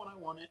there when I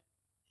want it.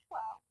 Wow.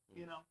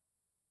 Nice.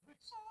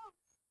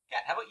 Yeah,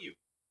 how about you?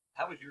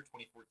 How was your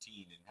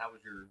 2014, and what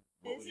was your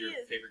Busy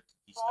as favorite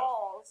geeky stuff?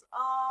 balls.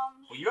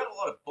 Well, you had a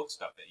lot of book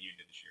stuff that you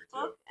did this year too.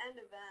 Book and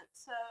event.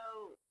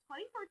 So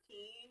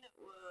 2014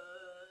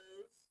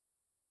 was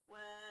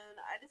when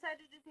I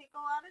decided to take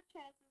a lot of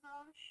chances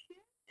on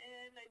shit,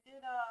 and I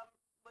did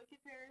Wicked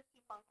Fair,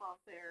 Steampunk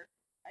World Fair.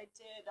 I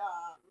did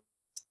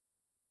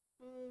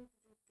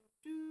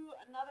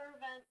another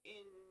event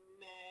in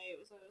May. It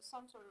was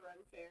some sort of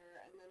run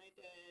fair, and then I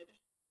did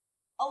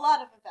a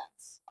lot of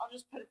events. I'll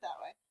just put it that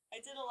way. I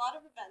did a lot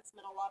of events,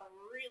 met a lot of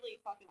really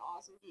fucking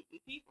awesome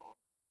geeky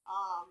people.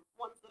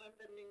 Ones that I'm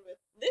vending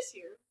with this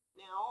year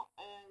now,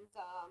 and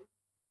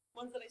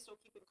ones that I still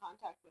keep in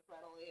contact with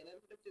readily, and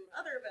ended up doing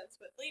other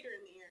events with later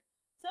in the year.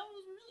 So it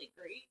was really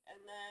great. And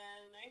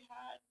then I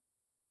had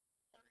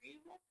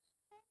 3 events.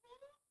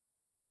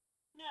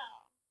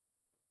 No.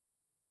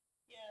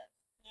 Yes.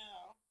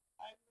 No.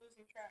 I'm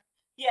losing track.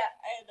 Yeah,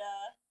 I had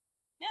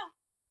no.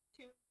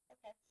 2.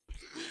 Okay.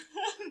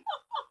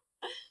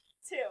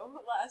 2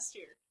 last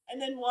year. And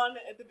then 1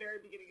 at the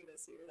very beginning of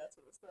this year. That's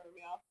what was throwing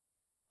me off.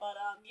 But,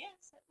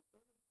 yes.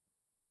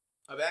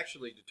 I've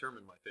actually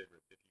determined my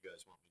favorite, if you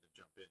guys want me to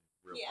jump in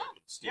real Yeah.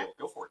 quick and steal.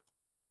 Go for it.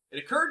 It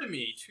occurred to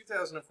me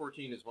 2014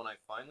 is when I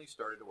finally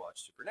started to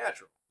watch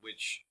Supernatural,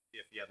 which,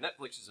 if you have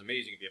Netflix, is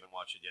amazing if you haven't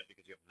watched it yet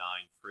because you have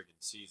 9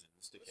 friggin'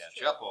 seasons to That's catch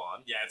true. up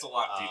on. Yeah, it's a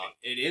lot of TV.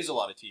 It is a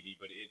lot of TV,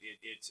 but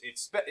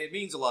it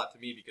means a lot to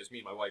me because me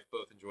and my wife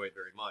both enjoy it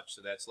very much.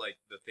 So that's like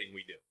the thing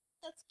we do.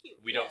 That's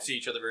cute. We don't see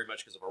each other very much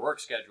because of our work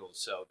schedules.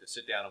 So to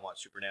sit down and watch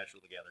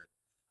Supernatural together,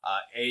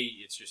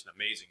 it's just an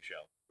amazing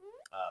show.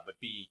 But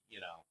B,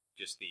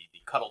 just the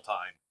cuddle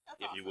time,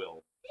 That's if you awesome.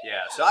 will.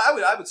 Yeah. So I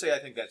would say I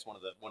think that's one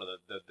of the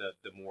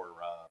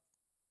more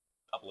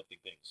uplifting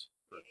things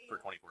for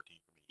 2014 for me.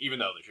 Even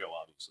though the show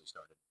obviously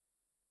started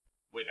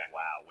way back.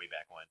 Wow, way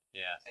back when.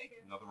 Yeah. Hey,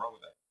 nothing wrong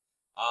with that.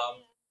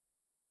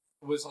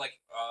 Was like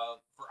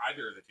for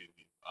either of the two of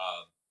you,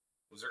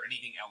 was there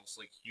anything else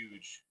like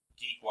huge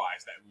geek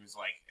wise that was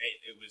like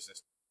it was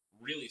just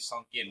really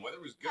sunk in, whether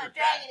it was good or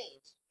bad? Dragon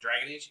Age.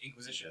 Dragon Age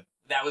Inquisition.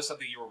 That was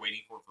something you were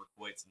waiting for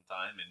quite some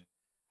time, and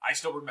I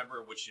still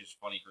remember. Which is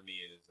funny for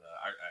me is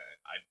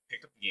I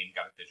picked up the game,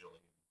 got it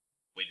digitally,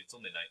 waited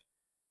till midnight,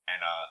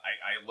 and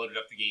I loaded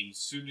up the game as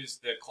soon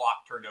as the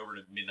clock turned over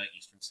to midnight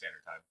Eastern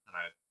Standard Time, and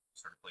I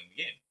started playing the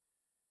game.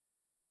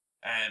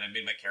 And I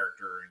made my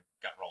character and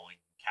got rolling.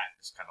 Kat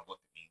just kind of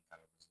looked at me and kind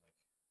of was like,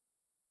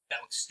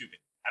 "That looks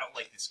stupid. I don't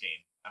like this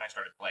game." And I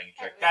started playing. And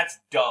she's like,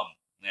 "That's dumb."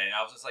 And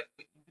I was just like,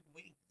 "But you've been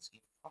waiting for this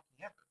game for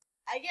fucking ever."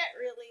 I get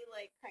really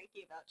like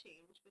cranky about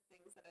change with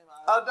things that I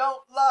love. I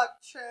don't like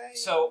change.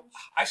 So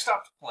I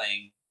stopped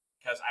playing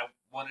because I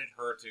wanted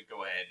her to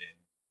go ahead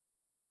and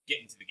get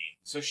into the game.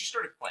 So she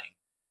started playing,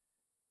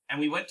 and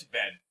we went to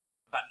bed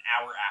about an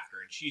hour after,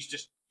 and she's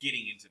just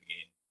getting into the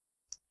game.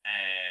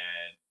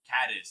 And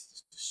Kat is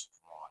just distraught.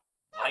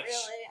 Not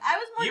really. I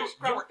was more just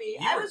grumpy.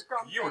 I was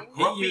grumpy. You were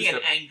grumpy and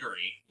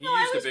angry. He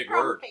used a big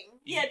word.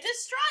 Yeah,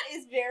 distraught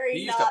is very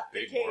He used not a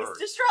big the case. word.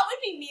 Distraught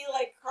would be me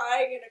like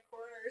crying in a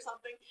corner or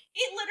something.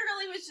 It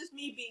literally was just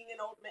me being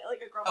an old man, like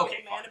a grumpy old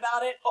man fine.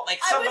 about it. But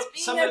like I was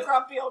being a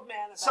grumpy old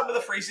man about it. some of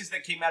the phrases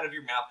that came out of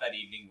your mouth that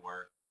evening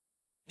were,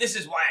 "This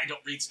is why I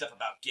don't read stuff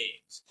about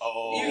games.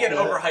 Oh, You get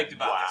overhyped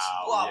about this.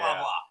 Blah, yeah. blah,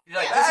 blah." You're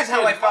like, Yeah. "This is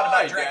how I felt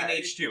about Back in Dragon my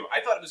Age 2. I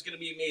thought it was going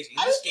to be amazing.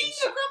 I This was game being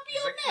a sucked." grumpy He's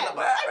old like, man.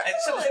 "Blah, blah, blah." And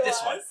so is totally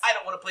this one. was. I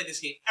don't want to play this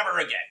game ever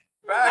again.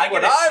 Back I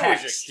when get a I was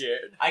a text.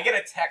 kid. I get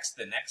a text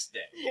the next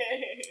day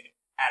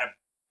at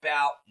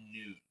about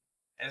noon.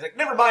 And it's like,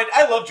 "Never mind,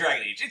 I love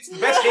Dragon Age. It's the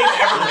best game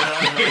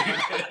ever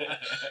made."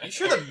 You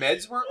sure the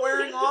meds weren't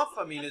wearing off?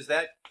 I mean, is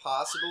that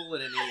possible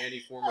in any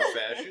form or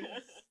fashion?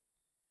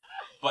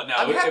 But no,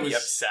 I'm it happy. was...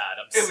 I'm sad.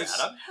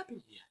 I'm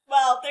happy.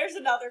 Well, there's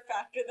another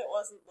factor that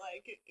wasn't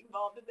like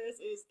involved in this.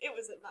 Is it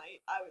was at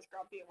night. I was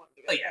grumpy and wanted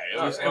to go. Oh, yeah,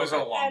 it was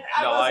a long And day.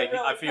 I No, wasn't I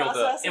really feel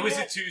the- processing It was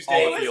a it. Tuesday.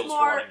 It was feels more-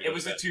 for wanting to It go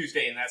was to a bed.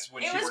 Tuesday, and that's when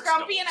It she was works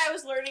grumpy, and doubles. I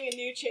was learning a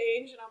new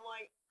change, and I'm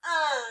like,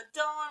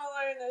 don't want to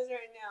learn this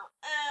right now.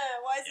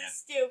 Why is Yeah. this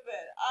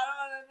stupid? I don't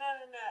want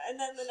to, no. And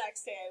then the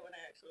next day, when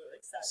I actually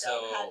like sat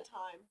down and had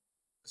time.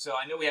 So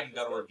I know we haven't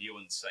done a review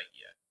on the site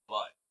yet,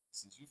 but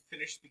since you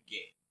finished the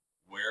game,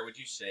 where would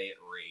you say it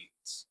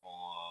rates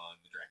on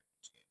the Dragon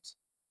Age games?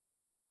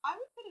 I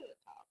would put it at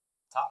top.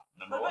 Top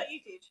number What one. about you,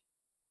 Teach?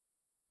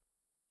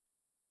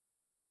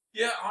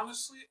 Yeah,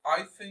 honestly,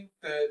 I think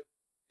that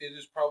it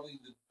is probably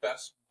the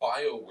best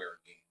BioWare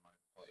game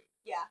I've played.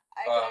 Yeah,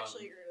 I can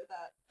actually agree with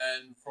that.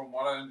 And from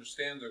what I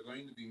understand, they're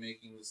going to be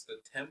making this the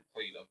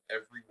template of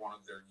every one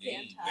of their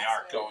games They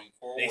are. going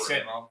forward. They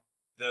said and I'm-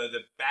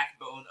 the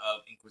backbone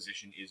of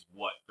Inquisition is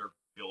what they're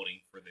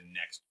building for the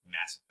next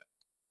Mass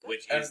Effect,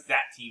 which is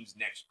that team's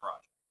next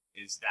project.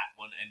 Is that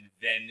one, and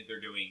then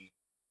they're doing.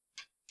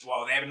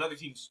 Well, they have another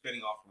team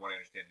spinning off, from what I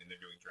understand, and they're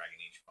doing Dragon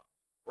Age 5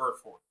 or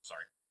 4.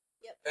 Sorry.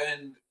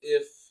 And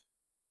if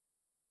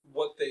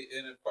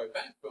by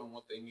backbone,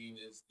 what they mean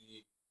is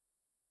the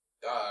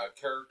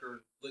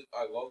character.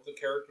 I love the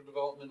character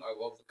development. I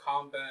love the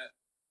combat.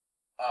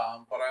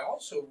 But I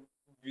also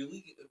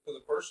really, for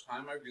the first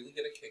time, I really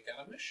get a kick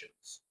out of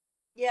missions.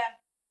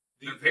 Yeah.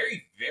 They're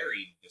very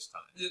varied this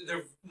time.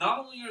 They're not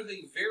only are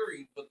they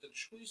varied, but the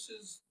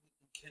choices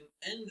can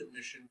end a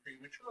mission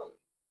prematurely.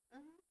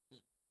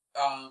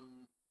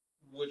 Mm-hmm.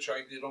 Which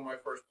I did on my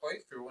first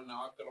playthrough, and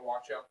now I've got to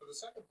watch out for the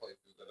second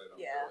playthrough that I don't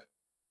do it.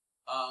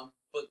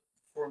 But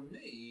for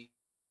me,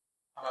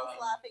 Bill's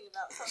laughing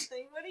about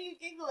something. What are you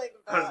giggling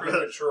I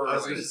was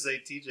about? going to say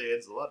TJ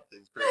ends a lot of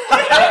things pretty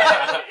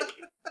much.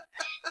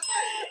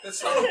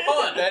 That's not a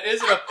pun. That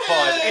isn't a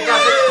pun. It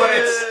doesn't, but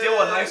it's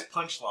still a nice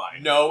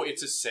punchline. No,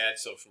 it's a sad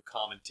social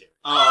commentary.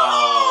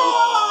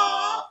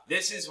 Aww.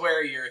 This is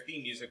where your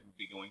theme music would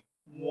be going.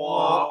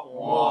 Wah,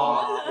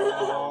 wah,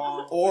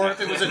 wah. Or if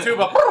it was a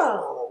tuba.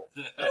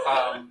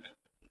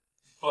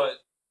 But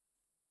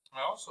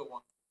I also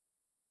want.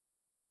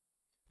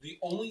 The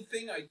only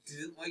thing I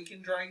didn't like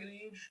in Dragon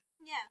Age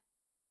Yeah.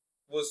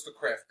 was the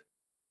crafting.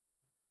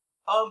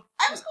 I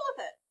was cool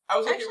with it. I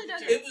was okay Actually, with it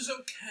don't too. It was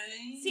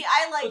okay. See,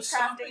 I like but crafting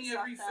stopping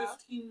every stuff, though.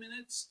 15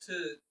 minutes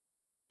to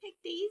Pick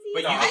daisies.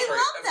 But you- I that's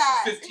love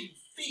that. 15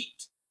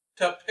 feet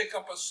to pick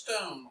up a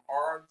stone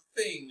or a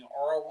thing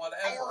or a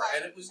whatever, I like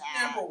and it was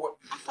that. never what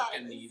you I thought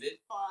fucking it was needed.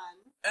 fun.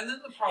 And then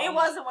the problem It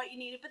wasn't what you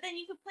needed, but then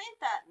you could plant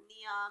that in the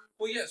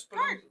Well, yes, but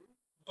garden.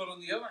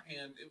 on the other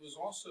hand, it was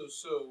also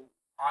so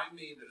I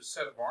made a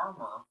set of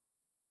armor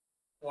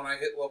when I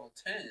hit level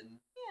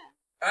 10.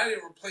 Yeah. I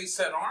didn't replace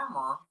that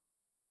armor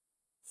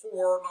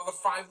for another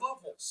 5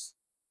 levels.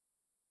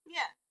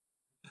 Yeah.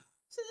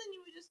 So then you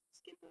would just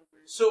skip over.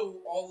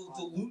 So all of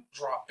the loot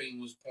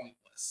dropping was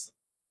pointless.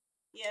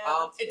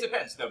 Yeah. It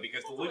depends though,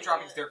 because the loot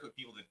dropping's there for the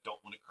people that don't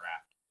want to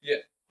craft.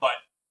 Yeah.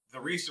 But the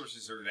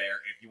resources are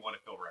there if you want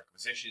to fill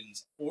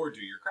requisitions or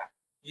do your craft.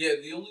 Yeah,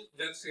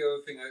 that's the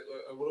other thing.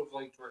 I would have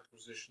liked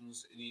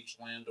requisitions in each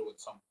lando at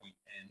some point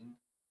end.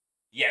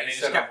 Yeah, they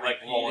just Instead kept of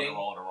like rolling repeating. and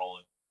rolling and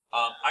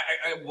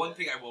rolling. One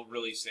thing I will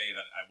really say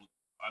that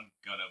I'm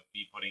gonna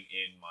be putting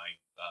in my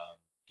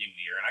game of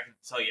the year, and I can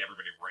tell you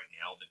everybody right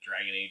now that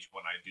Dragon Age,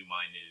 when I do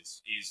mine,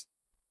 is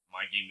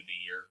my game of the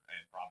year,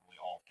 and probably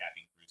all of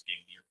Caffeine Crew's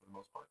game of the year for the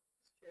most part.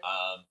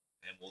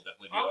 And we'll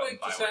definitely do I it.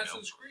 like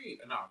Assassin's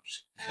Creed. No, I'm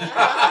just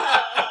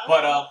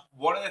But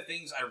one of the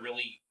things I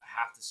really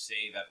have to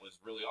say that was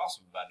really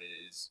awesome about it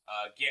is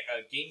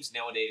games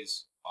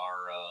nowadays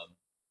are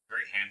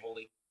very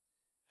handholdy,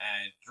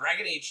 and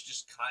Dragon Age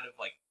just kind of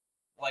like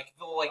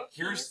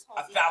here's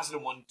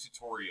 1001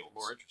 tutorials.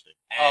 More interesting.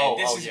 And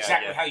this is yeah,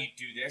 exactly yeah. how you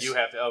do this. You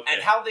have to. Okay.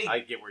 And how I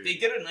get where they you.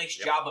 did a nice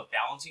job of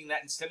balancing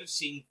that. Instead of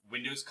seeing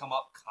windows come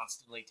up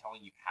constantly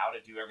telling you how to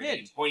do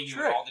everything Hint, and pointing you in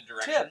trick, all the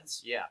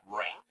directions. Yeah.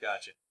 Right.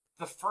 Gotcha.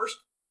 The first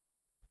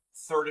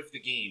third of the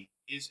game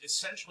is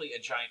essentially a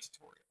giant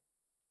tutorial.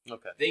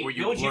 Okay. They Where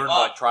you build you learn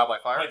up, by trial by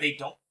fire. but they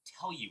don't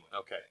tell you anything.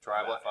 Okay.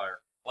 Trial by about it. fire.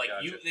 Like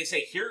Gotcha. they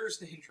say, here's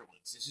the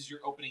hinterlands. This is your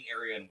opening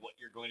area and what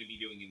you're going to be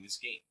doing in this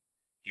game.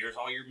 Here's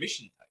all your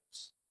mission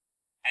types.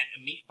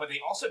 But they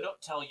also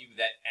don't tell you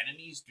that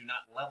enemies do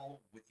not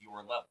level with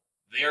your level.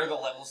 They are the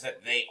levels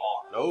that they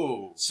are.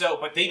 Oh. So,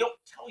 but they don't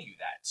tell you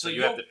that. So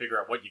you have to figure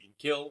out what you can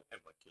kill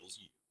and what kills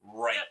you.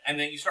 Right, and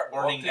then you start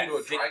walked learning that. into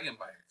a dragon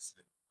by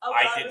accident. Oh,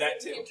 I God, did was that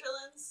it too.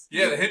 Hinterlands?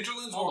 Yeah, the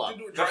hinterlands Hold walked on.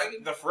 into a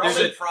dragon. The Fremen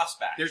There's a-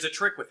 Frostback. There's a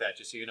trick with that,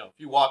 just so you know. If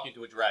you walk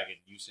into a dragon,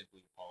 you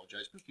simply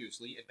apologize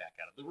profusely and back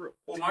out of the room.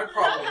 Well, my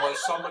problem was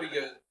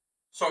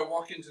so I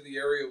walk into the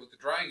area with the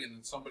dragon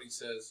and somebody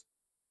says,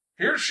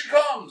 "Here she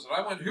comes," and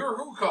I went, "Here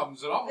who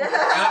comes?" And I'm looking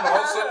around, and all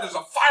of a sudden there's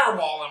a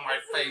fireball in my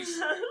face,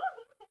 and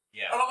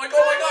Yeah. I'm like,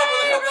 "Oh my god,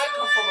 where the hell did that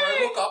come from?" And I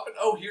look up,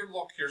 and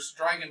here's the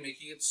dragon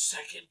making its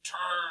second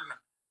turn,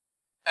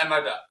 and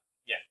I died.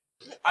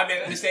 I made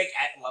a mistake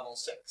at level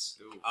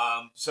 6.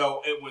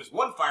 So it was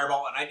one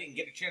fireball, and I didn't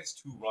get a chance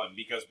to run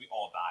because we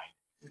all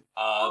died.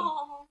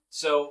 Oh.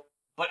 So,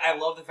 but I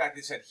love the fact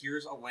they said,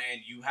 here's a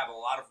land, you have a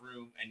lot of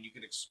room, and you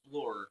can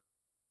explore,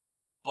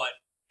 but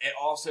it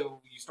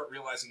also, you start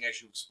realizing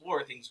as you explore,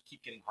 things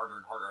keep getting harder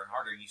and harder and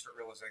harder, and you start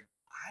realizing,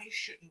 I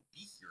shouldn't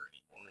be here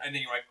anymore. And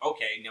then you're like,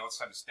 okay, now it's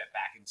time to step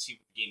back and see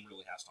what the game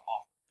really has to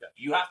offer. Yeah.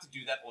 You have to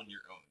do that on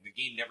your own. The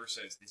game never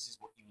says, this is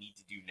what you need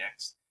to do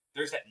next.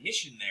 There's that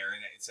mission there,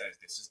 and it says,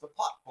 this is the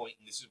plot point,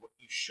 and this is what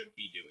you should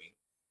be doing,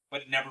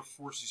 but it never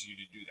forces you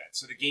to do that.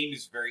 So the game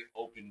is very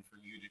open for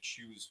you to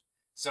choose.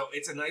 So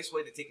it's a nice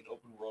way to take an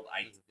open world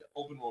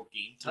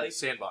game type,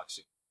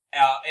 Sandboxing.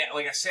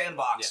 like a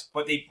sandbox, Yeah.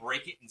 but they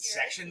break it in You're a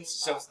sections.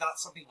 So sandbox. it's not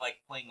something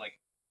like playing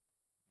like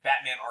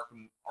Batman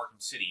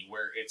Arkham City,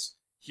 where it's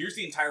here's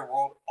the entire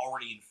world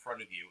already in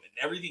front of you, and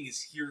everything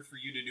is here for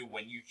you to do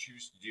when you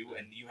choose to do,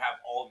 and you have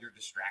all of your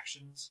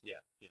distractions.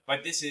 Yeah.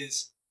 But this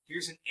is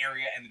here's an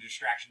area, and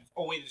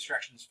only the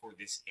distractions for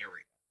this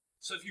area.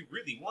 So if you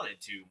really wanted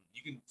to,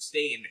 you can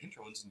stay in the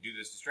hinterlands and do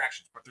those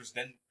distractions, but there's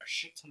then a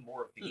shit ton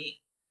more of the game.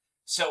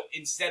 So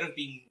instead of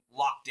being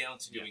locked down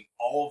to doing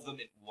all of them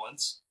at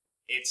once,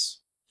 it's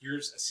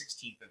here's a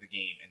 16th of the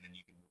game, and then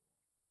you can move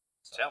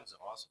on. So, Sounds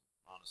awesome,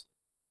 honestly.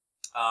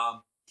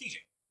 TJ,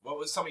 what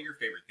was some of your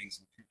favorite things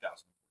in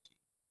 2014?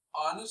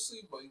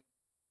 Honestly,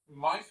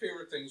 my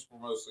favorite things were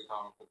mostly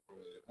comic book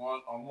related.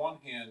 On one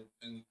hand,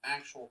 in the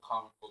actual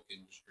comic book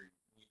industry,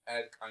 we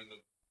had kind of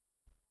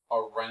a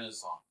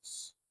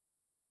renaissance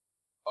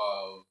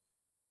of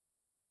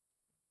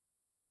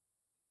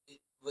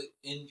like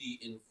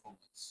indie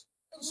influence,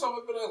 and some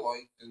of it I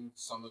liked, and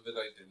some of it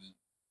I didn't.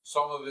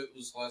 Some of it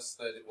was less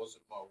that it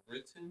wasn't well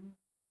written.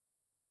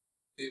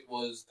 It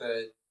was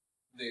that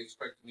they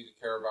expected me to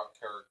care about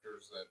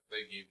characters that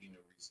they gave me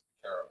no reason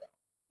to care about.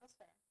 That's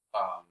fair.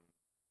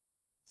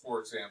 For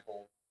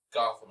example,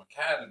 Gotham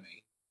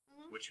Academy,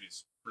 Which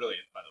was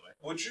brilliant, by the way.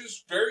 which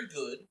is very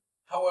good.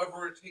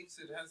 However, it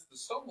has the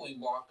stumbling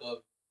block of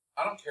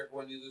I don't care who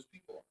any of those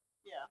people are.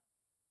 Yeah.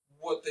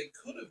 What they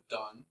could have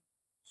done,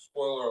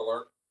 spoiler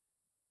alert,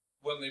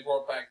 when they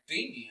brought back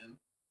Damian,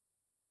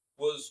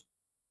 was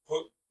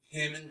put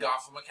him in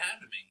Gotham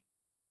Academy.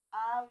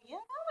 Yeah,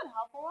 that would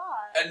help a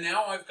lot. And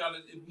now I've got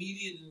an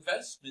immediate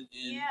investment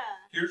in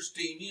here's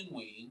Damian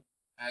Wayne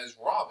as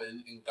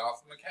Robin in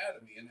Gotham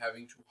Academy and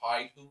having to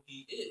hide who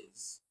he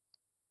is.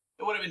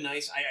 It would have been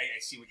nice. I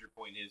see what your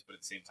point is, but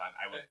at the same time,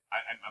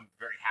 I'm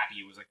very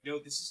happy. It was like, no,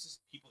 this is just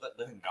people that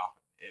live in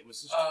Gotham. It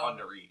was just fun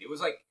to read. It was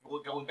like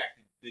going back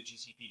to the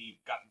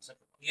GCPD Gotham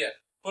Central. Yeah,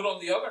 but on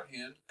the other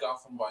hand,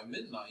 Gotham by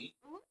Midnight,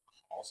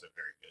 also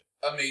very good.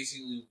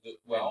 Amazingly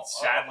well. And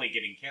sadly,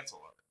 getting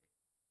canceled already.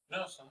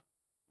 No, it's not.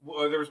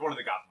 Well, there was one of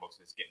the Gotham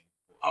books that's getting.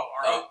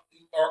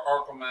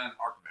 Arkham Man.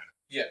 Arkham Man.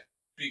 Yeah,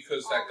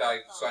 because that guy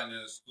signed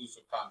an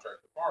exclusive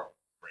contract with Marvel.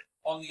 Right.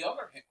 On the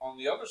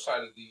other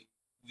side of the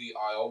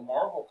aisle,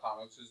 Marvel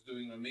Comics is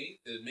doing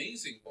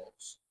amazing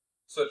books,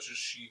 such as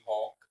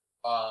She-Hulk.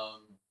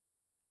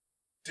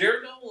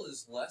 Daredevil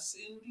is less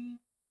indie,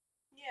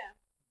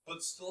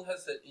 but still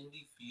has that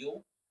indie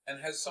feel,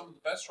 and has some of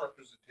the best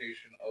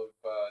representation of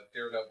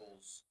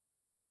Daredevil's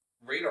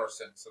radar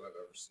sense that I've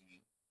ever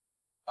seen.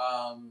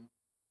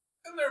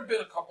 And there have been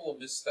a couple of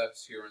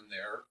missteps here and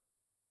there.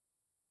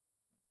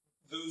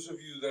 Those of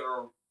you that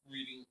are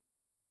reading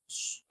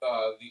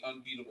The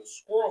Unbeatable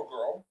Squirrel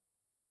Girl,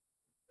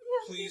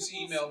 please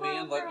email me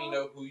and let me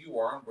know who you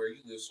are and where you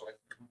live so I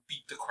can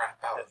beat the crap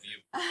out of you.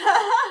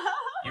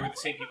 You were the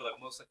same people that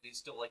most likely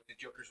still like the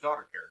Joker's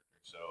daughter character,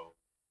 so...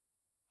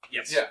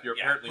 Yes, Yeah. you're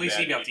apparently please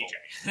email people.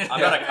 TJ.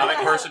 I'm not a comic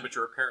person, but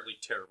you're apparently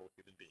terrible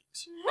human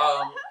beings.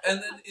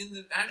 And then in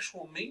the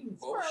actual main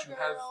books, you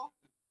have...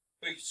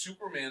 Like,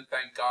 Superman,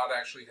 thank God,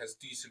 actually has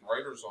decent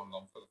writers on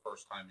them for the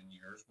first time in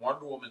years.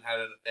 Wonder Woman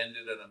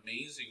ended an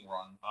amazing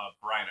run.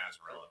 Brian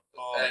Azzarello.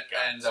 Oh, and, my God.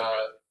 And so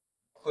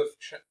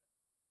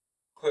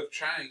Cliff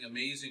Chang,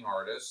 amazing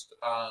artist.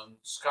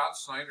 Scott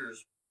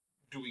Snyder's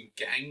doing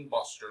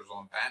gangbusters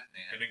on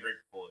Batman. Been great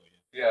for pulling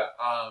it. Yeah.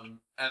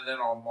 And then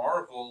on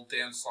Marvel,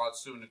 Dan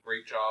Slott's doing a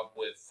great job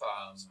with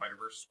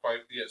Spider-Verse.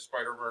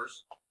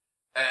 Spider-Verse.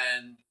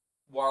 And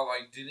while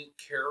I didn't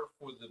care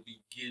for the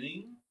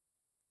beginning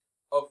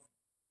of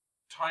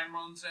Time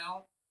Runs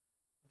Out,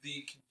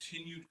 the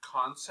continued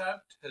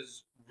concept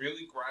has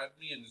really grabbed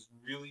me and is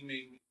really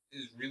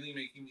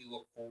making me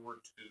look forward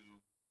to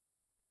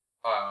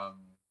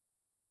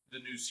the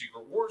new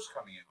Secret Wars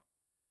coming out.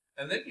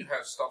 And then you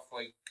have stuff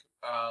like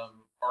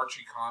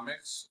Archie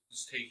Comics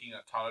is taking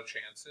a ton of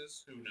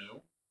chances. Who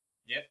knew?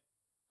 Yep.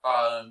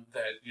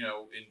 That,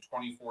 in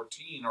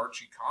 2014,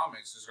 Archie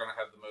Comics is going to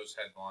have the most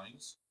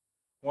headlines.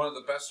 One of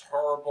the best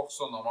horror books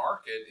on the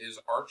market is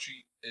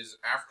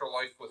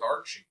Afterlife with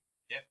Archie.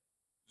 Yep.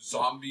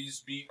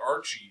 Zombies meet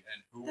Archie,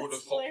 and who would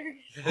have thought?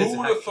 Hilarious. Who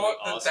would have thought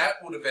awesome. that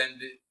would have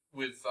ended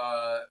with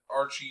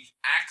Archie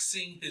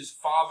axing his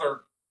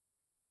father?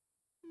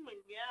 Oh my God.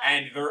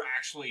 And they're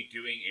actually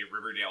doing a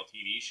Riverdale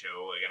TV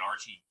show, like an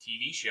Archie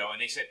TV show, and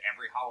they said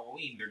every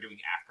Halloween they're doing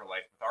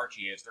Afterlife with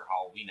Archie as their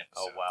Halloween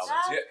episode. Oh, wow.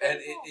 That's Yeah, and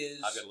pretty cool. it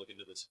is. I've got to look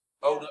into this.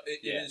 Oh no, it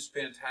Yeah. is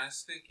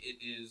fantastic. It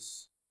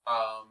is,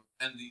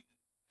 and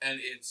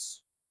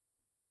it's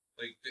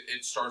like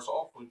it starts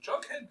off with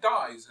Jughead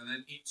dies and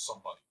then eats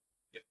somebody.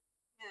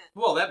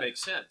 Well, that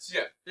makes sense.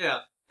 Yeah. Yeah.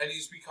 And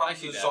he's I become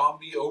see the that.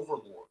 zombie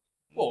overlord.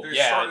 Well, They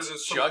yeah, started it's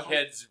as some-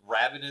 Jughead's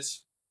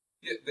ravenous.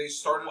 Yeah, they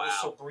started a Wow.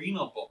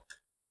 Sabrina book.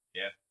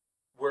 Yeah.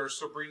 Where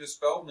Sabrina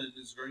Spellman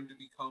is going to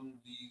become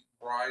the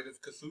bride of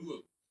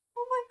Cthulhu.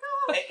 Oh my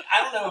God.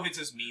 I don't know if it's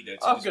just me though.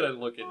 I'm gonna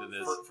look into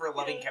this. For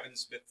loving Kevin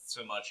Smith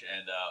so much,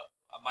 and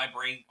my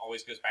brain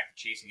always goes back to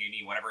Chasing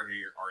Amy. Whenever I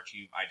hear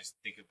Archie, I just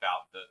think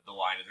about the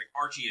line of like,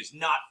 Archie is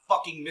not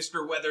fucking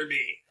Mr.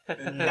 Weatherby.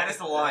 That is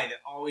the line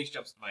that always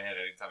jumps to my head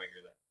every time I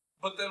hear that.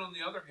 But then on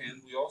the other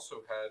hand, we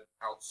also had,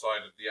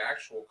 outside of the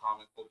actual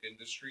comic book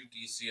industry,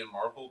 DC and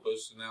Marvel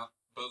both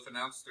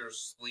announced their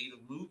slate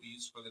of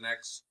movies for the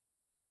next,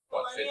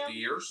 50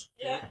 years?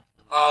 Yeah.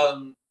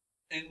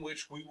 In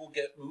which we will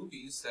get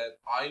movies that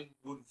I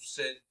would have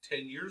said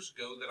 10 years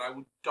ago that I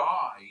would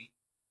die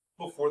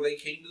before they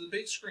came to the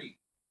big screen.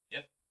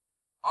 Yep.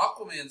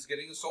 Aquaman's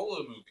getting a solo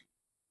movie.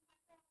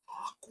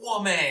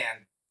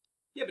 Aquaman!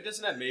 Yeah, but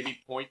doesn't that maybe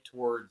point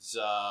towards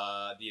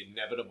the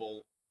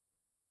inevitable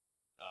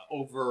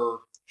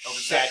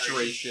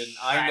oversaturation?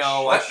 I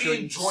know. Let I me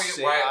shouldn't enjoy it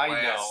say. while it I know.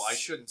 lasts. I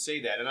shouldn't say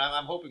that, and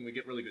I'm hoping we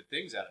get really good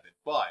things out of it.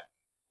 But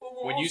Well,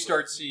 we're when you also-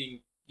 start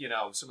seeing,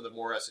 some of the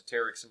more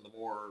esoteric, some of the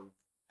more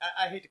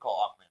I hate to call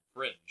Aquaman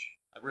fringe.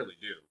 I really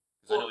do.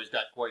 Because I know he's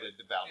got quite a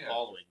devout Yeah.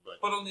 following,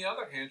 but But on the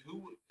other hand,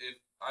 if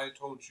I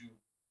told you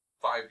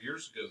 5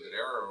 years ago that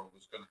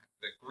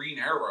that Green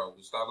Arrow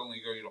was not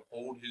only going to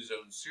hold his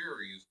own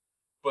series,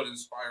 but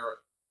inspire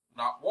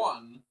not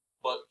one,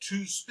 but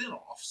 2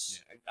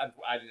 spin-offs. yeah, I'm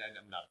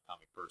not a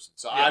comic person,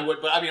 so Yeah. I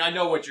would. But I mean, I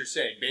know what you're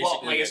saying. Basically,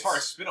 Well, like as far as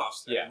it's-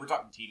 spin-offs, Yeah. we're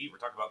talking TV. We're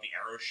talking about the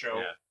Arrow show.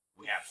 Yeah.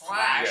 We have Flash.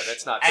 Flash. Yeah,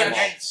 that's not and,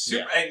 small. and,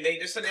 super, and they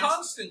just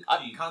announced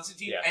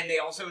Constantine, Yeah. and they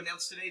also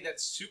announced today that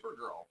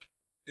Supergirl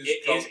is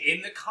is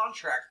in the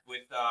contract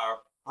with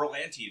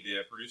Berlanti,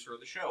 the producer of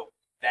the show,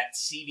 that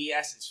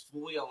CBS is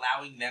fully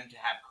allowing them to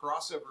have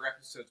crossover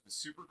episodes with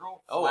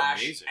Supergirl, Oh,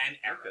 Flash, amazing. and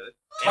Arrow. Okay.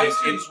 And it's-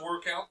 Titans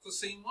work out the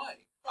same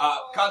way.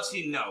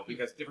 Constantine, no,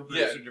 because different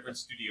producer, Yeah. different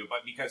studio,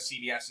 but because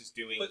CBS is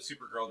doing But-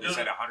 Supergirl, they no,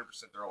 said no.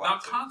 100% they're allowed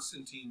Not to.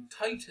 Constantine,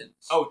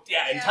 Titans. Oh,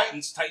 yeah, and Yeah.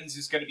 Titans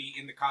is going to be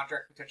in the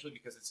contract potentially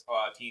because it's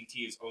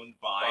TNT is owned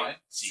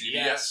by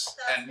CBS.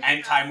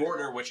 And Time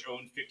Warner, which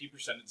owned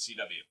 50% of the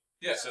CW.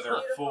 Yeah. So they're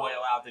Beautiful. fully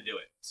allowed to do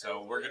it. So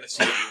That's we're going to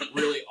beautiful. see a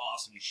really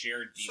awesome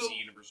shared DC So-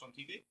 universe on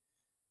TV.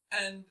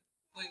 And,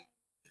 like,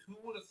 who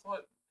would have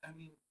thought? I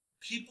mean,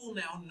 people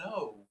now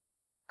know,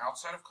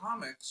 outside of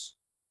comics,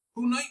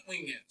 who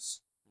Nightwing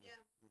is. Yeah.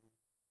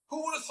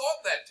 Who would have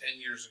thought that 10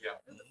 years ago?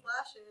 Who the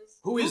Flash is.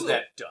 Who is Who-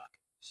 that duck?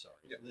 Sorry.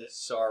 Yeah.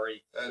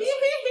 Sorry. That's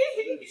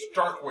it's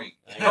Darkwing.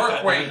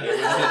 Darkwing.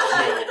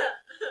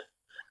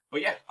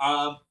 But yeah,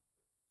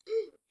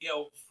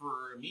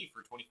 for me,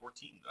 for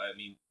 2014, I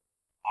mean,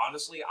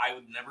 honestly, I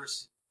would never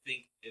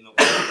think in the world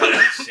that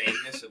I'm saying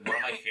this, and one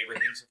of my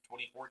favorite things of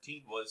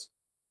 2014 was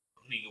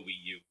owning a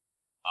Wii U.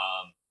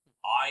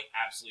 I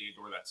absolutely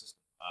adore that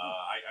system.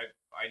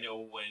 I know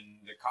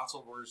when the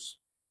console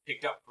wars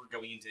picked up for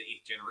going into the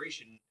 8th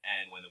generation,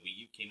 and when the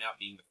Wii U came out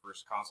being the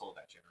first console of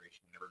that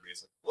generation, and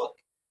everybody's like,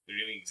 look, they're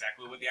doing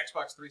exactly what the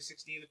Xbox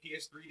 360 and the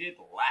PS3 did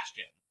last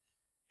gen.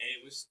 And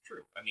it was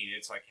true. I mean,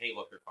 it's like, hey,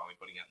 look, they're finally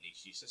putting out an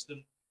HD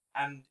system.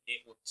 And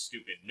it looked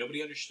stupid.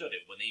 Nobody understood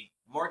it. When they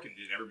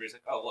marketed it, everybody's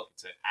like, oh, look,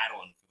 it's an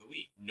add-on for the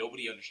Wii.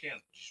 Nobody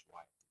understands, which is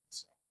why it didn't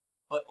sell.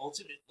 But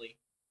ultimately,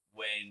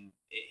 when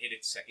it hit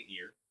its second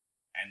year,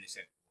 and they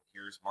said,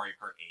 here's Mario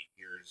Kart 8,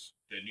 here's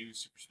the new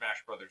Super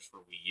Smash Brothers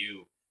for Wii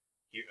U,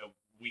 here,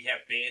 we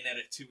have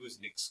Bayonetta 2 as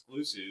an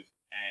exclusive,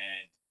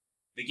 and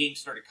the game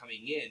started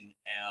coming in,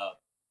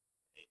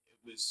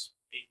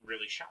 it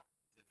really shocked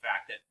me. The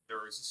fact that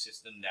there was a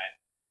system that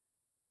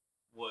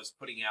was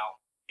putting out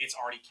its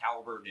already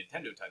caliber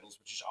Nintendo titles,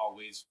 which is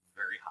always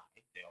very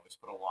high. They always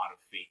put a lot of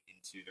faith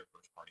into their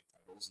first party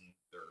titles and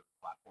their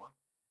platform.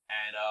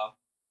 And,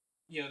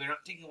 they're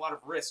not taking a lot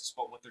of risks,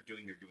 but what they're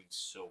doing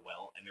so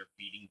well, and they're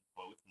beating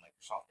both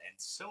Microsoft and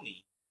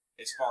Sony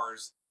as far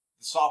as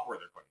the software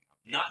they're putting out.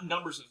 Not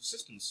numbers of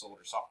systems sold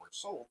or software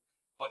sold,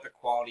 but the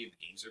quality of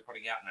the games they're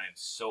putting out, and I am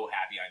so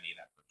happy I made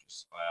that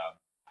purchase.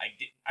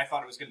 I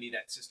thought it was going to be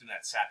that system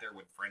that sat there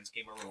when friends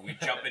came over and we'd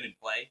jump in and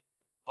play.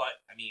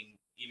 But, I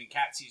mean, even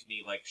Kat sees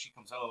me, like, she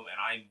comes home and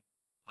I'm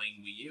playing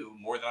Wii U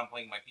more than I'm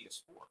playing my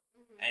PS4.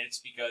 And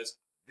it's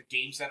because the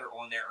games that are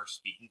on there are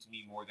speaking to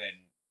me more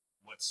than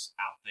what's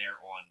out there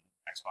on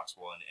Xbox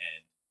One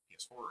and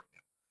PS4 right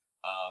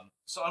now.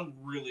 So I'm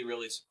really,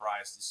 really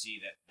surprised to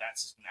see that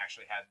system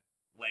actually had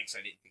legs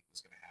I didn't think it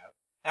was going to have.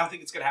 I don't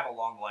think it's going to have a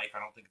long life.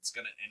 I don't think it's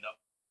going to end up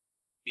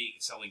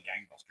selling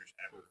gangbusters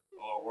ever.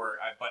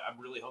 But I'm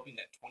really hoping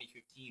that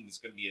 2015 is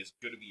going to be as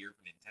good of a year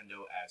for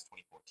Nintendo as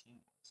 2014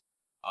 was.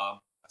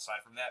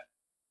 Aside from that,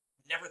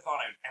 never thought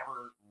I'd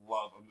ever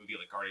love a movie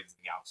like Guardians of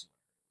the Galaxy.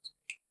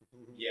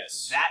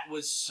 Yes. That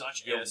was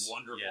such Yes, a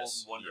wonderful,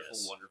 yes, wonderful,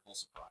 yes. wonderful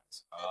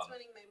surprise. That's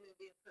winning my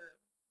movie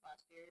for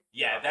last year.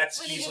 Yeah, that's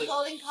Winning easily. a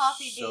golden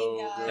coffee so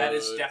bean, guys. good. That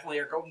is definitely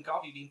our golden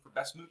coffee bean for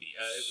best movie.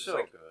 It was so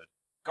like good.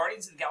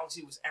 Guardians of the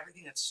Galaxy was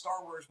everything that Star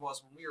Wars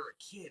was when we were a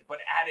kid, but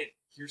added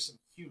here's some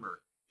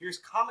humor, here's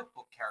comic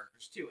book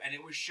characters too, and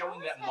it was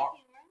showing that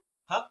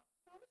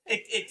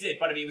It did,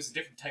 but I mean, it was a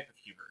different type of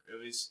humor.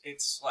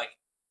 It's like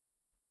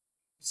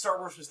Star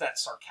Wars was that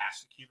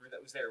sarcastic humor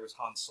that was there. It was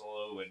Han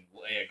Solo and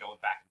Leia going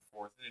back and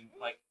forth, and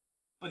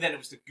but then it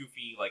was the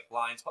goofy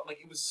lines. But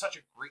it was such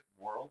a great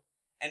world.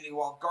 And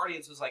while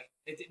Guardians was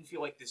it didn't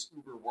feel like this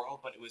uber world,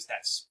 but it was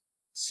that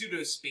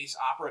pseudo space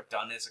opera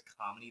done as a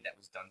comedy that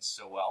was done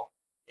so well.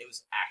 It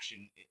was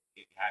action.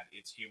 It had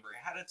its humor.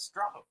 It had its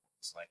drama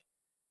points.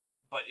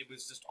 But it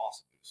was just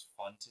awesome. It was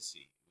fun to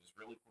see. It was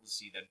really cool to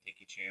see them take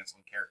a chance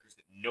on characters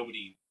that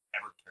nobody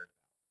ever cared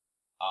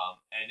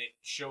about. And it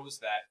shows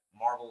that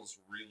Marvel's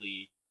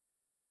really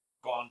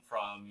gone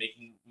from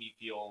making me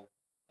feel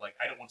like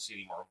I don't want to see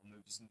any Marvel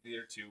movies in the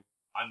theater to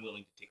I'm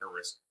willing to take a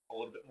risk a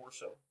little bit more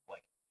so.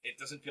 It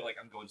doesn't feel like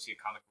I'm going to see a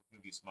comic book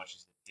movie as much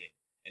as it did.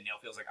 And now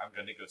it feels like I'm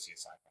going to go see a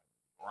sci-fi movie,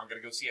 or I'm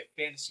going to go see a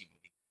fantasy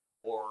movie,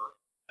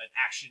 or an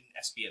action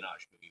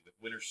espionage movie with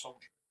Winter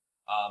Soldier.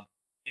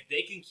 If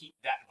they can keep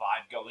that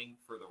vibe going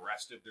for the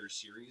rest of their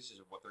series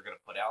or what they're going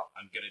to put out,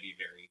 I'm going to be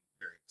very,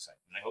 very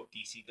excited. And I hope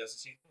DC does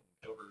the same thing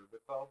over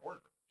with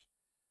Warner Brothers.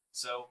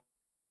 So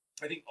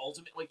I think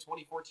ultimately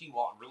 2014,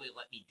 while it really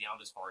let me down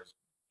as far as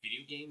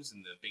video games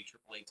and the big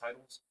AAA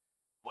titles,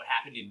 what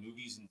happened in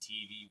movies and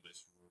TV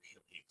was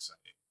really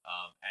exciting.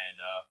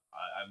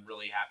 I'm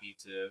really happy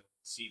to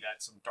see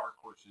that some dark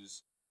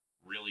horses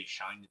really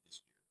shined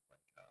this year.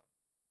 Like,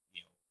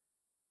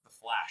 The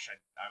Flash,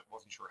 I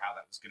wasn't sure how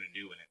that was going to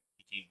do, and it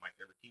became my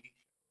favorite TV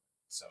show.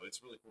 So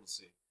it's really cool to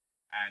see.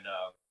 And,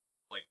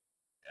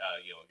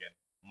 again,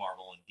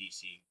 Marvel and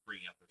DC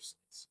bringing up their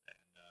slates, and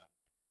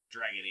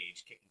Dragon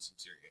Age kicking some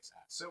serious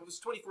ass. So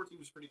 2014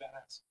 was pretty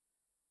badass.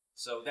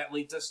 So that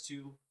leads us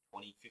to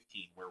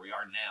 2015, where we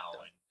are now,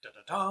 and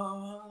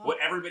what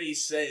everybody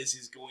says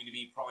is going to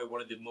be probably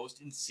one of the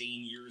most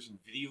insane years in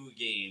video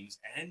games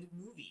and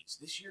movies.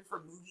 This year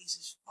for movies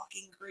is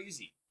fucking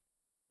crazy.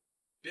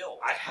 Bill,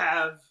 I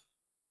have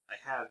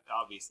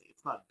obviously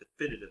it's not a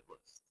definitive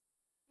list.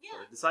 Yeah. So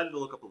I decided to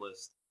look up a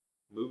list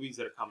of movies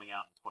that are coming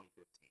out in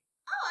 2015.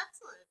 Oh,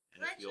 excellent.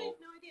 And I actually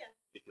have no idea.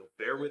 If you'll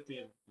bear with me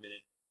a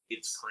minute,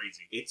 it's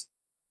crazy. It's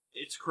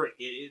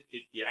crazy.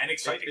 Yeah, and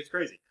exciting. It's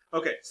crazy.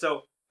 Okay,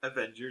 so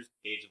Avengers: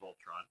 Age of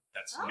Ultron.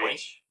 That's Oh. May.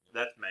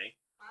 That's May.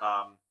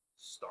 Wow.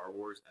 Star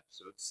Wars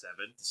Episode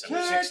 7,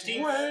 December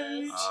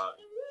 16th.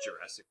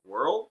 Jurassic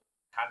World,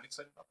 Kind of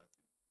excited about that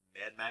too.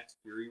 Mad Max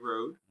Fury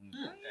Road,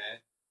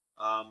 Okay.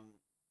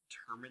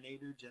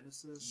 Terminator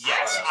Genesis.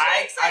 Yes,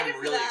 I'm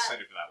I'm really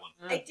excited for that one.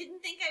 I didn't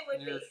think I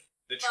would be.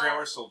 The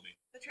trailer sold me.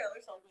 The trailer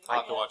sold me.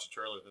 I'll have to watch the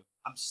trailer then.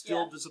 I'm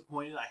still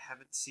disappointed. I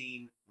haven't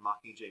seen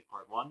Mockingjay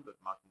Part 1,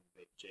 but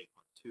Mockingjay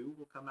Part 2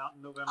 will come out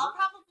in November. I'll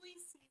probably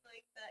see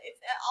like the.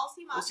 I'll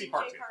see We'll see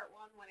Mockingjay part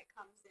Part 1 when it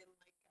comes in,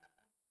 like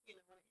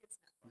when it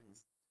hits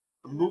Netflix.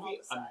 A And then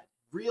movie I'll I'm decide.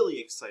 really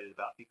excited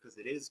about because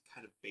it is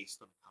kind of based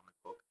on a comic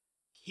book,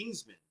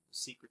 Kingsman: The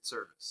Secret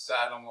Service.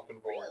 That I'm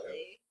looking forward to.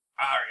 Really?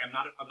 All right,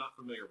 I'm not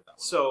familiar with that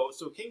one.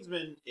 So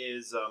Kingsman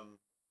is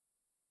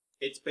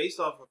it's based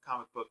off a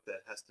comic book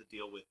that has to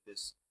deal with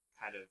this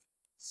kind of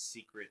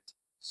secret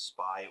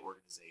spy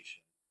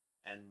organization,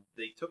 and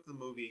they took the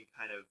movie and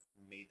kind of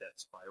made that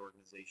spy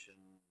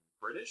organization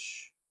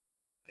British.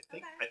 Okay.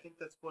 I think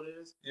that's what it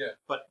is. Yeah.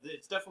 But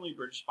it's definitely a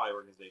British spy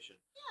organization.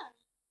 Yeah.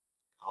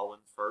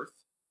 Colin Firth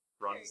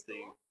runs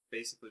Very cool.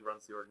 basically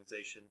runs the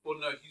organization. Well,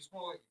 no, he's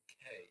more like a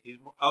K. He's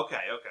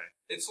okay.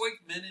 It's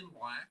like Men in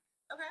Black.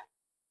 Okay.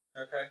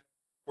 Okay.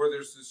 Where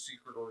there's this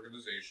secret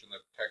organization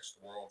that protects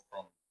the world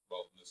from,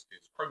 well, in this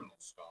case, criminal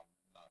scum,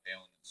 not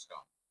alien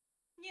scum.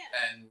 Yeah.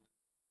 And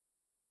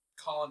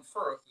Colin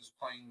Firth is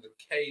playing the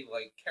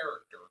K-like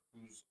character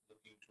who's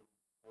looking to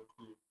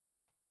recruit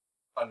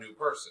a new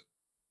person.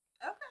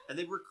 Okay. And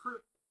they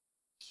recruit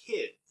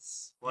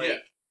kids.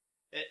 Like,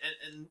 Yeah.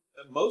 and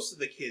most of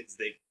the kids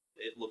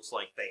it looks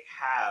like they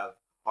have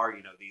are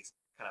these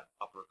kind of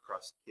upper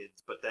crust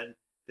kids, but then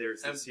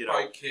there's And this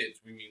by kids,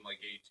 we mean like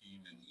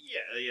 18 and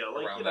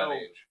like around that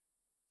age.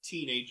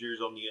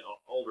 teenagers on the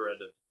older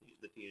end of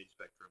the teenage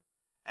spectrum,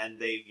 and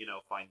they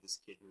find this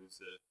kid who's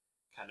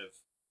kind of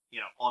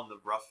on the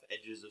rough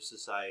edges of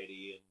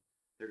society, and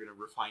they're going to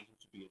refine him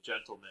to be a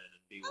gentleman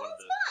and be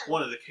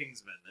one of the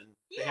Kingsmen, and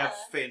they have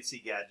Yeah. fancy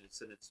gadgets,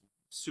 and it's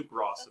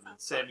super awesome.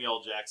 And sounds fun. Samuel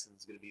L. Jackson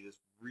is going to be this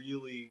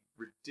really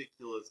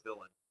ridiculous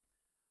villain.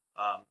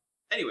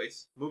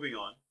 Anyways, moving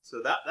on.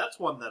 So that's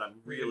one that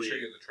I'm We can really show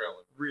you the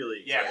trailer.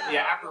 really Yeah, excited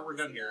yeah. Yeah. After we're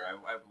done here, I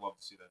would love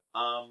to see that.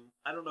 about.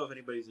 I don't know if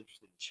anybody's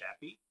interested in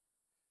Chappie.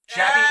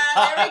 Chappie.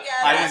 There we go.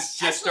 I was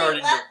just Actually,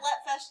 starting Let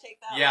to- Fesh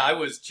take that Yeah, I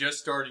one. was just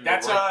starting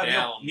That's to write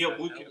down Neil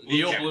Blomkamp.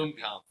 Neil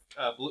Blomkamp.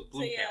 Blomkamp.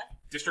 So, yeah.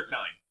 District 9.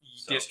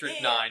 So. District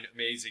Yeah. 9,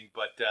 amazing.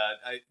 But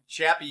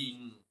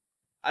Chappie,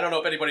 I don't know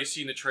if anybody's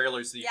seen the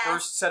trailers. The Yeah,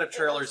 first set of it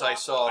trailers looks I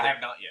awesome. saw, I have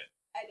not yet.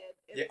 I did.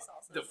 It Yeah, looks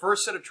awesome. the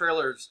first set of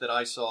trailers that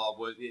I saw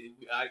was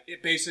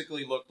it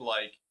basically looked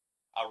like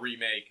a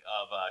remake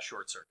of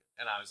Short Circuit,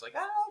 and I was like,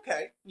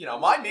 okay.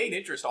 My main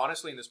interest,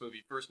 honestly, in this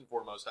movie, first and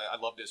foremost, I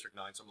love District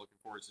 9, so I'm looking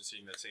forward to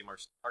seeing that same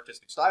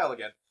artistic style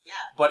again. Yeah.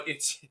 But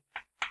it's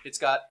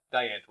got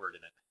Diane Word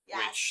in it,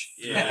 Yes. which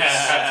is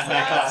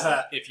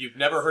Yes. if you've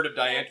never heard of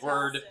Diane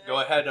Word, Fantastic. go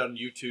ahead on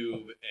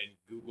YouTube and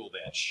Google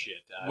that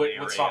shit.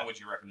 What song would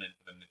you recommend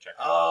for them to check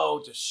out?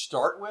 Oh, to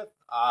start with,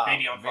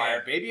 Baby on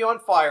Fire. Baby on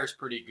Fire is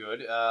pretty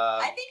good.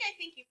 I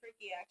think you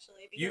freaky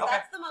actually because You-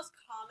 that's the most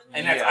common.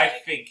 And Yeah. that's, I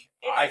think.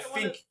 It's I the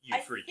one think that- you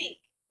I freaky. think,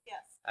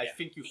 yes. I Yeah.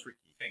 think you freaky.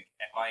 Think.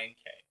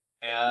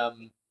 F-I-N-K.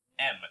 Um,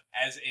 M,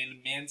 as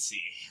in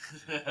Mancy.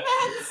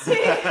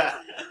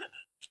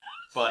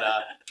 but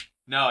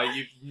no,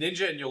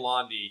 Ninja and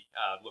Yolandi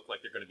look like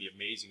they're going to be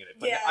amazing in it.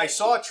 But Yeah, I it's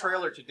saw a fun.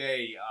 trailer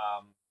today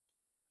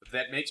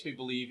that makes me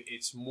believe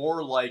it's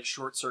more like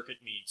Short Circuit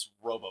meets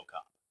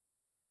RoboCop.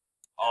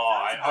 All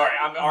right,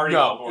 I'm already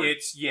on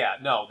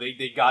No, board.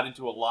 they got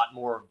into a lot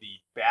more of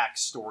the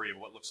backstory of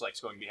what looks like is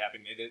going to be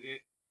happening.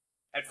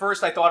 At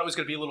first, I thought it was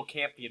going to be a little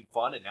campy and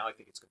fun, and now I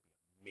think it's going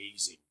to be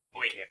amazing.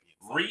 and Wait, campy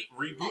and fun.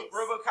 Reboot Nice.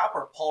 RoboCop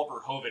or Paul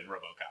Verhoeven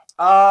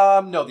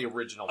RoboCop? No, the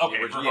original. Okay,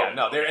 the original. Verhoeven, Yeah,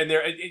 no, okay.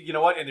 there. You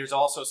know what? And there's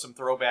also some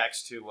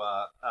throwbacks to.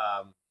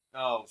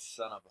 Oh,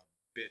 son of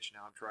a bitch!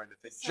 Now I'm trying to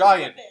think. Son of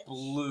a Giant bitch.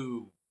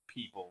 blue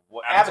people.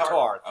 What, Avatar?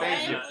 Avatar. Oh, Thank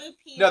Giant you. yeah. blue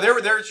penis.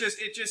 No, there's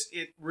just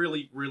it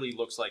really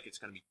looks like it's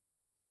going to be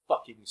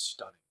fucking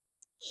stunning.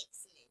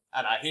 Excellent.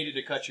 And I hated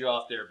to cut you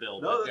off there,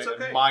 Bill. No, but that's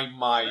okay. My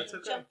That's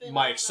okay. Jump in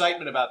my on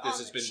excitement the- about this on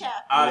has the been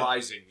chat.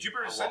 rising.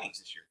 Jupiter a Ascending's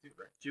lot. this year too,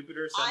 right?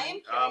 Jupiter I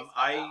Ascending. am curious about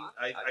that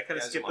one. I kind of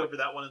As skipped am I. over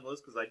that one in the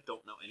list because I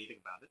don't know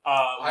anything about it.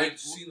 I've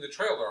seen the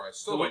trailer. I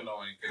still The don't know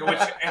anything. the Witch-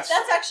 about it. it's-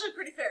 That's actually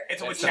pretty fair.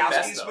 It's a It's the best,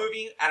 Wachowski's though.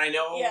 movie, and I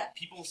know Yeah.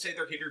 people say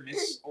they're hit or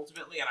miss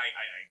ultimately, and I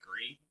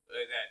agree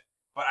that.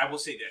 But I will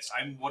say this: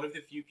 I'm one of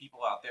the few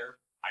people out there.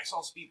 I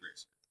saw Speed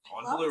Racer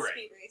on Love the Blu-ray,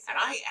 Speed Racer. and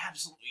I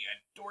absolutely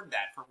adored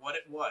that for what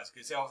it was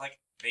because I was like,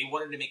 they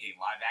wanted to make a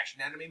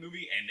live-action anime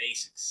movie, and they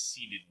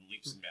succeeded in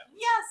leaps and bounds.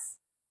 Yes,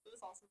 it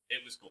was awesome.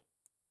 It was cool.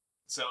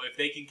 So if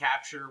they can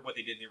capture what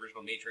they did in the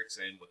original Matrix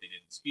and what they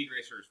did in Speed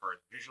Racer as far as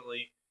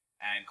visually,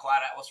 and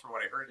Cloud Atlas, from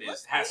what I heard,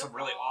 Looks has some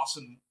really beautiful.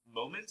 awesome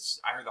moments.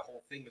 I heard the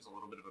whole thing is a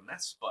little bit of a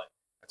mess, but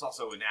it's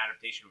also an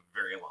adaptation of a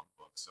very long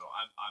book. So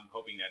I'm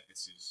hoping that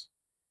this is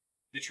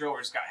the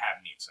trailer's got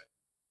have me excited.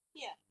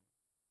 Yeah.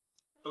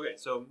 Okay,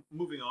 so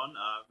moving on,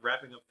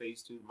 wrapping up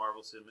Phase 2, the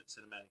Marvel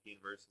Cinematic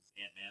Universe is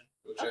Ant-Man.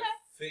 Which Okay. I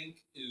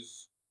think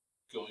is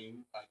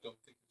going. I don't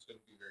think it's going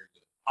to be very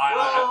good.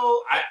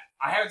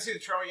 I haven't seen the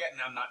trailer yet,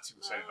 and I'm not too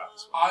excited about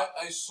this one.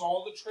 I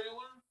saw the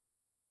trailer,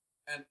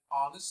 and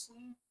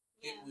honestly,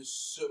 Yeah. it was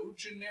so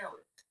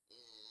generic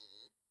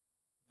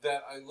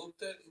that I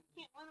looked at it.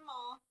 Can't win them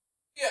all.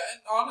 Yeah,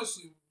 and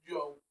honestly,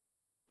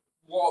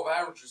 law of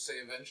averages say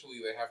eventually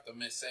they have to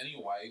miss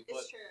anyway.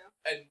 But It's true.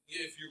 and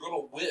if you're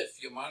gonna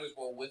whiff, you might as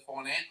well whiff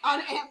on Ant. On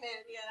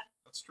Ant-Man, yeah.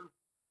 That's true.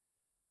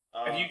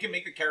 If you can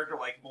make the character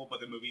likable, but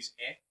the movie's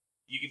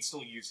you can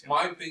still use him.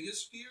 My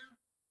biggest fear,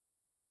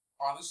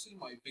 honestly,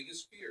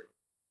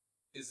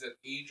 is that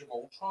Age of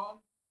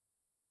Ultron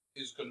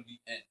is going to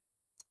be Ant.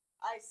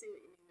 I see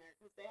what you mean there,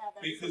 because they have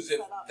everything Because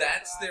if set up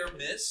that's for their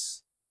Avengers.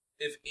 miss,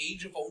 if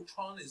Age of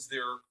Ultron is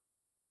their...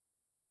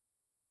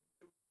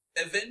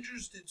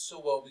 Avengers did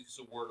so well because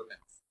of word of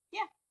mouth.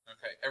 Yeah.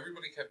 Okay,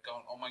 everybody kept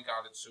going, oh my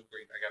god, it's so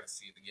great, I gotta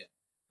see it again.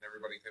 And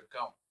everybody kept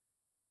going.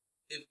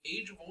 If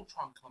Age of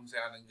Ultron comes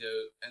out and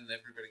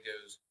everybody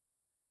goes,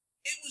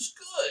 it was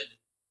good.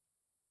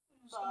 It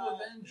was no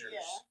But, Avengers.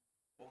 yeah.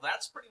 Well,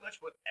 that's pretty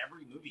much what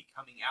every movie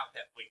coming out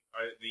that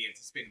the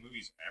anticipated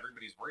movies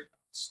everybody's worried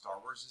about. Star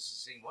Wars is the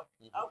same way.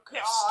 Oh,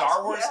 If God.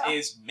 Star Wars yeah.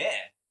 is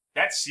meh,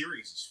 that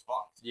series is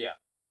fucked. Yeah,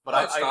 but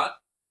No, it's not.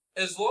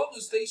 As long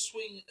as they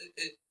swing,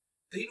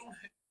 they don't.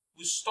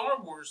 With Star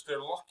Wars,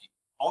 they're lucky.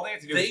 All they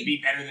have to do is be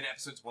better than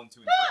episodes 1,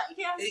 2, and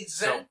 3. Yeah.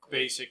 Exactly. So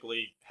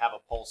basically, have a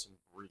pulse and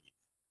breathe.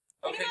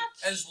 Okay. Pretty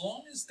much. As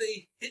long as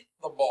they hit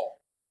the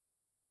ball,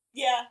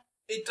 Yeah.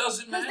 it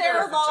doesn't Because matter. there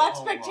if were it's low a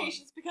home run.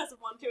 expectations because of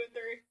 1, 2, and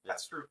 3.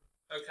 That's true.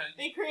 Okay.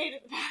 They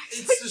created the bad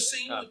It's the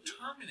same with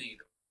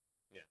Terminator.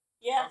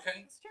 Yeah. Okay.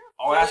 It's true.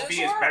 All it has to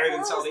be is 4 better than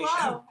was Salvation.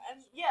 low,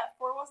 and yeah,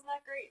 4 wasn't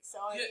that great. So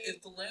I Yeah. mean,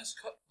 If the last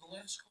couple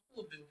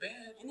have been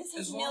bad, and this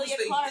as is long Amelia as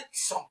they Clark. hit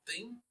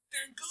something,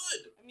 they're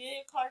good.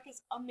 Amelia Clark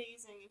is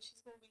amazing, and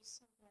she's gonna be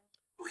so good.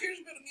 Who cares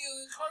about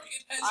Amelia Clark?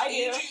 It has I do.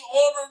 aging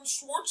Arnold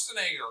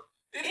Schwarzenegger.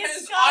 It It's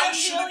has got I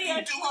shouldn't be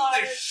Amelia doing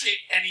Clark. this shit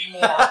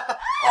anymore.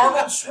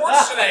 Arnold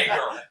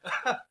Schwarzenegger.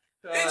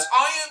 It's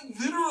I am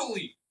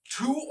literally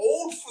too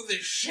old for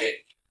this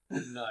shit.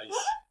 Nice.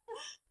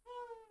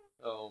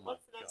 Oh my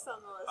What's next god.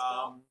 on the list,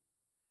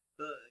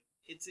 Bill?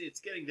 It's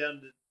getting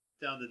down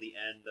to the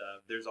end.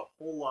 There's a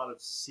whole lot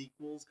of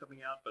sequels coming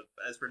out, but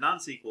as for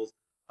non-sequels,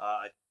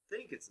 I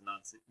think it's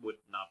would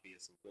not be a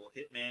sequel.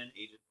 Hitman,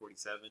 Agent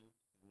 47.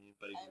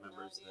 Anybody I have no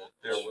remembers idea.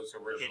 There was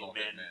original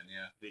Hitman. Hitman,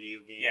 yeah. video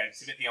games? Yeah,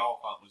 Timothy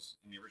Oliphant was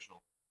in the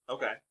original.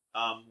 Okay.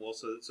 Well,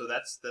 so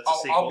that's a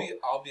I'll sequel.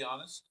 I'll be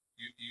honest.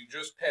 You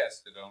just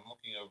passed it. I'm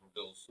looking over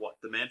Bill's. What?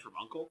 The Man from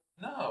Uncle?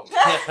 No,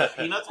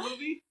 Peanuts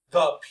movie?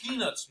 the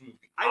Peanuts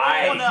movie.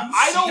 I don't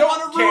don't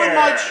want to ruin care.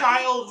 my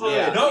childhood.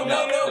 Yeah. No.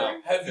 No.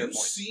 Have Fair you point.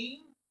 seen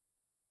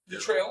the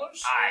No.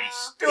 trailers? I Yeah.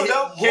 still It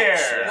don't looks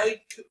care.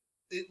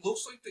 It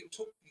looks like they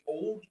took the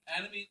old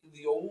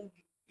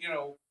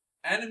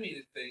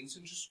animated things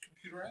and just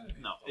computer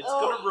animated. No, it's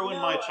Oh, gonna ruin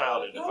my no,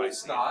 childhood no, if I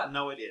it's see not. it.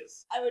 No, it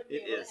is. I wouldn't be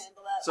It able is. to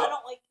handle that. So- I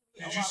don't like.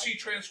 Did you see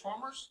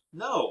Transformers?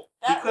 No,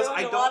 That because ruined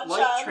I a lot don't of like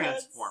childhoods.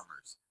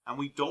 Transformers, and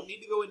we don't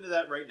need to go into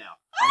that right now.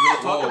 I'm going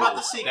to talk Whoa, about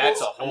the sequels.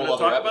 that's a I'm whole going to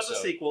other talk about the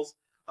episode. sequels.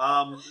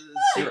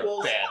 You're a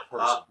Sequels. bad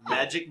person.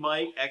 Magic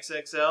Mike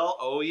XXL.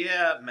 Oh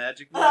yeah,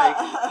 Magic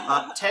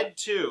Mike. Ted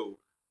 2.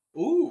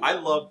 Ooh, I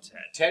love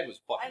Ted. Ted was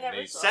fucking I never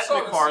amazing. saw Seth saw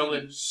the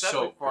MacFarlane. scene. Seth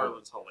So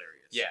MacFarlane's hilarious.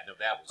 Yeah, no,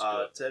 that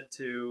was good. Ted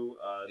 2.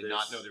 Did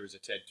not know there was a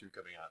Ted 2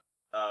 coming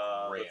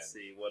out. Ran. Let's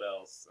see what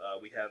else.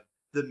 We have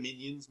the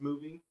Minions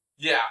movie.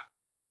 Yeah.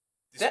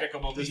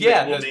 Despicable Me.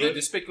 Yeah, Despicable the Me.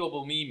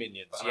 Despicable Me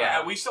minions. Yeah,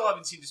 Yeah, we still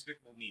haven't seen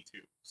Despicable Me 2,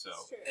 so.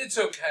 It's true. It's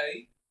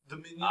okay. The I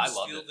Minions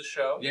love steal it. the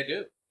show. they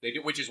do. They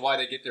do, which is why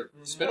they get their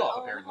Mhm. spinoff.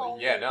 Oh, Apparently, oh,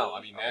 yeah. No, maybe.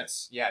 I mean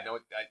that's no.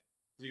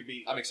 It'd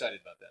be I'm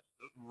excited about that.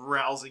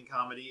 rousing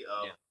comedy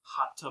of Yeah.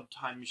 Hot Tub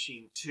Time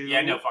Machine 2.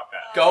 Yeah, no, fuck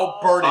that. Go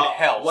burn in Uh,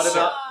 hell. What sir.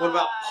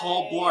 about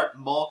Paul Blart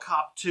Mall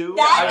Cop 2?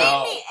 That I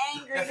know. made me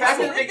angry. The to fact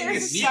see that they're making a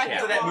there's sequel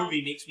second to that one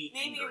movie makes me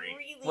made me angry.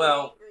 really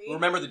Well, angry.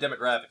 remember the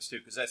demographics too,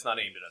 because that's not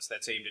aimed at us.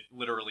 That's aimed at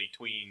literally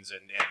tweens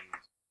and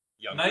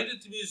young. Night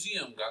at the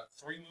Museum got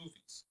 3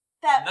 movies.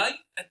 That Night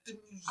at the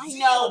Museum. I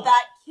know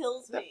that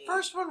kills The me.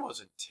 first one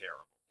wasn't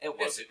terrible. It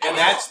wasn't. And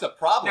that's the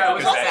problem. No, it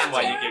was because all that's that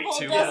why you terrible get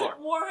two doesn't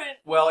more. warrant.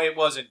 Well, it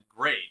wasn't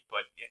great,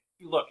 but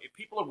look, if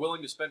people are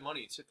willing to spend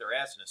money and sit their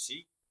ass in a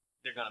seat,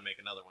 they're gonna make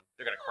another one.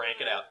 They're gonna crank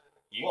it out.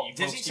 You Well, folks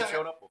Disney keep said-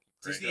 showing up. We'll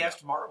keep cranking Disney it has out.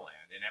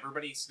 Tomorrowland, and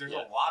there's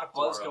Yeah, a lot of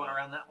buzz Tomorrowland. going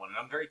around that one, and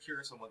I'm very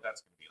curious on what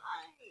that's going to be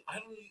like. I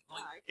don't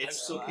like. I It's care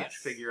still less. can't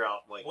figure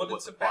out like What what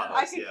it's the about. plot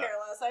I is, could yeah. care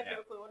less. I have Yeah.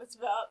 no clue what it's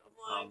about.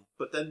 I'm like,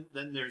 But then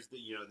there's the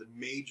the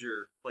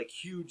major like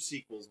huge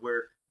sequels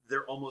where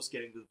they're almost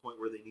getting to the point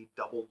where they need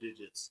double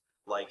digits,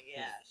 like oh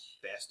my gosh.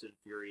 Fast and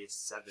Furious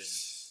 7,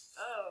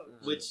 Oh.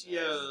 which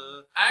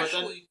but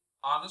Actually,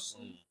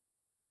 honestly,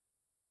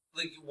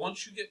 like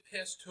once you get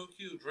past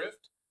Tokyo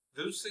Drift,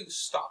 those things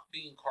stop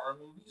being car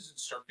movies and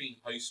start being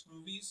heist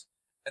movies,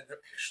 and they're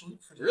actually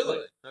pretty Really?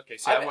 good. Okay,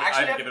 see, I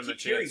haven't given him a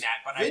keep hearing chance. that,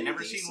 but Vin I've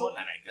never seen Diesel- one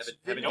that I just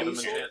Haven't Vin given him a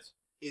Diesel- chance.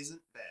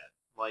 isn't bad.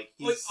 Like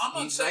Like, he's I'm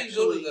not he's saying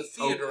go to actually the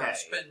theater okay. and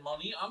spend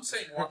money. I'm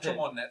saying watch them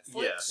on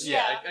Netflix.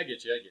 Yeah, I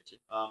get you.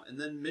 And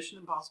then Mission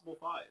Impossible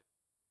 5.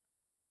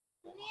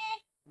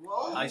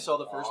 Well, I saw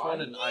the first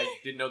one, and I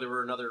didn't know there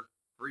were another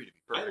three. To be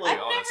I perfectly like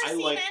I've honest, never I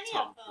seen like any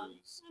Tom of them.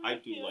 Cruise. I'm I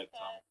okay do with like that.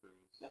 Tom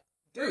Cruise.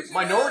 There's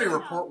Minority Tom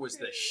Report was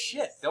the Cruise.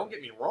 shit. Don't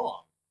get me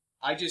wrong.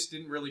 I just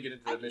didn't really get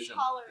into I the can Mission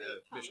tolerate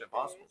Tom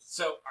Impossible. Cruise.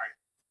 So, all right,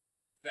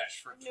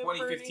 Besh, for No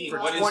 2015,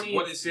 burning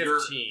what rocks. is your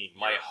 2015,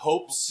 my your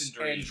hopes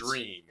and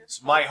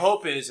dreams. My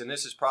hope is, and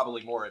this is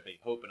probably more of a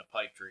hope and a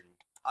pipe dream,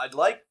 I'd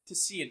like to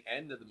see an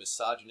end of the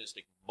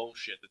misogynistic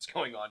bullshit that's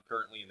going on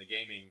currently in the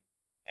gaming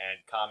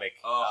and comic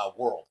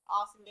world.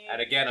 Awesome, dude.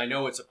 And again, I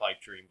know it's a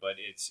pipe dream, but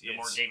it's no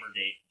more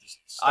Gamergate? Just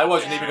I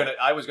wasn't Yeah. even gonna.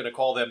 I was gonna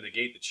call them the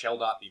gate that shall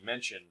not be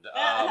mentioned.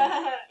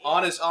 Yeah.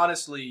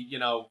 Honestly, you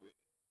know,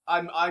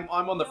 I'm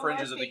on the No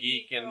fringes more of the fake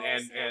geek, and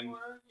girls, no and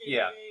more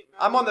yeah, Gatorade, no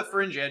I'm on the more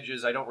fringe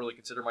edges. I don't really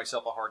consider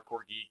myself a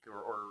hardcore geek,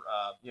 or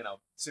you know,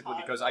 simply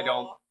because I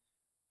don't. hardcore.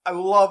 I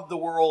love the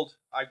world.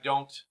 I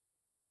don't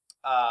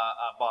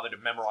bother to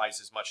memorize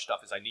as much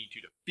stuff as I need to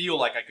feel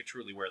like I could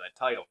truly wear that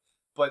title.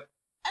 But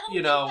I don't you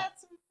think know,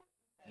 that's important.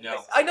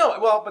 No. I know.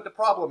 Well, but the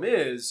problem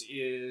is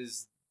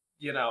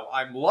you know,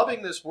 I'm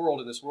loving this world,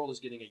 and this world is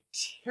getting a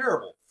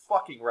terrible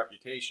fucking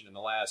reputation in the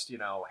last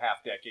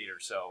half decade or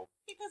so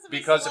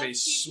because of a select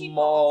few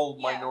small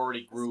people. Yeah,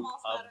 minority a group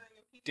small of smattering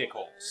of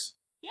people that dickholes.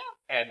 Yeah.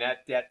 And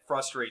that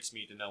frustrates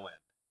me to no end.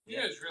 You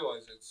guys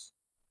realize it's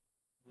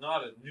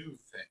not a new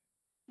thing.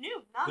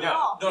 New, not No. at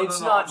all. No, It's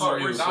no, not I'm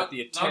sorry, new, not, but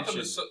the not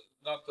attention-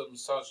 not the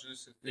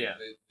misogynistic thing, Yeah.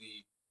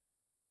 the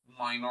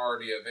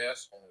minority of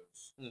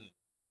assholes. Mm.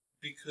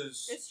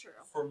 Because It's true.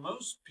 for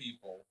most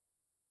people,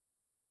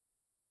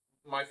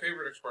 my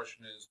favorite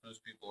expression is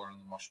most people are in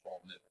the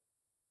mushball middle.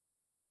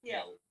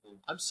 Yeah. You know,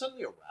 I'm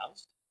suddenly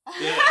aroused.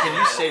 Yeah. Can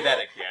you say that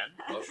again?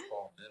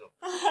 mushball middle.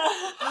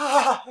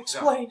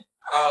 Explain.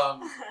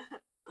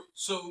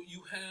 So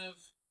you have.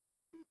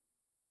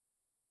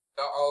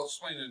 I'll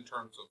explain it in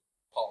terms of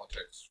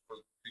politics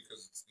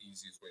because it's the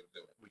easiest way to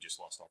do it. We just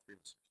lost all three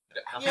of us.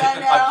 Yeah, I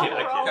know. I'm kidding.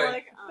 We're all Okay.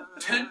 like,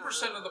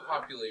 10% of the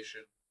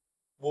population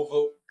will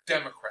vote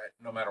Democrat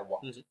no matter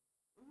what. Mhm.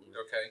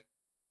 Okay?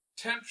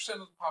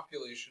 10% of the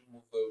population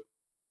will vote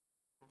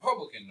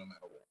Republican no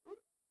matter what.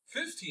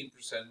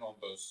 15% on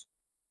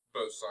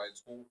both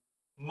sides will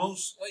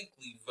most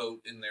likely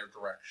vote in their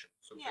direction.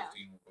 So Yeah.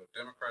 15 will vote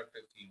Democrat,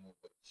 15 will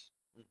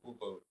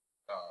vote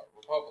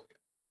Republican.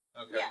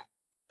 Okay? Yeah.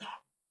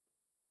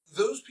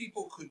 Those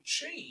people could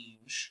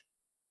change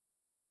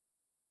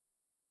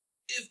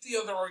if the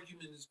other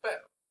argument is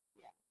better.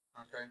 Yeah.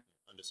 Okay?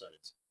 Undecided.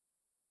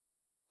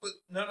 But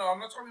no, I'm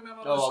not talking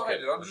about Oh, okay,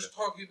 undecided. I'm okay. just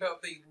talking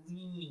about they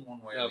lean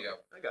one way or the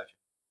other. I got you.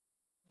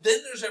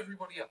 Then there's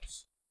everybody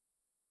else.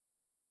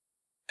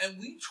 And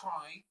we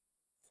try,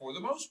 for the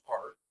most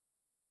part,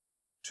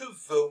 to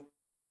vote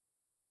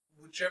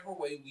whichever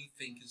way we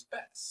think is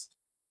best.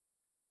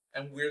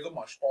 And we're the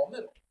mushball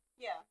middle.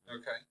 yeah.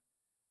 Okay?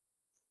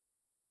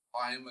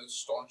 I am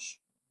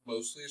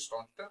mostly a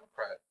staunch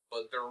Democrat,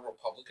 but there are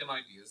Republican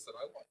ideas that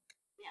I like.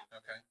 Yeah.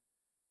 Okay?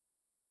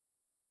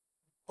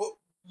 But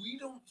we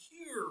don't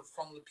hear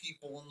from the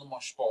people in the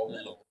mushball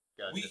middle.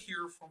 Gotcha. We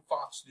hear from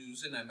Fox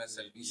News and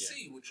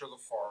MSNBC, which are the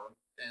far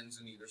ends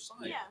on either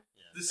side. Yeah.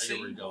 The I get where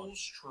you're same going.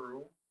 holds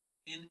true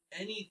in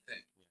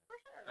anything. For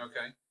sure.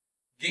 Okay?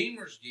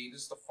 Gamersgate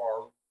is the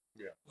far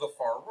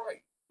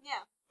right.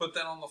 Yeah. But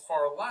then on the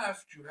far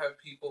left, you have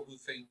people who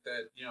think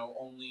that,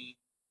 only,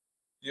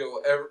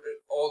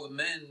 all the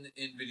men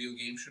in video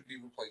games should be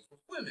replaced with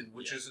women,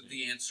 which Yeah. isn't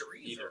the answer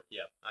either.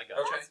 Yeah, I got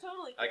Okay. That's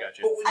totally I fair. got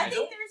you. But when I you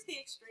think don't, there's the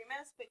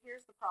extremists, but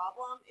here's the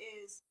problem: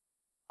 is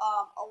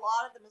a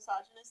lot of the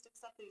misogynistic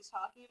stuff that he's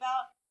talking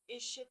about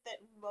is shit that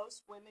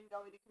most women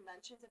going to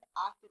conventions have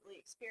actively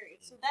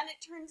experienced. So then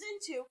it turns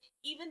into,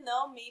 even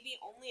though maybe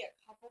only a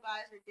couple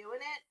guys are doing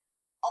it,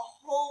 a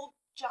whole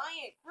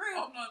giant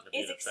group I'm not.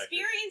 Being is affected.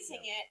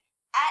 experiencing it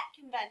at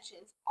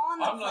conventions on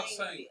the I'm not playing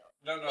saying. field.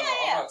 No, yeah, I'm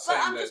yeah, not but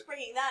saying I'm that. just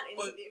bringing that into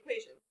but- the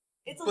equation.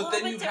 It's a but little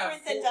then bit you have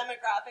different than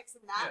demographics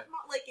in that,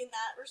 like in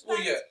that respect.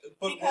 Well, yeah,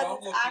 but what because I'm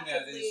it's looking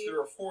at actively- is there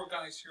are four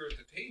guys here at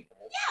the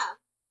table Yeah.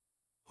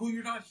 who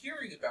you're not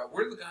hearing about.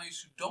 We're the guys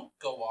who don't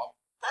go up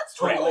That's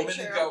to a totally woman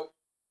true. and go,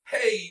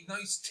 "Hey,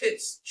 nice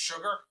tits,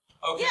 sugar."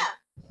 Okay. Yeah,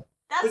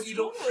 that's But you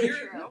don't totally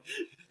hear- true.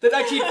 The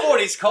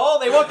 1940s, Cole.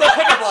 They want their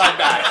pickup line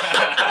back.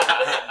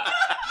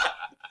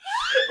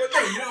 But no,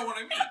 you know what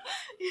I mean.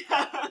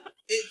 Yeah.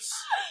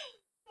 It's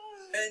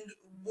and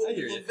what I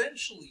hear will you.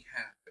 eventually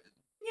happen.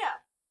 Yeah.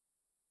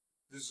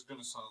 This is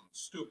going to sound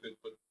stupid,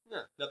 but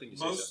No, nothing you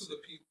say. most of the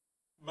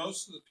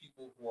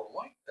people who are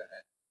like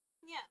that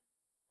Yeah.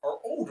 are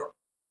older.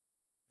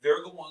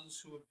 They're the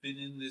ones who have been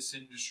in this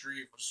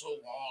industry for so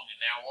long, and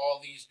now all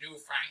these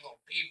newfangled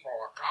people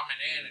are coming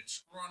in and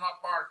screwing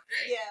up our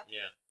shit. Yeah.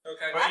 Yeah.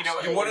 Okay. But,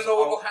 You want to know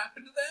what will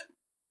happen to them?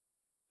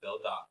 They'll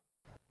die.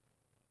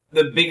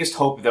 The biggest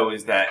hope, though,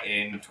 is that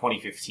in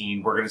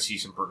 2015 we're going to see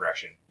some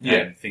progression. Yeah.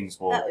 And things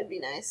will That would be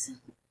nice.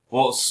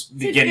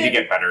 begin to good-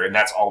 get better, and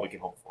that's all we can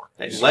hope for.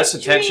 And less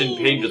attention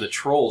paid to the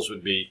trolls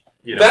would be,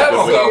 a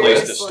That'll good go.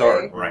 place to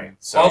start. Right.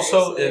 So,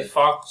 Also,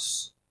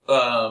 Seriously.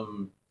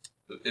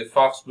 if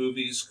Fox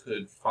Movies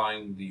could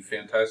find the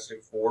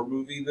Fantastic Four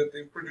movie that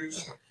they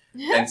produced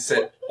and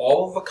set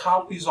all of the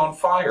copies on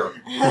fire,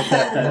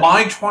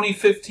 my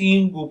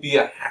 2015 will be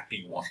a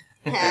happy one.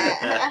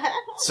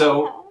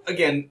 so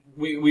again,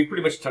 we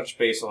pretty much touched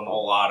base on a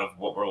lot of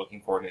what we're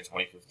looking forward to in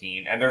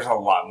 2015, and there's a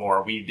lot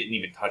more. We didn't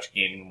even touch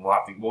gaming.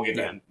 We'll get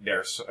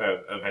there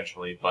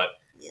eventually, but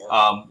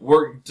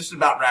we're just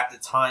about wrapped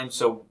at time,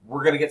 so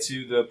we're gonna get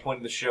to the point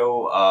of the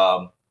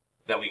show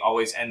that we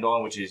always end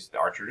on, which is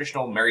our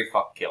traditional Marry,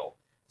 Fuck, Kill.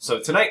 So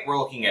tonight we're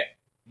looking at,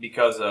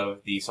 because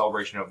of the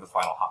celebration of the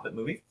final Hobbit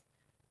movie,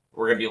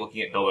 we're going to be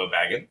looking at Bilbo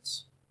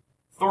Baggins,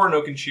 Thorin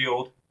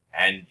Oakenshield,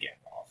 and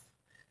Gandalf.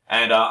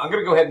 And I'm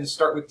going to go ahead and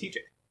start with TJ.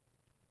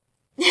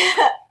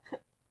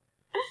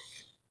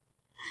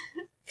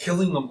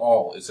 Killing them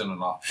all isn't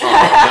an option. No,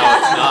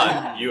 it's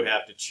not. You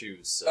have to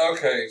choose. So.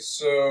 Okay,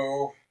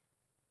 so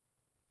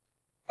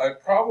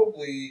I'd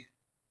probably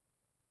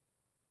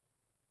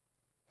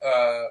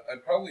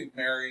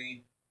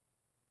marry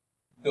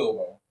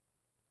Bilbo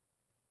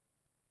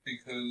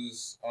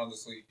because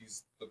honestly,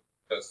 he's the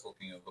best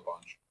looking of the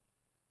bunch.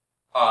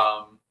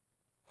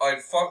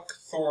 I'd fuck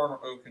Thorin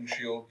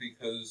Oakenshield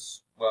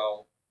because,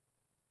 well,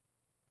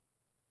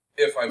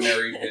 if I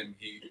married him,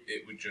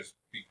 it would just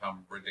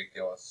become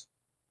ridiculous.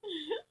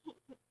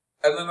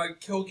 And then I'd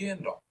kill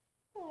Gandalf.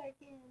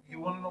 You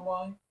want to know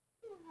why?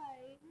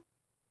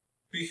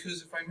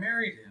 Because if I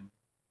married him,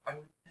 I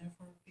would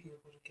never be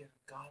able to get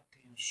a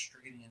goddamn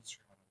straight answer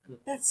out of him.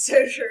 That's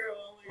so true.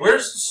 Oh my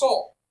Where's the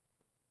salt?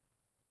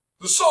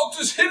 The salt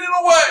is hidden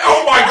away!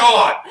 Oh my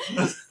god!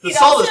 The He'd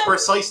salt is also-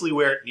 precisely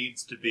where it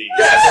needs to be.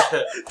 Yes!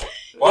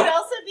 He'd What?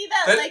 also be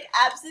that, That- like,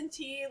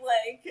 absentee,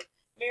 like,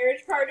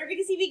 marriage partner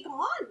because he'd be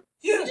gone.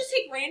 He Yeah. would just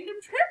take random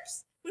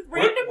trips with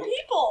Where- random where-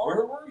 people.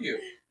 Where were you?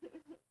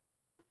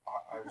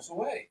 I was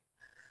away.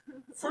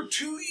 For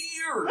 2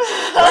 years!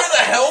 Where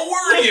the hell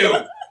were you?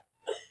 Where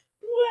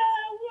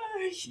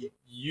were you?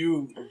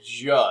 You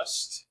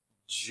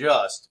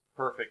just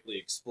perfectly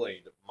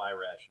explained my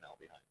rationale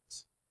behind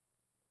this.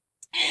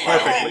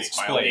 Perfectly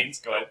explained.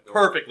 Go ahead.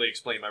 Perfectly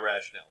explained my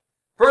rationale.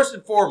 First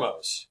and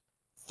foremost,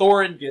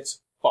 Thorin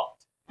gets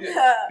fucked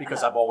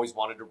because I've always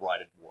wanted to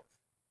ride a dwarf.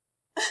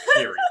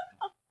 Period.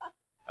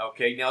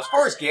 Okay, now as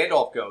far as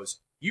Gandalf goes,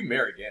 you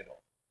marry Gandalf.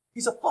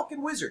 He's a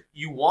fucking wizard.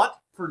 You want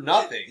for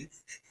nothing.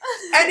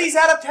 And he's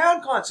out of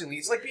town constantly.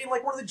 He's like being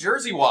like one of the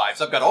Jersey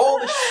wives. I've got all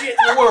the shit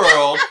in the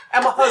world,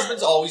 and my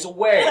husband's always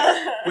away.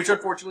 Which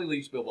unfortunately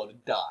leaves Bilbo to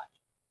die.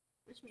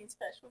 Which means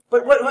special.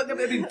 But what I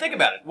mean, think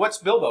about it. What's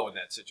Bilbo in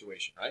that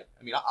situation, right?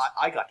 I mean,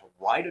 I got to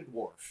ride a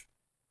dwarf,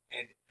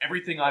 and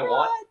everything I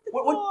want. Ride the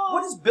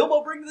What does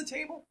Bilbo bring to the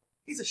table?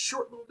 He's a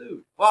short little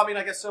dude. Well, I mean,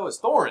 I guess so is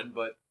Thorin,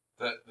 but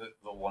The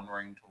one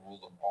ring to rule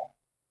them all.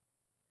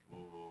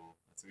 ooh,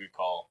 that's a good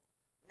call.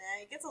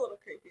 Nah, it gets a little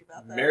creepy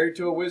about that. Married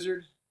to a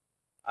wizard,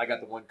 I got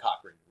the one cock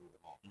ring to rule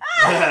them all.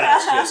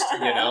 That's It's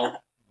just,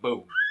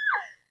 boom.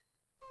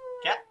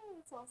 Cat?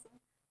 That's awesome.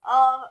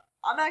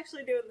 I'm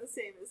actually doing the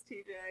same as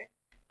TJ.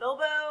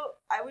 Bilbo,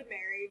 I would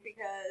marry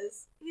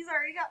because he's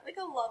already got like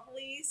a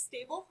lovely,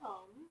 stable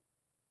home.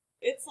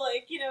 It's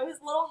like, his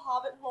little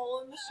hobbit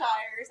hole in the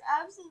Shire is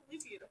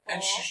absolutely beautiful.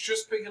 And she's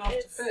just big enough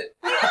to fit.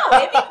 I know,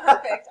 it'd be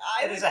perfect.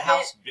 I It would is a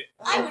house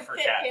I built would for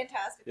fit cat.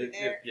 fantastically It-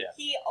 there. yeah.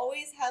 He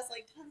always has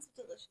like tons of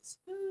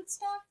delicious food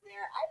stocked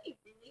there. I'd be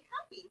really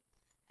happy.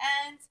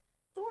 And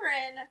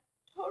Thorin,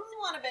 totally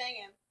want to bang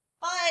him,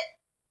 but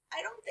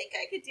I don't think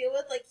I could deal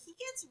with he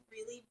gets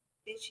really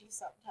bitchy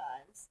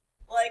sometimes.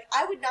 Like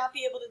I would not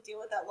be able to deal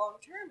with that long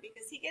term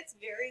because he gets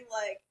very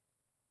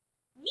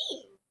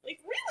mean,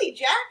 really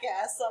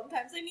jackass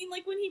sometimes. I mean,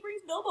 when he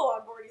brings Bilbo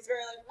on board, he's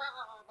very like, "Rah,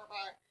 rah, rah,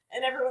 rah,"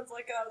 and everyone's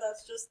like, "Oh,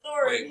 that's just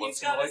Thorin. Wait, He's what's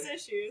he got his like?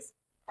 issues."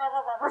 Rah,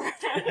 rah, rah, rah,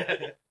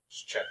 rah.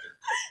 Just checking.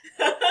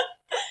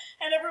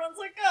 And everyone's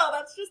like, "Oh,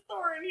 that's just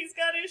Thorin. He's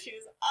got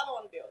issues. I don't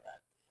want to deal with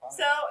that."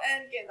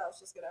 And Gandalf's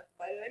just gonna have to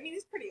fight it. I mean,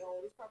 he's pretty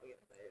old. He's probably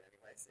gonna fight it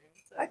anyway soon.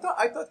 So.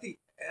 I thought the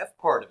F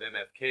part of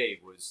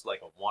MFK was like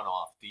a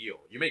one-off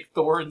deal. You make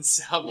Thorin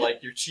sound like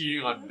you're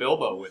cheating on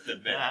Bilbo with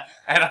him there,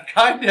 and I'm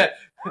kind of.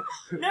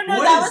 No, What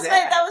that is was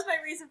that? that was my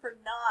reason for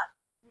not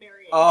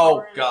marrying.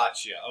 Oh, Thorin.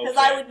 gotcha. Because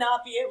Okay. I would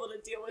not be able to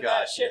deal with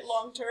that Gotcha. shit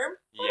long term.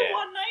 For Yeah.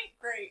 one night,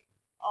 great,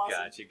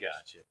 awesome.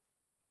 Gotcha.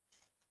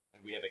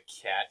 And we have a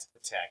cat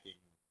attacking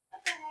A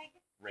bag.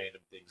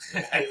 random things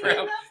in the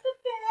background.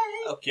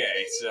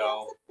 Okay,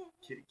 so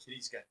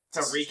Kitty's got. to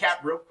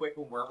recap real quick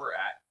on where we're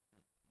at.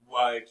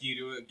 Can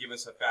you give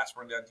us a fast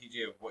rundown,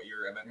 TJ, of what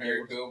your MFK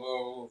Marry was?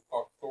 Bilbo,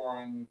 fuck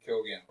Thorin,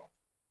 kill Gandalf.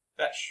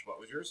 Fesh, what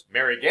was yours?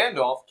 Marry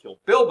Gandalf, kill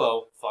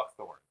Bilbo, fuck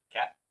Thorin.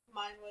 Cat?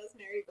 Mine was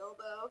marry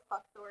Bilbo,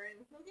 fuck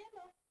Thorin, kill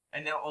Gandalf.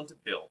 And now on to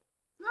Bill.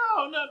 No.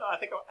 I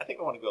think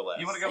I want to go last.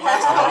 You want to go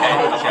last?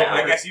 Okay.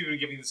 I guess you've been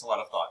giving this a lot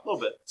of thought. A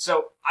little bit.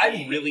 So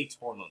I'm really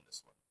torn on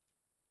this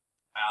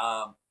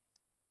one.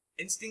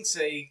 Instincts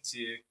say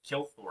to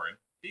kill Thorin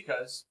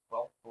because,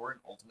 well, Thorin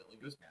ultimately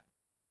goes mad.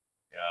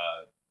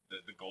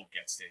 The gold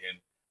gets to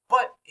him.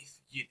 But if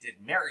you did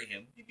marry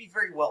him, you'd be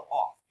very well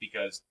off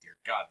because, dear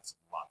God, it's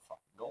a lot of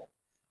fucking gold.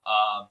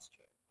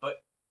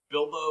 But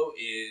Bilbo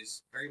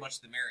is very much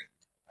the marrying.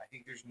 I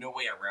think there's no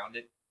way around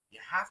it. You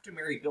have to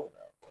marry Bilbo.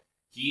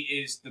 He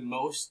is the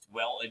most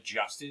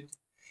well-adjusted.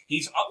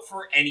 He's up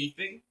for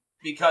anything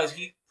because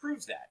he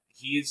proves that.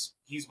 He's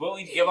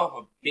willing to give up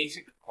a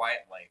basic,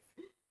 quiet life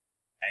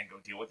and go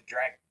deal with the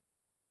dragon.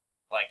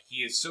 Like, he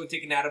is so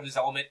taken out of his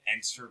element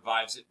and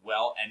survives it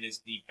well and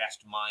is the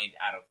best mind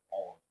out of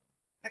all of them.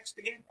 Next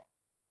to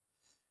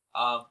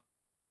Gandalf.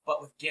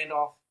 But with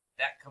Gandalf,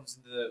 that comes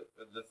into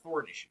the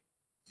Thorin issue.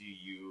 Do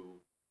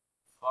you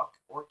fuck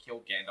or kill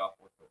Gandalf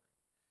or Thorin?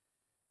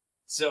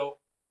 So,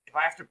 if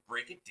I have to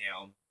break it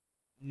down,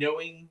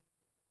 knowing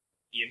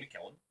Ian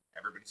McKellen,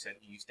 everybody said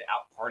he used to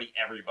out-party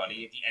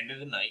everybody at the end of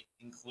the night,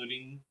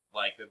 including,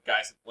 like, the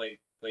guys that played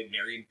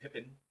Merry and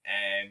Pippin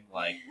and,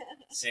 like,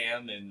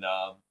 Sam and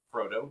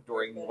Frodo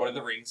during Lord of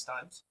the Rings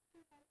times.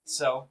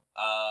 So,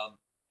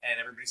 and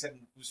everybody said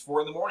it was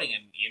 4 a.m, and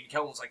Ian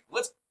McKellen was like,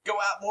 let's go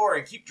out more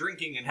and keep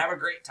drinking and have a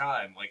great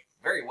time. Like,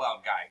 very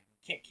wild guy.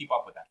 You can't keep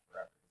up with that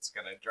forever. It's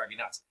gonna drive you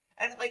nuts.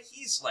 And, like,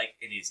 he's, like,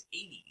 in his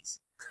 80s.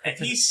 If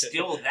he's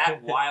still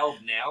that wild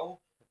now,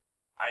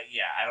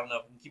 I don't know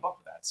if he can keep up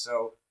with that.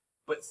 So,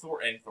 but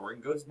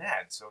Thorin goes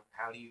mad. So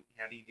how do you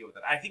deal with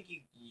that? I think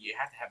you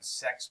have to have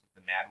sex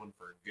with the mad one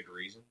for a good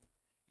reason.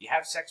 You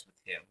have sex with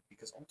him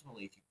because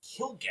ultimately, if you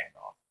kill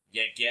Gandalf,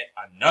 you get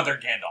another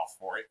Gandalf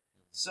for it.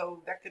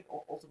 So that could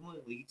ultimately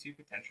lead to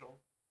potential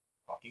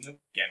fucking of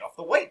Gandalf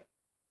the White.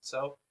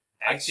 So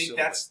I think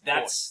that's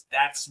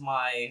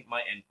my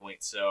endpoint.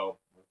 So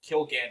we'll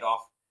kill Gandalf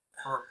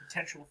for a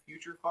potential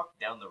future fuck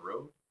down the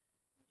road.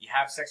 You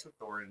have sex with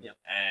Thorin,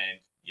 and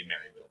you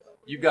marry Bilbo.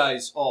 You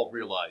guys all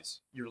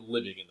realize you're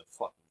living in the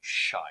fucking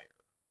Shire,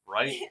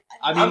 right?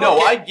 I mean, mean, no,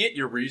 I get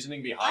your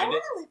reasoning behind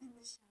it. I live in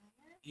the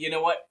Shire. You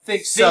know what?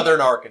 Think Southern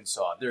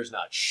Arkansas. There's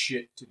not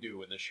shit to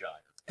do in the Shire.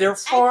 They're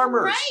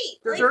farmers. Right.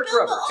 They're Like dirt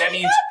Bilbo. grubbers. That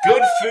means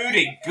good food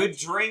and good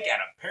drink,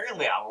 and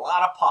apparently a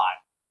lot of pot.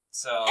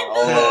 So And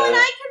Bilbo and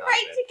I could not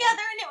write bad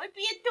together, and it would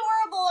be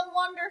adorable and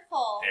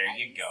wonderful. There I'd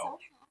you be go. so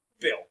happy.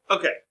 Bill.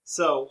 Okay,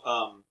 so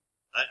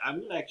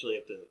I'm gonna actually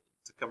have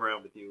to come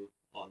around with you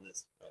on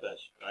this,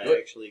 Fesh. I Good.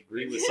 actually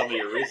agree with some of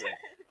your reasoning,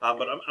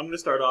 but I'm gonna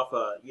start off.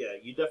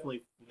 You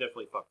definitely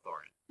fuck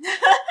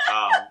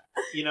Thorin.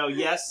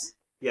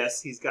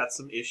 Yes, he's got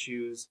some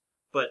issues,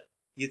 but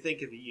you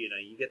think if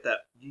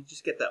you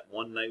just get that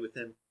one night with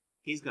him,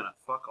 he's gonna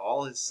fuck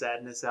all his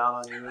sadness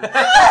out on you.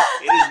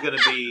 It is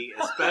gonna be,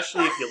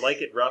 especially if you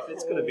like it rough,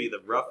 it's gonna be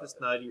the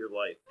roughest night of your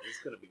life. It's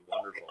gonna be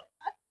wonderful.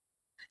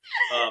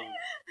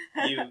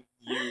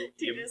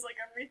 Dude is like,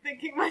 I'm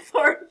rethinking my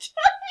Thorin.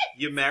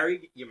 You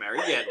marry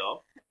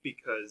Gandalf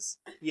because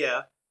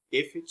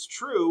if it's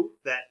true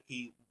that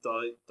he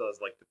does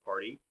like to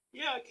party,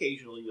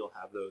 occasionally you'll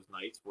have those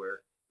nights where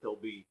he'll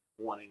be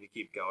wanting to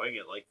keep going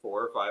at like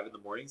 4 or 5 in the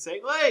morning,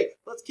 saying, "Hey,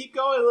 let's keep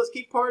going, let's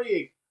keep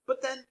partying."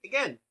 But then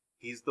again,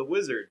 he's the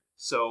wizard,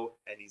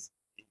 and he's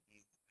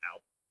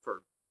out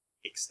for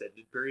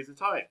extended periods of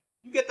time.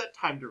 You get that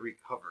time to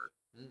recover,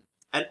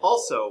 and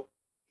also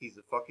he's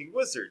a fucking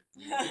wizard.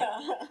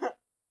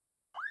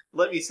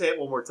 Let me say it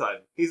one more time.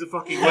 He's a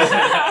fucking wizard.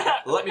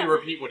 Let me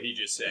repeat what he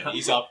just said.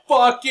 He's a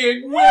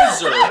fucking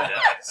wizard.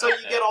 So you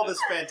get all this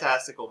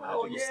fantastical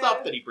magical Oh, yeah.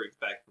 stuff that he brings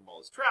back from all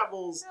his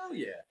travels, Hell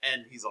yeah.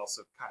 and he's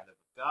also kind of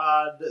a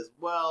god as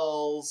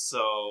well.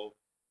 So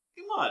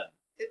come on,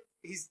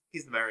 he's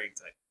the marrying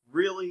type.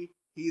 Really,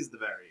 he's the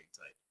marrying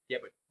type. Yeah,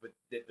 but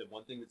the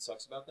one thing that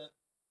sucks about that,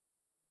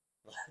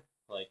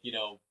 like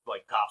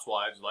cops'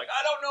 wives, like,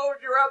 I don't know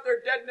if you're out there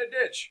dead in a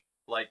ditch.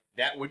 Like,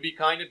 that would be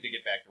kind of, to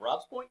get back to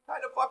Rob's point,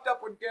 kind of fucked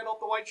up when Gandalf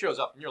the White shows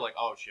up, and you're like,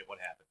 oh shit, what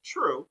happened?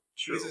 True.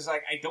 He's just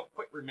like, I don't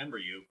quite remember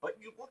you, but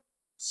you look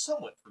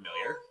somewhat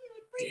familiar. Oh, you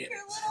would break Damn your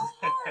it. little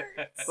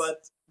heart.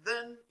 But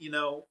then,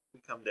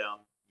 we come down,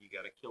 you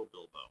gotta kill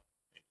Bilbo.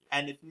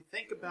 And if you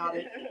think about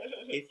it,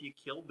 if you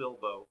kill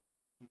Bilbo,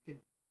 you can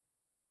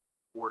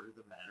order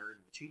the manner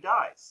in which he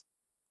dies.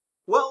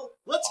 Well,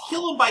 let's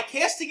kill him by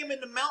casting him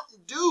into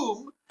Mountain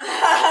Doom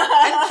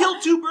and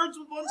kill two birds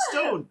with one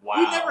stone. Wow.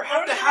 We never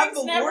have to have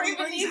the never Lord of the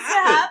even Rings needs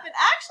happen. to happen.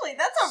 Actually,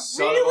 that's a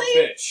Son really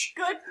of a bitch.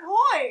 good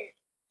point.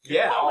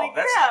 Yeah, Holy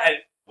that's crap. and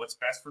what's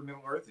best for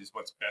Middle Earth is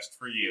what's best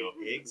for you.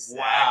 Exactly.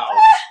 Wow.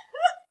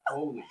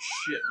 Holy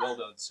shit. Well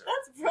done, sir.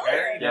 That's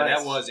brilliant. Yeah, nice.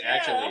 that was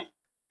actually...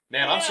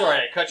 Man, Yeah. I'm sorry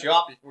I cut you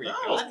off before you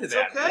No, got to it's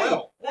that. okay.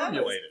 Well That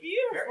was formulated.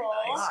 beautiful.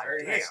 Very nice. God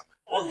Very damn. nice.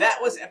 Well,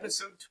 that was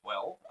episode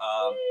 12.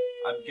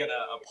 I'm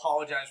gonna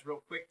apologize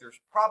real quick.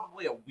 There's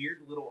probably a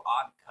weird little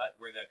odd cut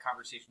where the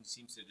conversation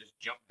seems to just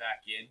jump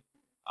back in.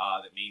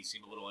 That may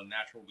seem a little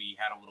unnatural. We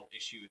had a little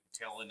issue at the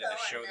tail end of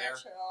the show there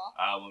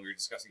when we were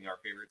discussing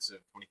our favorites of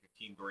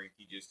 2015 during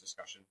TJ's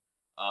discussion.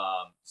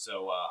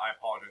 So I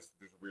apologize if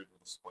there's a weird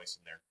little splice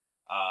in there.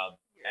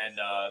 And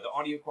the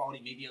audio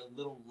quality may be a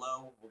little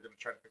low. We're going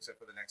to try to fix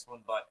it for the next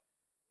one, but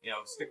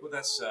stick with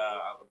us.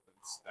 I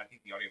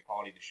think the audio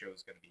quality of the show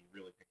is going to be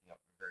really picking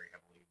up very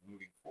heavily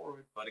moving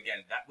forward. But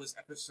again, that was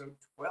episode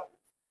 12.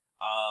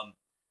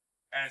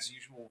 As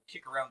usual, we'll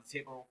kick around the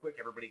table real quick.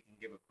 Everybody can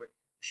give a quick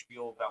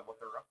spiel about what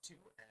they're up to,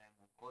 and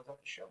we'll close out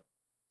the show.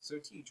 So,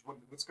 Teej,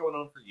 what's going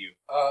on for you?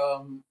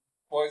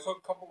 Well, I took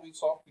a couple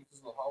weeks off because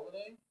of the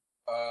holiday.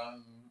 I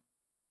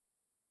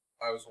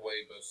was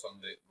away the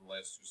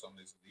last 2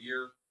 Sundays of the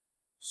year.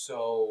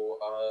 So,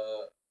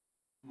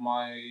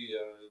 my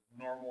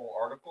normal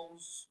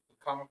articles, the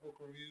comic book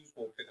reviews,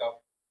 will pick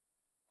up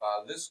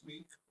this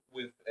week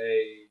with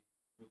the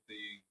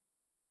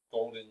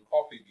Golden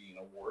Coffee Bean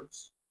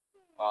Awards,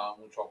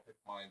 which I'll pick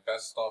my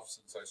best stuff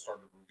since I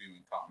started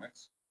reviewing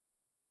comics.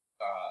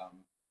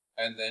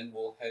 And then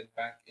we'll head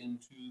back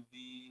into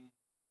the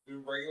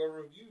regular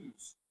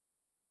reviews.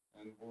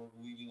 And we're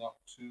leading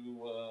up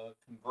to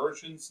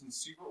Convergence and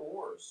Secret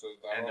Wars, so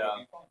that'll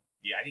be fun.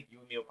 Yeah, I think you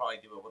and me will probably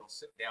do a little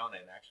sit down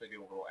and actually do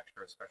a little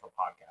extra special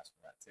podcast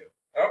for that too.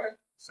 Okay.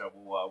 So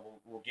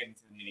we'll get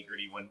into the nitty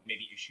gritty when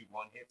maybe issue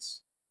 1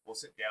 hits. We'll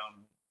sit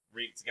down,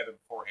 read it together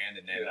beforehand,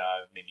 and then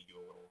maybe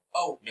do a little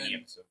mini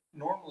episode.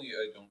 Normally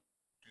I don't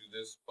do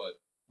this,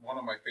 but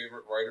one of my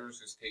favorite writers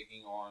is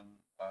taking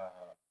on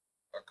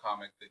a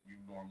comic that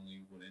you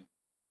normally wouldn't,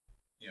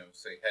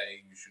 say,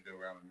 hey, you should go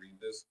around and read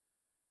this.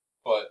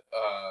 But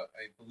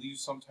I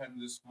believe sometime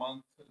this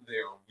month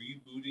they are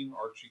rebooting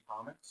Archie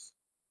Comics.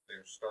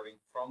 They're starting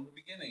from the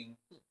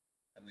beginning,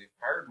 and they've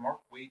hired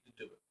Mark Waid to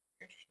do it.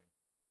 Interesting.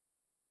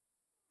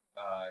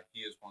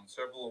 He has won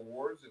several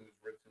awards and has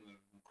written an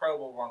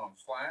incredible run on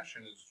Flash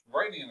and is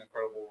writing an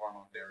incredible run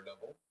on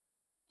Daredevil.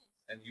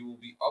 And you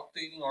will be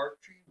updating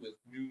Archie with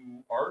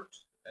new art,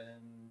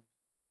 and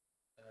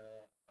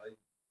I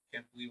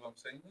can't believe I'm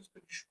saying this,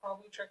 but you should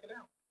probably check it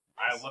out.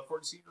 I look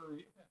forward to seeing your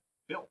review.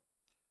 Bill.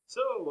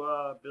 So,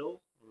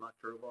 Bill, I'm not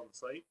sure about the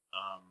site.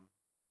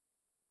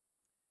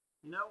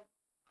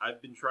 I've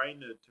been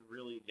trying to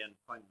really, again,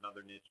 find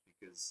another niche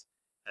because,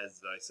 as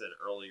I said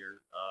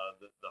earlier,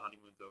 the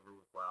honeymoon's over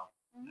with WoW,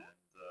 and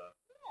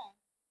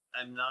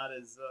I'm not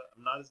as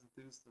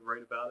enthused to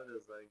write about it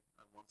as I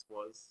once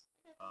was.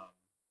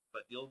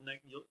 But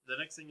the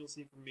next thing you'll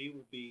see from me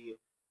will be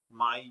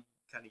my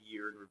kind of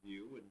year in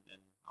review, and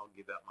I'll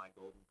give out my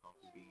golden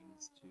coffee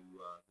beans to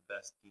the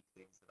best geek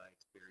things that I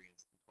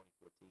experienced in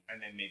 2014.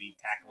 And then maybe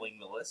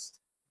tackling the list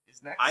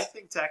is next. I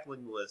think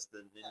tackling the list,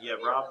 and yeah,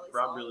 Rob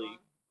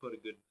really put a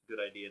good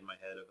idea in my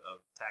head of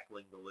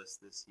tackling the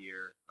list this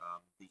year.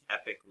 The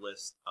epic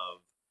list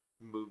of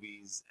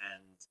movies,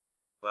 and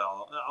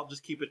well, I'll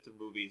just keep it to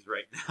movies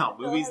right now.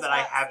 Movies that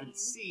I haven't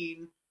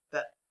seen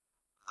that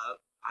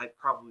I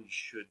probably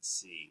should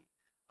see.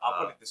 I'll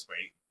put it this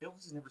way. Bill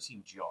has never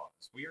seen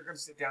Jaws. We are going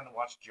to sit down and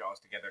watch Jaws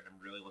together, and I'm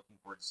really looking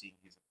forward to seeing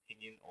his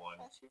opinion on...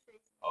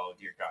 Oh,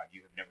 dear God.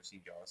 You have never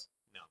seen Jaws?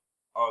 No.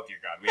 Oh, dear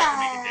God. We have to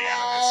make a day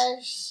out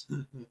of this.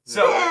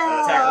 So,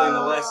 tackling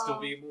the list, it'll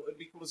be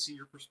cool to see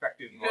your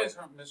perspective. You guys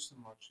aren't missing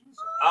much. Knock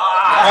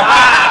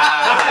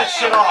that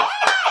shit off.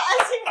 I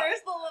see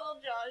where's the little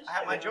Josh.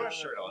 I have my Jaws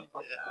shirt on.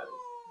 So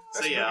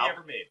Best movie yeah,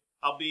 ever made.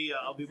 I'll be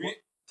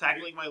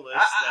tackling my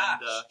list,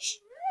 and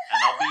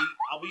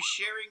I'll be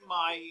sharing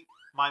my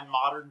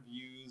modern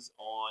views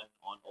on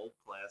old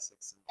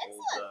classics and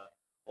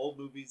old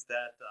movies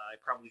that I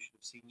probably should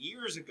have seen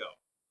years ago.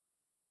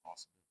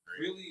 Awesome.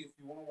 Really, if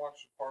you want to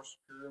watch a far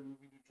superior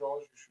movie to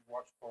Jaws, you should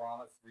watch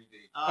Piranha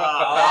 3D. No!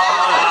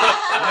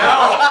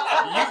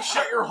 You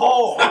shut your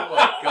hole! Oh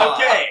my God.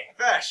 Okay,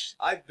 Fesh.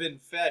 I've been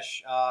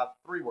Fesh.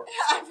 3 words.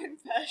 I've been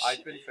Fesh.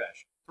 I've been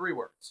Fesh. 3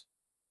 words.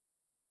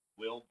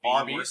 Will be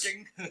Arby's.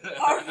 working.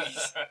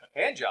 Arby's.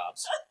 Hand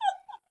jobs.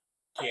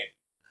 Candy.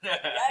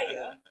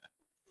 Yeah.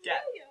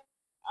 Yeah.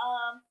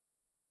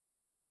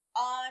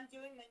 I'm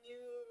doing my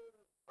new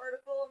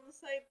article on the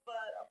site,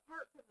 but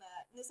apart from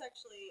that, and this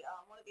actually,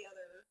 one of the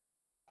other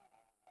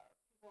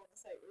people on the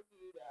site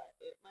reviewed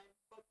it. My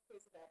book,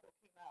 Quiz of Apple,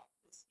 came out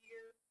this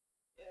year,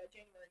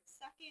 January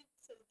 2nd,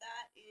 so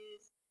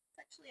it's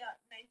actually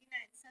 99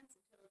 cents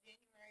until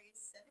January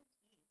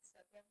 17th, so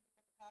if you haven't picked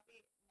up a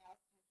copy, now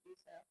it's time to do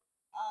so.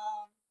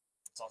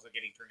 It's also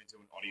getting turned into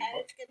an And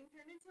audiobook. it's getting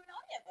turned into an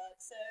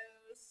audiobook, so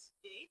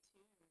stay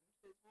tuned,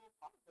 because we'll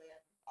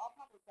I'll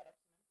probably put up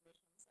some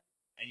information on the site.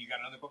 And you got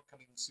another book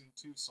coming soon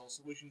too, Soul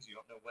Solutions. You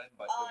don't know when,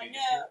 but it'll be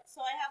this No. year. So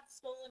I have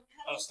Stolen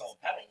Petals Stolen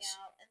coming Petals.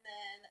 out, and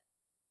then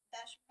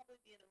that should probably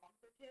be in a month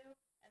or two,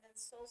 and then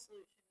Soul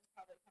Solution is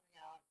probably coming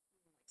out in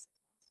like 6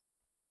 months.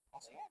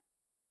 Awesome. So yeah.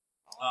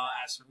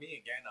 As for me,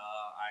 again,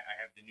 I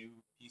have the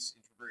new piece,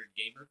 Introverted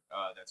Gamer,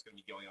 that's going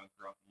to be going on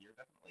throughout the year,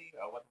 definitely.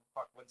 What the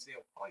Fuck Wednesday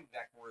will probably be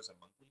back more as a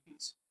monthly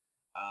piece.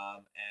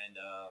 I'll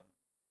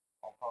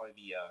probably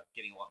be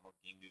getting a lot more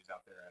game news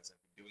out there as I've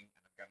been doing.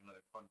 And I've got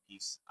another fun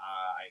piece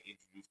I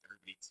introduced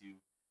everybody to,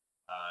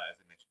 as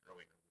I mentioned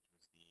earlier,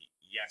 which was the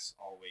Yes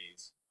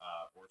Always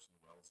Orson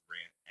Welles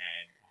rant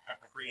and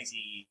a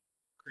crazy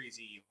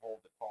hole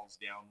that falls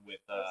down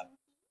with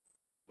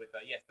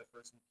yes, the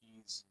First and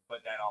Peas,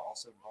 but that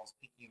also involves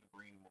Pinky and the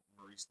Brain,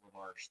 Maurice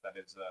LaMarche. That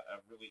is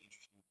a really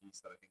interesting piece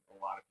that I think a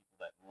lot of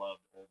people that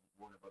loved old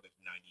Warner Brothers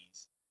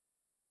 90s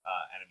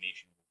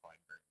animation will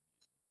find very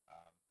amusing.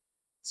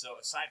 So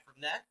aside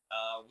from that,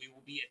 we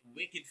will be at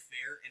Wicked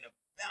Fair in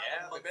about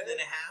a month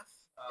and a half.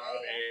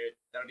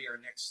 That'll be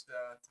our next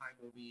time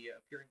we'll be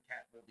appearing.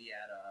 Cat will be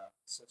at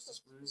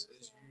Solstice Brews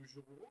as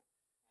usual.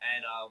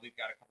 And we've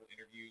got a couple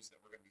interviews that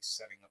we're going to be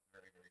setting up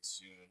very, very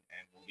soon.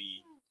 And we'll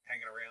be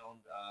hanging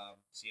around,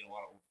 seeing a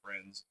lot of old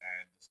friends,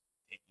 and just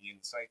taking in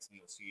the sites, and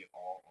you'll see it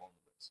all on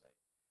the website.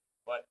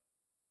 But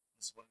I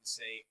just wanted to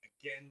say,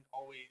 again,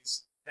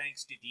 always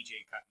thanks to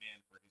DJ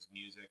Cutman for his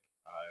music.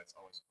 It's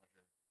always a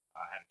pleasure.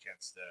 I had a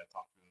chance to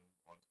talk to him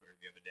on Twitter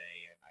the other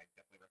day, and I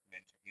definitely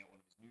recommend checking out one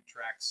of his new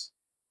tracks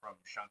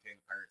from Shantae and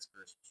the Pirates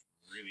Curse, which is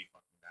really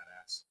fucking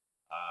badass.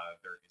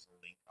 There is a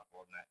link up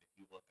on that if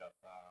you look up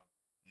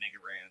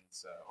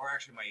Megaran's, or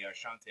actually my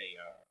Shantae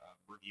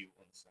review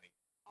on the site.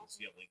 You'll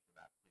see a link for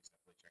that. Please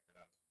definitely check it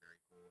out. It's very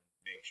cool. And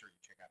make sure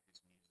you check out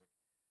his music.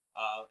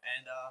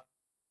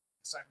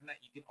 Aside from that,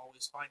 you can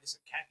always find us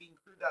at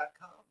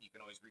caffeinecrew.com. You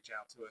can always reach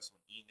out to us on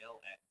email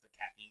at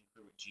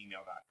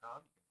thecaffeinecrew@gmail.com.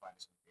 You can find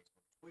us on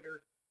Facebook,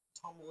 Twitter,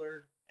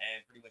 Tumblr,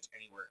 and pretty much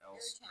anywhere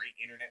else. Great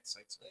internet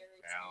sites are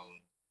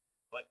found.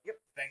 But,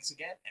 yep, thanks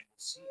again, and we'll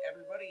see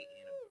everybody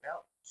in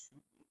about 2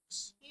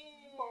 weeks.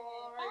 Yeah.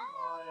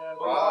 Bye.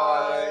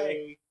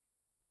 Bye.